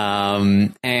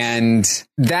 And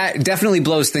that definitely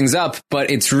blows things up,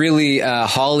 but it's really,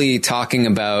 Holly talking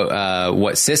about,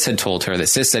 what Sis had told her, that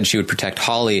Sis said she would protect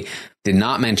Holly, did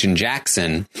not mention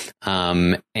Jackson.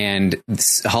 And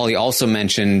Holly also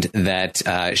mentioned that,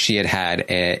 she had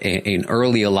an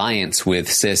early alliance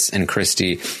with Sis and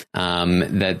Christy,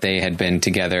 that they had been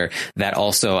together. That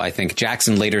also, I think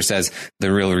Jackson later says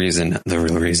the real reason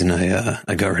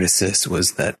I got rid of Sis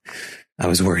was that I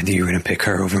was worried that you were going to pick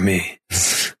her over me.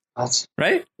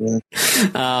 Right? Yeah.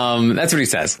 That's what he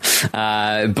says.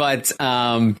 But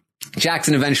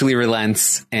Jackson eventually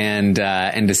relents and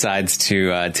decides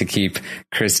to keep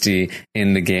Christy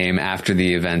in the game after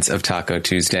the events of Taco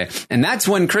Tuesday. And that's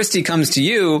when Christy comes to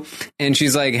you and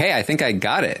she's like, hey, I think I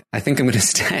got it. I think I'm going to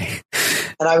stay.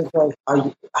 And I was like,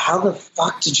 how the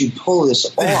fuck did you pull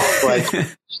this off? Like,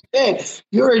 shit,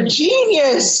 you're a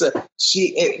genius.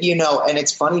 And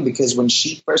it's funny because when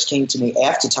she first came to me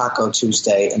after Taco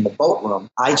Tuesday in the boat room,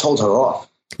 I told her off.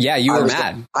 Yeah, you were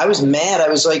mad. I was mad. I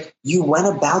was like, you went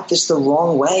about this the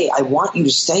wrong way. I want you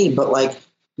to stay, but like,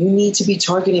 you need to be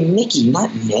targeting Mickey,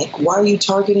 not Nick. Why are you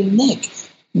targeting Nick?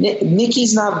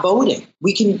 Mickey's not voting.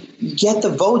 We can get the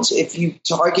votes if you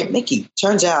target Mickey.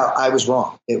 Turns out I was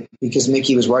wrong because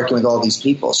Mickey was working with all these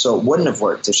people. So it wouldn't have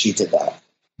worked if she did that.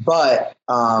 But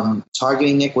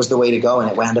targeting Nick was the way to go,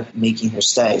 and it wound up making her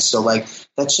stay. So like,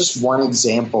 that's just one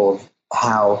example of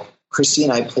how Christy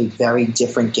and I played very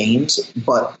different games,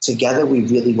 but together we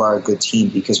really were a good team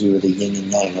because we were the yin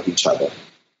and yang of each other.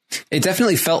 It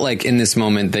definitely felt like in this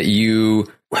moment that you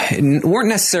weren't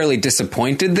necessarily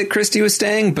disappointed that Christy was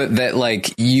staying, but that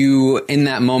like you in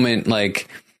that moment, like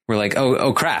were like,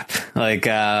 oh crap. Like,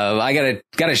 I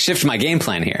gotta shift my game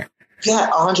plan here.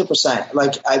 Yeah, 100%.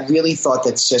 Like, I really thought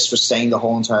that Sis was staying the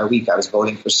whole entire week. I was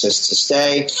voting for Sis to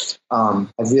stay. I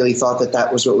really thought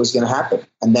that was what was going to happen.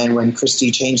 And then when Christy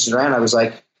changed it around, I was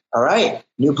like, all right,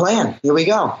 new plan. Here we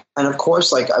go. And of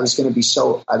course, like, I was going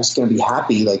to be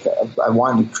happy. Like, I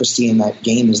wanted Christy in that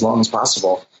game as long as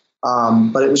possible.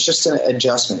 But it was just an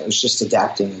adjustment. It was just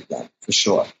adapting again, for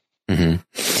sure. Mm-hmm.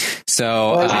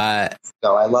 So, I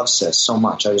love Sis so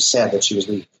much. I was sad that she was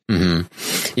leaving.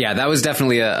 Mm-hmm. Yeah, that was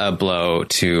definitely a blow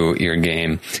to your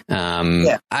game.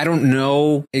 I don't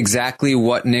know exactly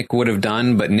what Nick would have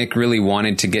done, but Nick really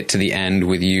wanted to get to the end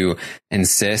with you and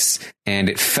Sis. And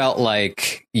it felt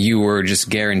like you were just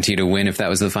guaranteed to win if that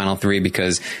was the final three,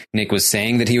 because Nick was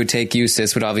saying that he would take you.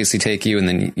 Sis would obviously take you, and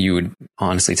then you would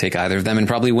honestly take either of them and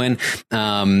probably win.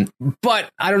 But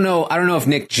I don't know. I don't know if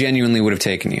Nick genuinely would have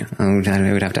taken you. I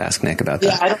would have to ask Nick about that.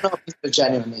 Yeah, I don't know if he would have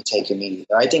genuinely taken me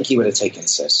either. I think he would have taken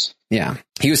Sis. Yeah,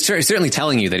 he was certainly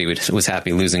telling you that he was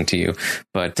happy losing to you,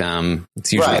 but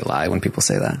it's usually a lie when people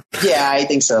say that. Yeah, I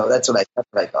think so. That's what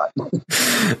I thought.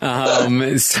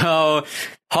 So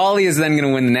Holly is then going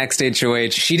to win the next HOH.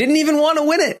 She didn't even want to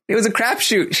win it. It was a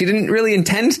crapshoot. She didn't really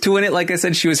intend to win it. Like I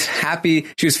said, she was happy.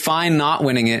 She was fine not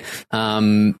winning it.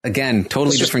 Again,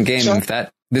 totally different game.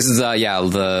 This is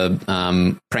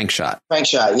the prank shot. Prank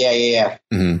shot. Yeah.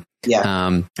 Mm-hmm.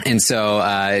 Yeah. And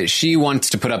so she wants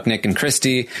to put up Nick and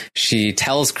Christy. She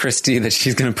tells Christy that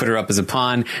she's going to put her up as a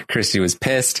pawn. Christy was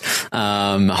pissed.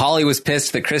 Holly was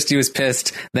pissed that Christy was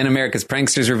pissed. Then America's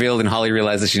Pranksters revealed, and Holly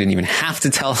realized that she didn't even have to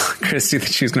tell Christy that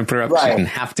she was going to put her up. Right. She didn't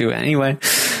have to anyway.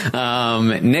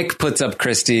 Nick puts up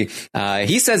Christy.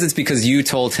 He says it's because you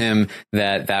told him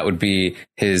that would be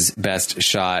his best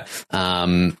shot.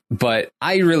 But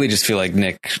I really just feel like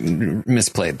Nick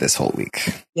misplayed this whole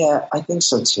week. Yeah, I think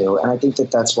so too. And I think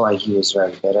that's why he was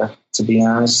very bitter, to be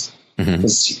honest.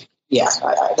 Because,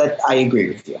 I agree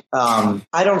with you.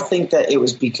 I don't think that it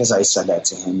was because I said that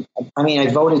to him. I mean,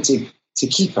 I voted to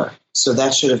keep her. So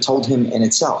that should have told him in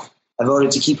itself. I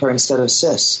voted to keep her instead of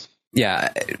Sis.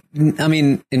 Yeah, I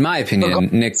mean, in my opinion,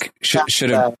 Nick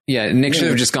should have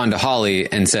just gone to Holly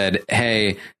and said,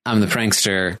 "Hey, I'm the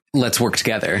prankster. Let's work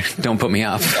together. Don't put me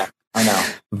up." Yeah, I know.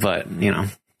 But,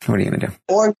 what are you going to do?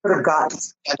 Or he could have gotten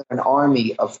together an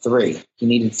army of 3. He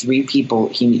needed 3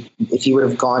 people. If he would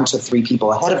have gone to 3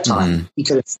 people ahead of time, he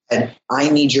could have said, "I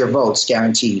need your votes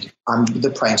guaranteed. I'm the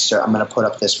prankster. I'm going to put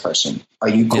up this person. Are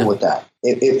you cool with that?"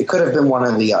 It could have been one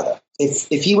or the other.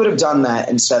 If he would have done that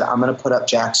and said, "I'm going to put up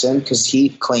Jackson," because he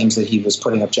claims that he was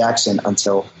putting up Jackson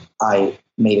until I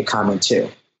made a comment too.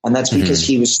 And that's because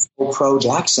he was so pro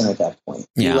Jackson at that point.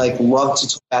 Yeah. He loved to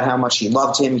talk about how much he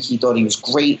loved him. He thought he was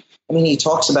great. I mean, he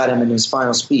talks about him in his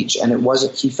final speech, and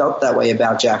he felt that way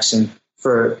about Jackson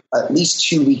for at least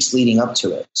 2 weeks leading up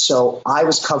to it. So I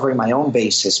was covering my own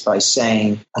basis by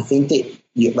saying, I think that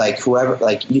you'd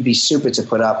be stupid to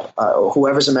put up,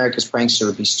 whoever's America's Prankster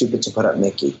would be stupid to put up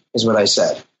Nikki, is what I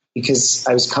said. Because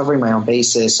I was covering my own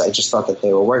basis. I just thought that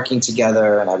they were working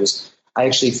together, and I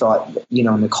actually thought,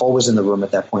 Nicole was in the room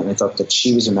at that point, and I thought that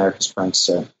she was America's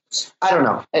Prankster. I don't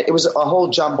know. It was a whole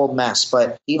jumbled mess,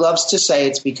 but he loves to say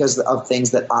it's because of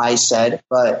things that I said.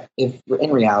 But in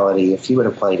reality, if he would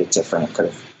have played it different, it could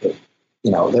have,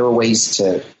 there were ways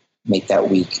to make that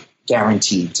week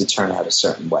guaranteed to turn out a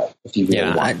certain way if you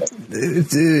really wanted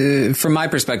it. From my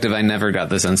perspective, I never got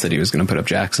the sense that he was going to put up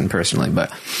Jackson personally,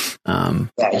 but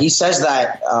he says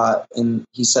that, and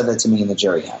he said that to me in the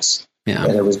jury house. Yeah,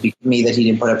 that it was me that he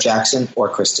didn't put up Jackson or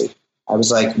Christy. I was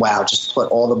like, wow, just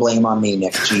put all the blame on me,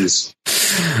 Nick. Jeez.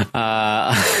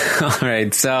 All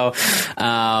right. So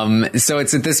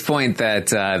it's at this point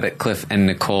that Cliff and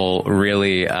Nicole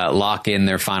really lock in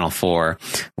their final 4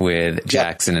 with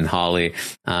Jackson and Holly.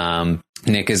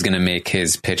 Nick is going to make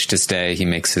his pitch to stay. He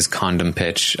makes his condom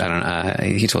pitch. I don't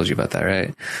know. He told you about that,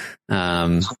 right?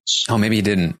 Maybe he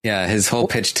didn't. Yeah. His whole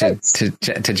pitch to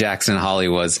Jackson and Holly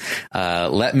was,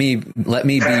 let me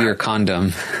be your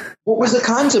condom. What was the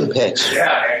condom pitch?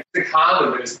 Yeah, the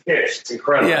condom is pitch. It's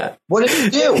incredible. Yeah. What did he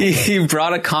do? He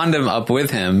brought a condom up with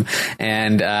him,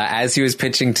 and as he was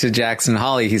pitching to Jackson and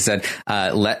Holly, he said,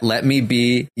 let me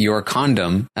be your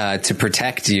condom to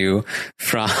protect you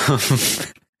from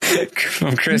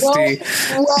Christy.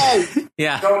 No way.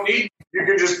 Yeah. You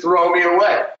can just throw me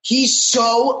away. He's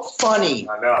so funny.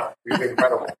 I know. He's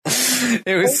incredible.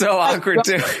 It was so awkward,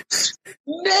 too.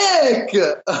 Nick!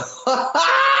 Nick!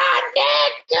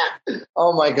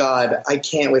 Oh, my God. I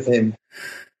can't with him.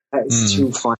 That's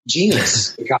too fun.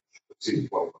 Genius.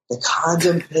 The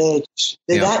condom pitch.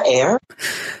 Did that air?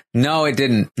 No, it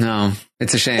didn't. No.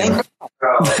 It's a shame.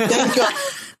 Thank God.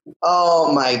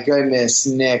 Oh my goodness,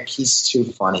 Nick, he's too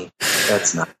funny.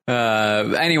 That's not.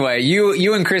 Anyway,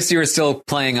 you and Christy were still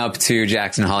playing up to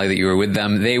Jackson and Holly that you were with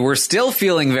them. They were still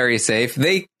feeling very safe.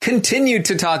 They continued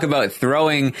to talk about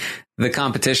throwing the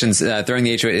competitions, throwing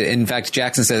the HOH. In fact,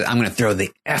 Jackson says, "I'm going to throw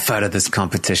the F out of this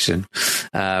competition.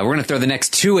 We're going to throw the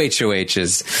next 2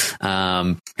 HOHs."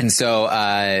 And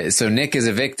so Nick is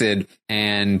evicted,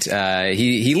 and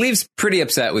he leaves pretty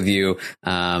upset with you.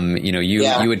 You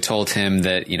had told him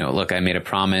that, look, I made a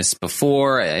promise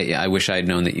before. I wish I had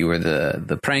known that you were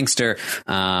the prankster.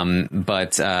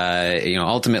 But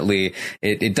ultimately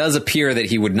it does appear that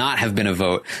he would not have been a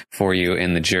vote for you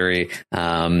in the jury,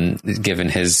 given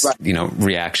his,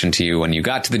 reaction to you when you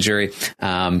got to the jury.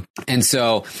 And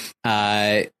so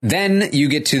then you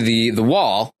get to the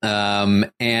wall,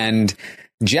 and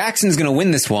Jackson's going to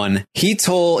win this one. He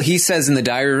says in the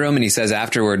diary room, and he says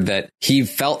afterward that he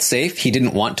felt safe. He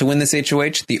didn't want to win this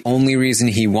HOH. The only reason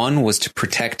he won was to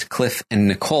protect Cliff and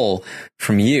Nicole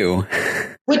from you.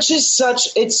 Which is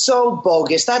it's so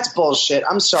bogus. That's bullshit.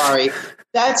 I'm sorry.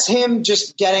 That's him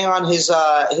just getting on his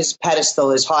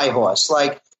pedestal, his high horse.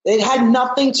 Like, it had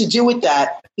nothing to do with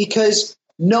that, because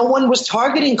no one was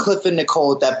targeting Cliff and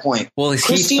Nicole at that point. Well,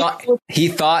 he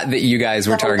thought that you guys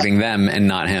were targeting them and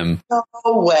not him. No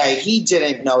way. He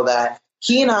didn't know that.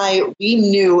 he and I, we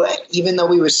knew, even though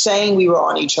we were saying we were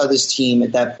on each other's team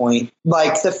at that point,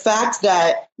 like the fact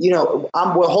that,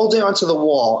 we're holding onto the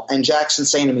wall and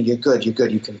Jackson's saying to me, you're good, you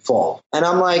can fall. And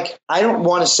I'm like, I don't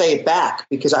want to say it back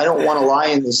because I don't want to lie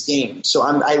in this game. So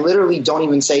I literally don't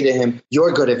even say to him,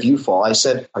 you're good if you fall. I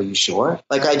said, are you sure?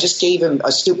 Like, I just gave him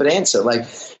a stupid answer. Like,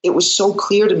 it was so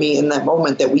clear to me in that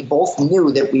moment that we both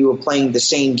knew that we were playing the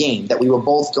same game, that we were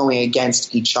both going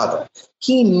against each other.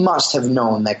 He must have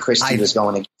known that Christy was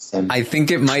going against him. I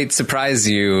think it might surprise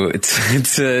you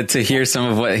to hear some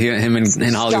of what him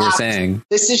and Holly were saying.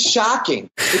 This is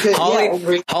shocking because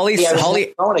Holly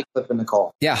Cliff and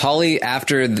Nicole. Yeah, Holly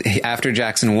after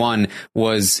Jackson won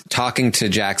was talking to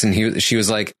Jackson. She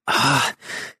was like,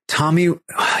 Tommy,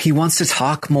 he wants to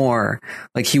talk more.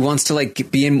 Like, he wants to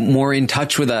be more in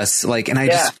touch with us. Like, and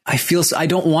I feel I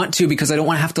don't want to because I don't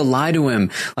want to have to lie to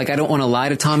him. Like, I don't want to lie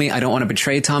to Tommy. I don't want to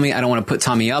betray Tommy. I don't want to put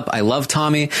Tommy up. I love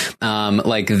Tommy.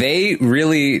 They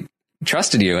really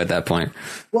trusted you at that point.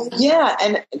 Well, yeah.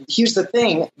 And here's the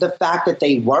thing. The fact that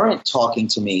they weren't talking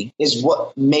to me is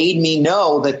what made me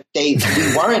know that we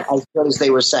weren't as good as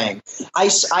they were saying. I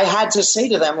had to say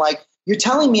to them, like, you're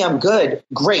telling me I'm good.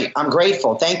 Great. I'm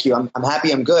grateful. Thank you. I'm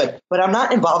happy I'm good. But I'm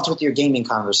not involved with your gaming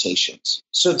conversations.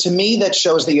 So to me, that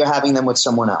shows that you're having them with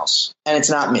someone else. And it's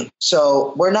not me.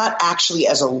 So we're not actually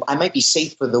I might be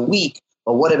safe for the week,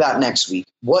 but what about next week?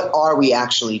 What are we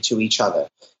actually to each other?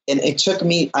 And it took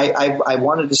me,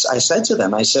 I said to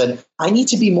them, I said, I need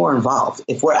to be more involved.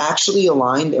 If we're actually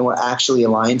aligned and we're actually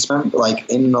alliance members,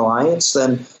 like in an alliance,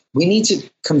 then we need to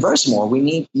converse more.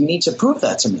 You need to prove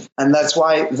that to me. And that's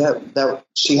why that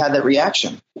she had that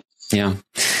reaction. Yeah.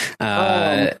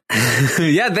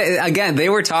 They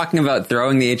were talking about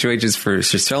throwing the HOHs for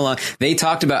so long. They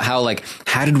talked about how,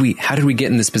 how did we get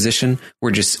in this position?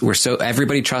 We're so,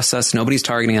 everybody trusts us. Nobody's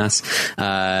targeting us.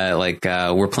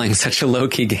 We're playing such a low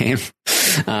key game.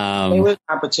 With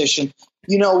competition.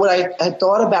 What I had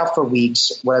thought about for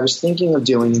weeks, what I was thinking of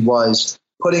doing was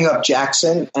putting up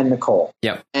Jackson and Nicole.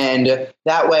 Yep. And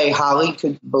that way Holly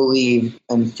could believe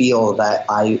and feel that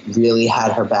I really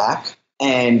had her back.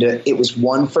 And it was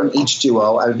one from each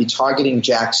duo. I would be targeting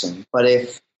Jackson. But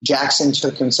if Jackson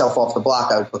took himself off the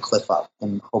block, I would put Cliff up.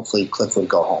 And hopefully Cliff would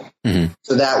go home. Mm-hmm.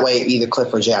 So that way either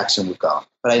Cliff or Jackson would go.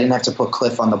 But I didn't have to put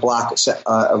Cliff on the block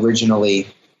originally.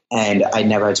 And I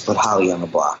never had to put Holly on the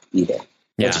block either.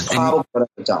 Yeah, that's probably what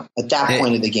I've done at that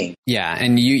point of the game. Yeah,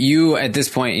 and you at this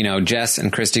point, Jess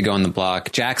and Christy go on the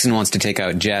block. Jackson wants to take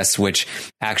out Jess, which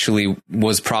actually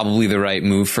was probably the right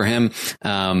move for him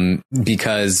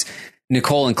because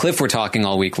Nicole and Cliff were talking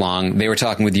all week long. They were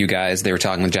talking with you guys. They were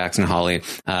talking with Jackson and Holly.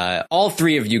 All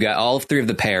three of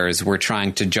the pairs were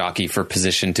trying to jockey for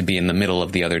position to be in the middle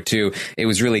of the other two. It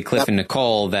was really Cliff and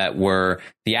Nicole that were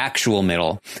the actual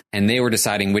middle, and they were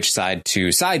deciding which side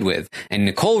to side with. And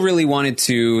Nicole really wanted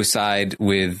to side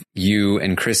with you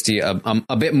and Christy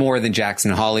a bit more than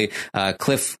Jackson and Holly.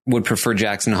 Cliff would prefer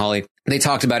Jackson and Holly. They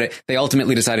talked about it. They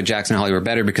ultimately decided Jackson and Holly were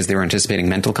better because they were anticipating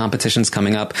mental competitions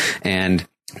coming up, and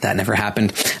that never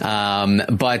happened.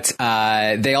 But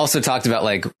they also talked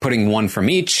about putting one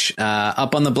from each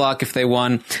up on the block if they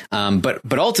won.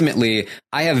 But ultimately,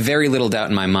 I have very little doubt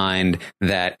in my mind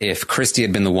that if Christy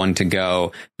had been the one to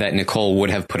go, that Nicole would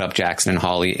have put up Jackson and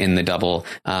Holly in the double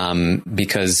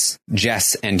because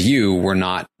Jess and you were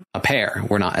not a pair.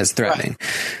 We're not as threatening.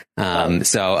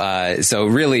 So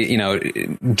really,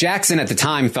 Jackson at the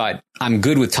time thought, I'm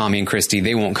good with Tommy and Christy.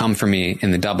 They won't come for me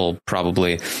in the double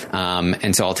probably.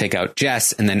 And so I'll take out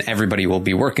Jess and then everybody will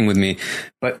be working with me.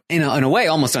 But in a way,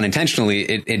 almost unintentionally,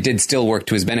 it did still work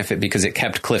to his benefit because it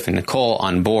kept Cliff and Nicole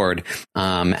on board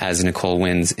as Nicole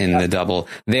wins in the double.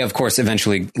 They, of course,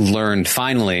 eventually learned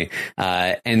finally.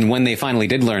 And when they finally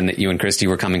did learn that you and Christy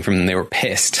were coming from them, they were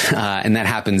pissed. And that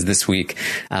happens this week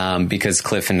because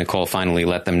Cliff and Nicole finally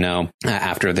let them know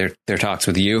after their talks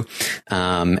with you.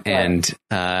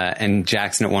 And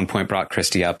Jackson at one point brought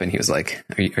Christy up and he was like,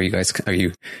 are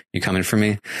you coming for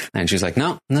me? And she's like,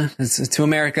 no, it's to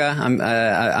America.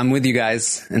 I'm with you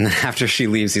guys. And then after she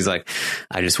leaves, he's like,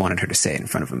 I just wanted her to say it in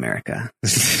front of America.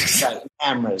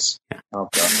 Cameras. Yeah. Oh,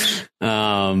 gosh.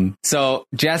 So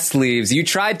Jess leaves. You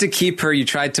tried to keep her. You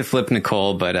tried to flip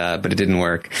Nicole, but it didn't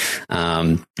work.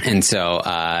 And so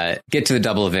get to the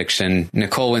double eviction.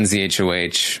 Nicole wins the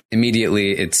HOH.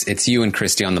 Immediately, it's you and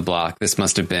Christy on the block. This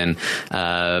must have been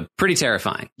pretty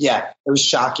terrifying. Yeah, it was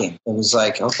shocking. It was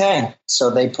like, okay, so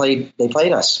they played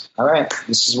us. All right,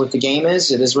 this is what the game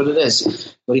is. It is what it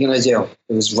is. What are you going to do?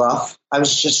 It was rough. I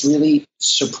was just really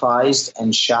surprised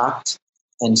and shocked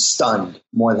and stunned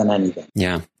more than anything.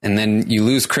 Yeah. And then you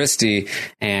lose Christy,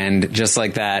 and just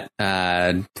like that,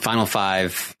 final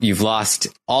five, you've lost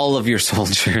all of your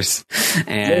soldiers.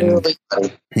 And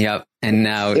yep. And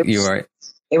now you are.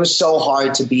 It was so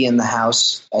hard to be in the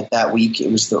house at that week.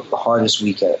 It was the hardest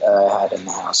week I had in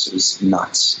the house. It was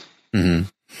nuts. Mm-hmm.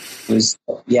 It was,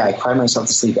 I cried myself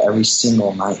to sleep every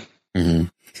single night. Mm-hmm.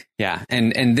 Yeah.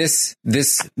 And this,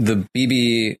 the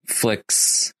BB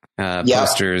Flicks,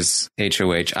 posters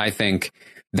HOH, I think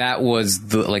that was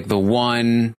the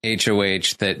one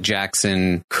HOH that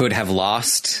Jackson could have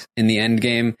lost in the end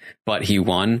game, but he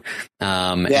won.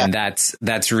 And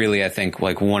that's really, I think,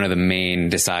 like one of the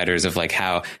main deciders of like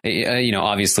how,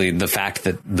 obviously the fact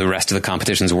that the rest of the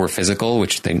competitions were physical,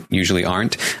 which they usually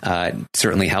aren't,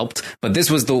 certainly helped. But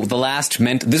this was the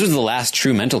last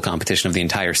true mental competition of the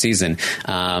entire season.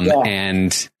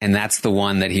 And that's the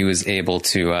one that he was able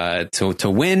to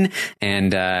win.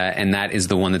 And that is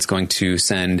the one that's going to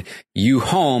send you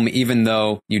home, even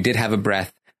though you did have a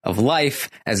breath of life,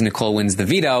 as Nicole wins the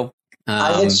veto.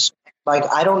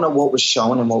 I don't know what was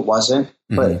shown and what wasn't,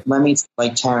 but let me,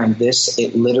 Taryn,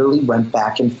 it literally went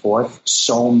back and forth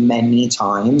so many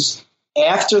times.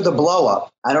 After the blow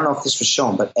up, I don't know if this was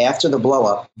shown, but after the blow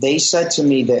up, they said to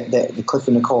me that Cliff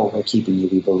and Nicole, we're keeping you,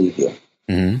 we believe you.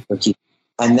 Mm-hmm.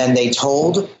 And then they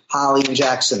told Holly and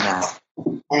Jackson that.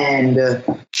 And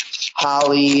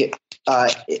Holly,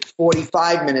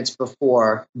 45 minutes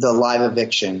before the live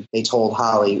eviction, they told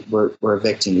Holly, we're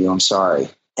evicting you, I'm sorry.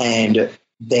 And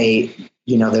there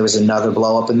was another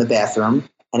blow up in the bathroom,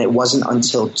 and it wasn't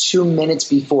until 2 minutes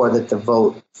before that the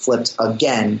vote flipped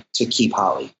again to keep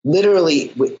Holly.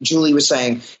 Literally, Julie was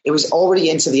saying it was already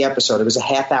into the episode. It was a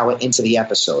half hour into the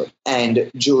episode,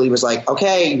 and Julie was like,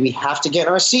 okay, we have to get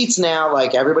in our seats now.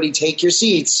 Like, everybody take your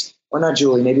seats. Or not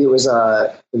Julie, maybe it was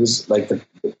like the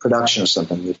production or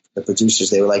something. The producers,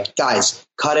 they were like, guys,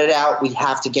 cut it out. We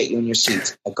have to get you in your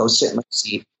seats. I go sit in my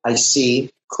seat. I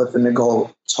see Cliff and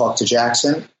Nicole talk to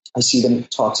Jackson. I see them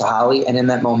talk to Holly. And in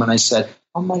that moment, I said,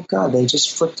 oh, my God, they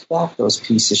just flipped back those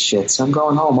piece of shit. So I'm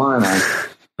going home, aren't I?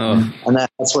 Oh. And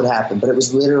that's what happened. But it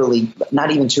was literally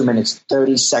not even 2 minutes,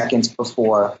 30 seconds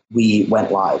before we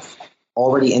went live,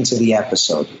 already into the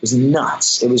episode. It was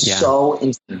nuts. It was so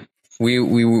insane.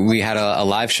 We had a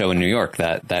live show in New York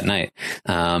that night,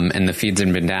 and the feeds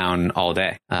had been down all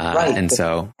day. And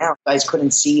so you guys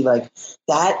couldn't see,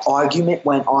 that argument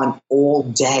went on all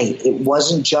day. It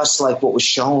wasn't just like what was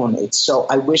shown.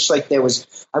 I wish there was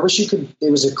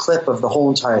a clip of the whole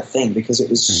entire thing, because it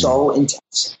was so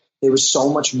intense. There was so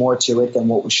much more to it than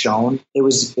what was shown. It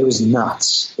was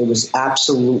nuts. It was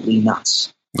absolutely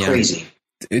nuts. Yeah. Crazy.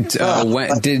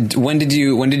 When did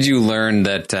you learn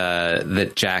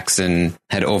that Jackson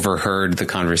had overheard the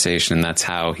conversation? That's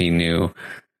how he knew.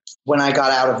 When I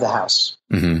got out of the house,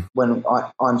 when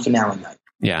on finale night.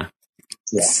 Yeah.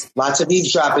 Lots of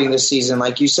eavesdropping this season,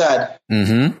 like you said.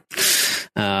 And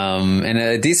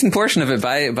a decent portion of it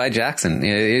by Jackson.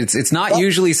 It's not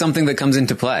usually something that comes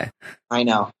into play. I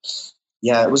know.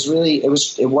 Yeah, it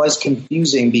was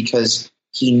confusing because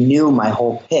he knew my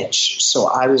whole pitch. So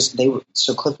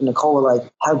Cliff and Nicole were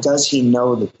like, how does he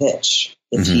know the pitch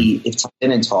if Tom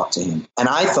didn't talk to him? And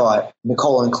I thought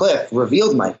Nicole and Cliff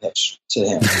revealed my pitch to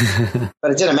him.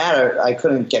 But it didn't matter. I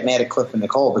couldn't get mad at Cliff and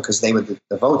Nicole because they were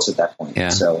the votes at that point. Yeah.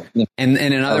 So, and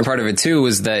another part of it too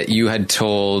was that you had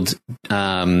told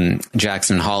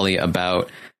Jackson and Holly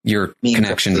about your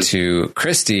connection to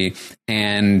Christy,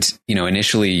 and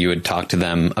initially you had talked to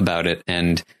them about it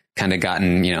and kind of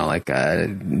gotten,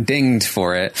 dinged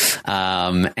for it.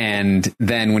 And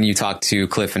then when you talked to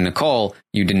Cliff and Nicole,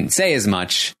 you didn't say as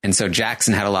much. And so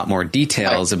Jackson had a lot more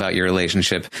details about your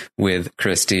relationship with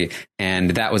Christy.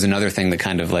 And that was another thing that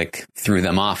kind of threw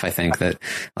them off. I think that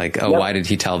why did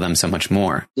he tell them so much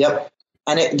more? Yep.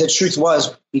 And the truth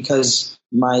was because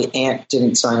my aunt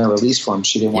didn't sign a release form.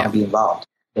 She didn't want to be involved.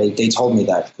 They told me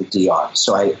that, the DR.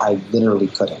 So I literally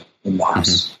couldn't in the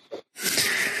house.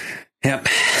 Yep.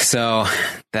 So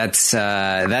that's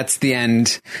the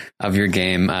end of your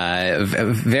game.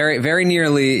 Very, very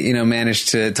nearly, managed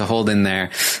to hold in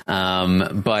there.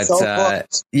 But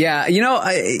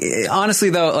honestly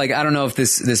though, I don't know if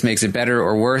this makes it better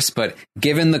or worse, but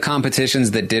given the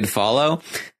competitions that did follow,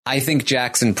 I think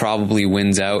Jackson probably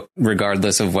wins out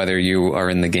regardless of whether you are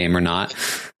in the game or not.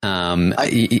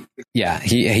 He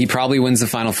probably wins the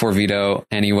Final Four veto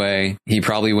anyway. He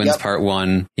probably wins part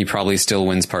 1. He probably still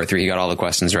wins part 3. He got all the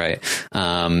questions right.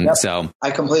 So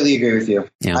I completely agree with you.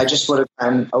 Yeah. I just would have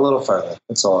gone a little further.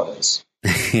 That's all it is.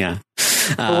 Yeah.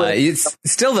 It's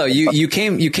still though, you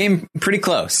came pretty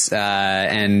close.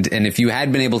 And if you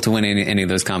had been able to win any of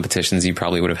those competitions, you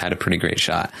probably would have had a pretty great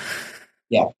shot.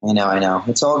 Yeah, I know.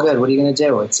 It's all good. What are you going to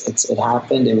do? It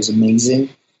happened. It was amazing.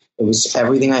 It was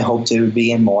everything I hoped it would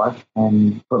be and more,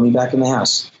 and put me back in the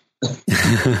house.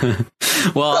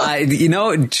 Well,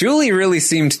 Julie really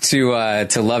seemed to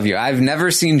love you. I've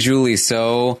never seen Julie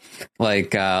so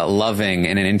loving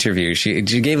in an interview. She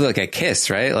gave like a kiss,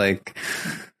 right? Like,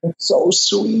 it's so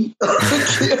sweet.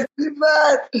 I can't believe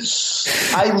that.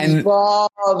 I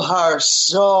love her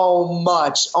so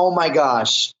much. Oh my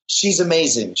gosh. She's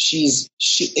amazing.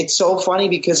 It's so funny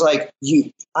because like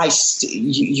you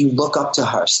look up to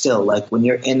her still, like when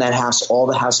you're in that house, all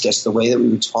the house guests, the way that we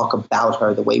would talk about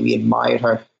her, the way we admired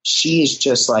her, she is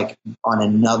just like on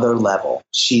another level.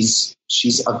 She's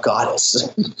a goddess.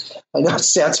 I know it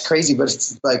sounds crazy, but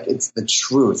it's the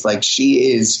truth. Like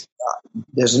she is,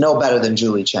 there's no better than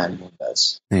Julie Chen who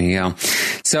does. There you go.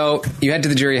 So you head to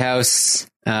the jury house.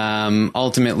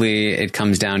 Ultimately it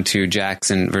comes down to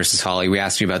Jackson versus Holly. We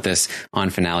asked you about this on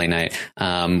finale night.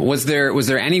 Was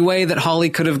there any way that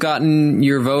Holly could have gotten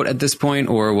your vote at this point,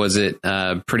 or was it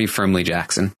pretty firmly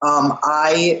Jackson?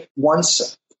 I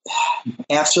once,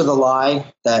 after the lie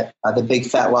that the big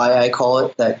fat lie I call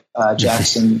it, that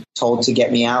Jackson told to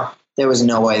get me out, there was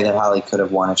no way that Holly could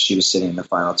have won if she was sitting in the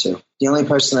final two. The only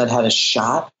person that had a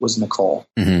shot was Nicole.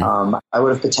 Mm-hmm. I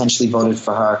would have potentially voted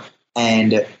for her,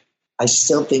 and I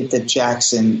still think that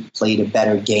Jackson played a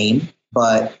better game,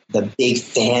 but the big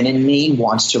fan in me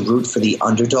wants to root for the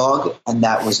underdog, and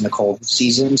that was Nicole this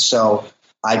season. So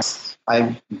it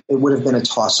would have been a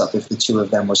toss-up if the two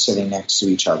of them were sitting next to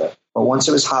each other. But once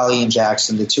it was Holly and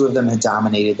Jackson, the two of them had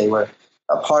dominated. They were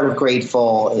a part of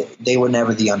Grateful. They were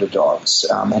never the underdogs.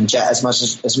 And as much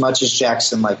as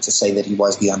Jackson liked to say that he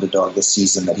was the underdog this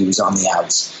season, that he was on the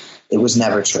outs, it was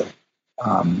never true.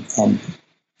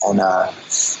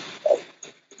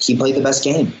 He played the best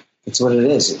game. It's what it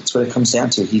is. It's what it comes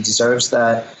down to. He deserves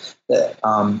that.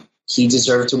 He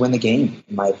deserved to win the game,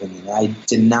 in my opinion. I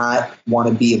did not want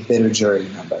to be a bitter jury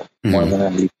member more than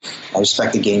anything. I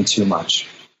respect the game too much.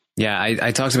 Yeah,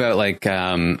 I talked about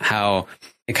how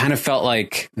it kind of felt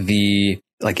like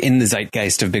in the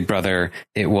zeitgeist of Big Brother,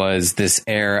 it was this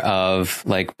air of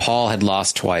like Paul had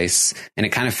lost twice, and it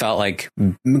kind of felt like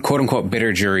quote unquote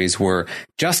bitter juries were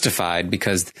justified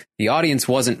because the audience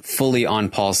wasn't fully on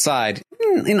Paul's side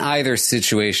in either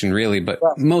situation really, but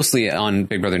mostly on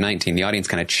Big Brother 19, the audience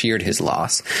kind of cheered his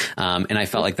loss. And I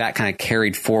felt like that kind of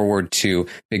carried forward to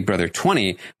Big Brother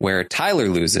 20, where Tyler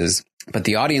loses. But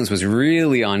the audience was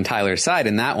really on Tyler's side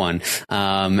in that one.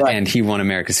 And he won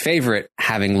America's Favorite,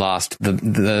 having lost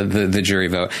the jury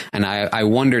vote. And I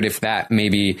wondered if that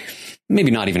maybe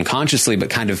not even consciously, but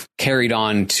kind of carried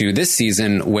on to this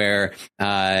season where,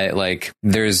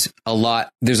 there's a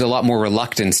lot more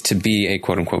reluctance to be a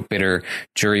quote unquote bitter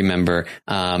jury member,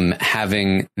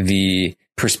 having the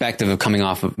perspective of coming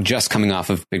off of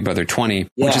Big Brother 20,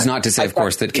 which is not to say, of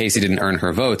course, that Casey didn't earn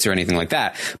her votes or anything like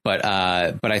that. But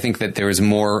I think that there was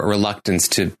more reluctance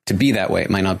to be that way.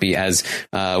 It might not be as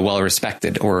well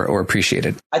respected or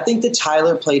appreciated. I think that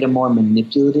Tyler played a more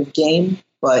manipulative game,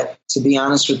 but to be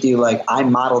honest with you, I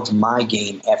modeled my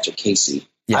game after Casey.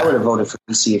 Yeah. I would have voted for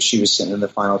Casey if she was sitting in the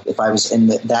final. If I was in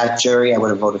that jury, I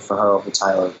would have voted for her over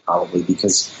Tyler probably,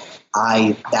 because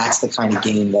that's the kind of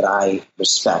game that I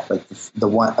respect. Like the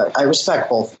one, I respect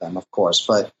both of them, of course,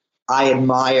 but I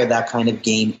admire that kind of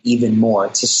game even more,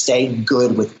 to stay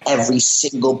good with every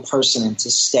single person and to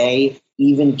stay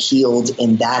even keeled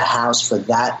in that house for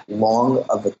that long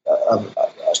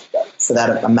for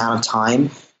that amount of time.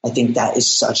 I think that is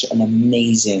such an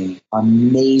amazing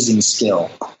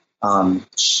skill.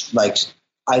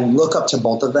 I look up to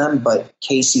both of them, but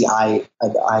Casey, I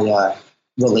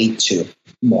relate to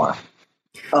more.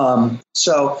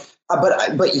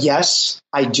 But yes,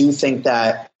 I do think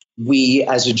that we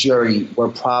as a jury were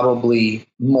probably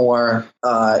more,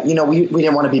 we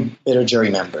didn't want to be bitter jury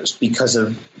members because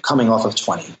of coming off of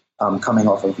 20, coming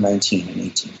off of 19 and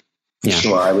 18. Yeah.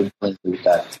 Sure, I would agree with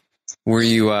that. Were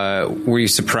you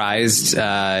surprised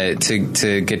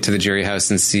to get to the jury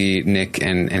house and see Nick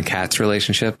and Kat's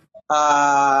relationship?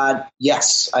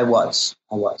 Yes, I was.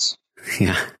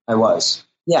 Yeah, I was.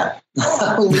 Yeah,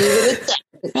 I'll leave it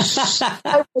at that.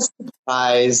 I was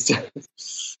surprised,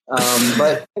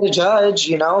 but the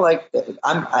judge,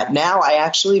 I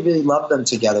actually really love them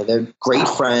together. They're great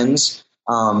friends,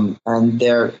 and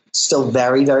they're still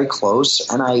very, very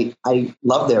close. And I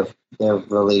love their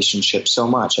relationship so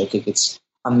much. I think it's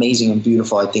amazing and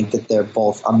beautiful. I think that they're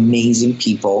both amazing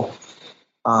people.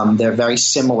 They're very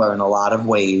similar in a lot of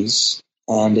ways,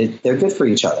 and they're good for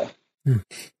each other.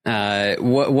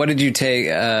 What did you take?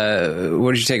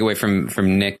 What did you take away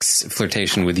from Nick's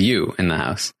flirtation with you in the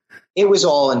house? It was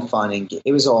all in fun.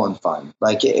 It was all in fun.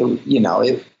 Like,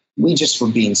 we just were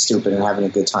being stupid and having a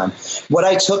good time. What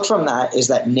I took from that is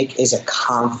that Nick is a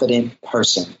confident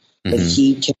person.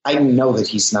 That I know that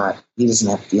he doesn't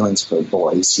have feelings for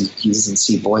boys. He doesn't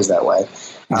see boys that way.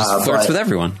 He just flirts with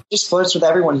everyone. Just flirts with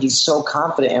everyone. He's so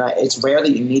confident. And it's rare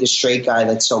that you meet a straight guy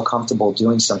that's so comfortable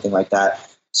doing something like that.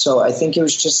 So I think it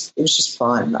was just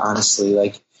fun, honestly.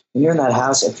 Like, when you're in that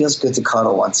house, it feels good to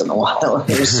cuddle once in a while.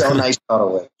 It was so nice to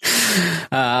cuddle with.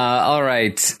 All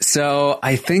right. So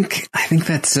I think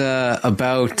that's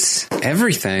about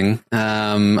everything.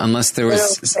 Unless there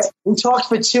was... We talked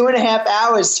for 2.5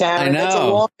 hours, Taryn. I know. That's a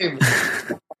long...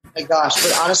 Oh my gosh.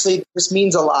 But honestly, this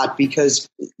means a lot because,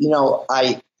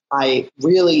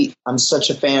 I'm such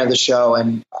a fan of the show.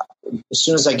 And as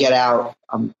soon as I get out,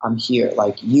 I'm here.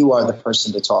 Like, you are the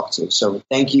person to talk to. So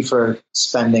thank you for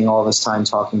spending all this time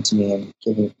talking to me and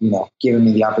giving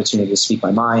me the opportunity to speak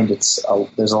my mind. There's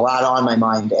a lot on my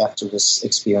mind after this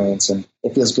experience, and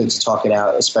it feels good to talk it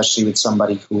out, especially with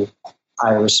somebody who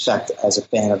I respect as a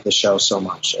fan of the show so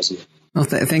much as you. Well,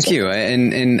 thank you,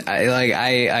 and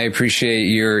I appreciate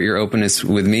your openness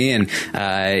with me, and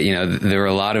there were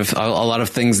a lot of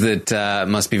things that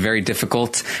must be very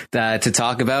difficult to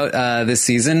talk about this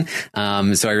season.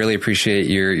 So I really appreciate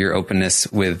your openness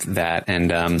with that,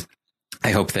 and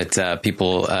I hope that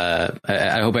people,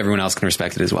 I hope everyone else can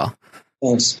respect it as well.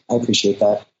 Thanks, I appreciate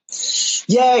that.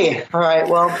 Yay! All right,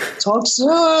 well, talk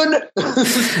soon.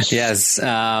 Yes,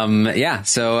 yeah.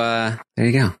 So there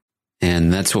you go.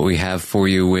 And that's what we have for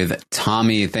you with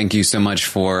Tommy. Thank you so much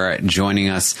for joining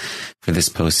us for this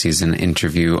postseason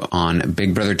interview on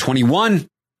Big Brother 21. You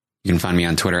can find me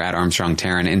on Twitter at Armstrong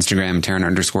Taran, Instagram,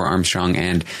 Taran_Armstrong,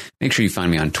 and make sure you find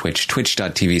me on Twitch,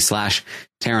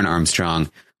 twitch.tv/Taran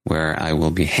Armstrong, where I will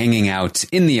be hanging out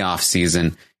in the off season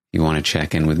if you want to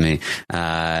check in with me.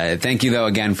 Thank you though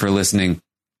again for listening.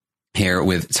 Here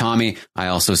with Tommy. I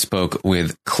also spoke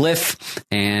with Cliff,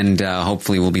 and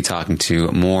hopefully we'll be talking to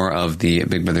more of the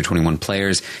Big Brother 21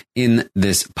 players in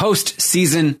this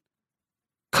post-season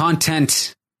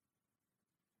content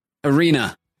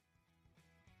arena.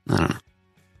 I don't know.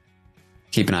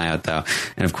 Keep an eye out, though.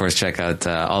 And, of course, check out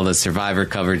all the Survivor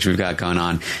coverage we've got going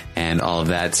on and all of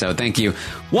that. So thank you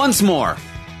once more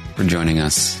for joining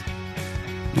us.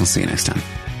 We'll see you next time.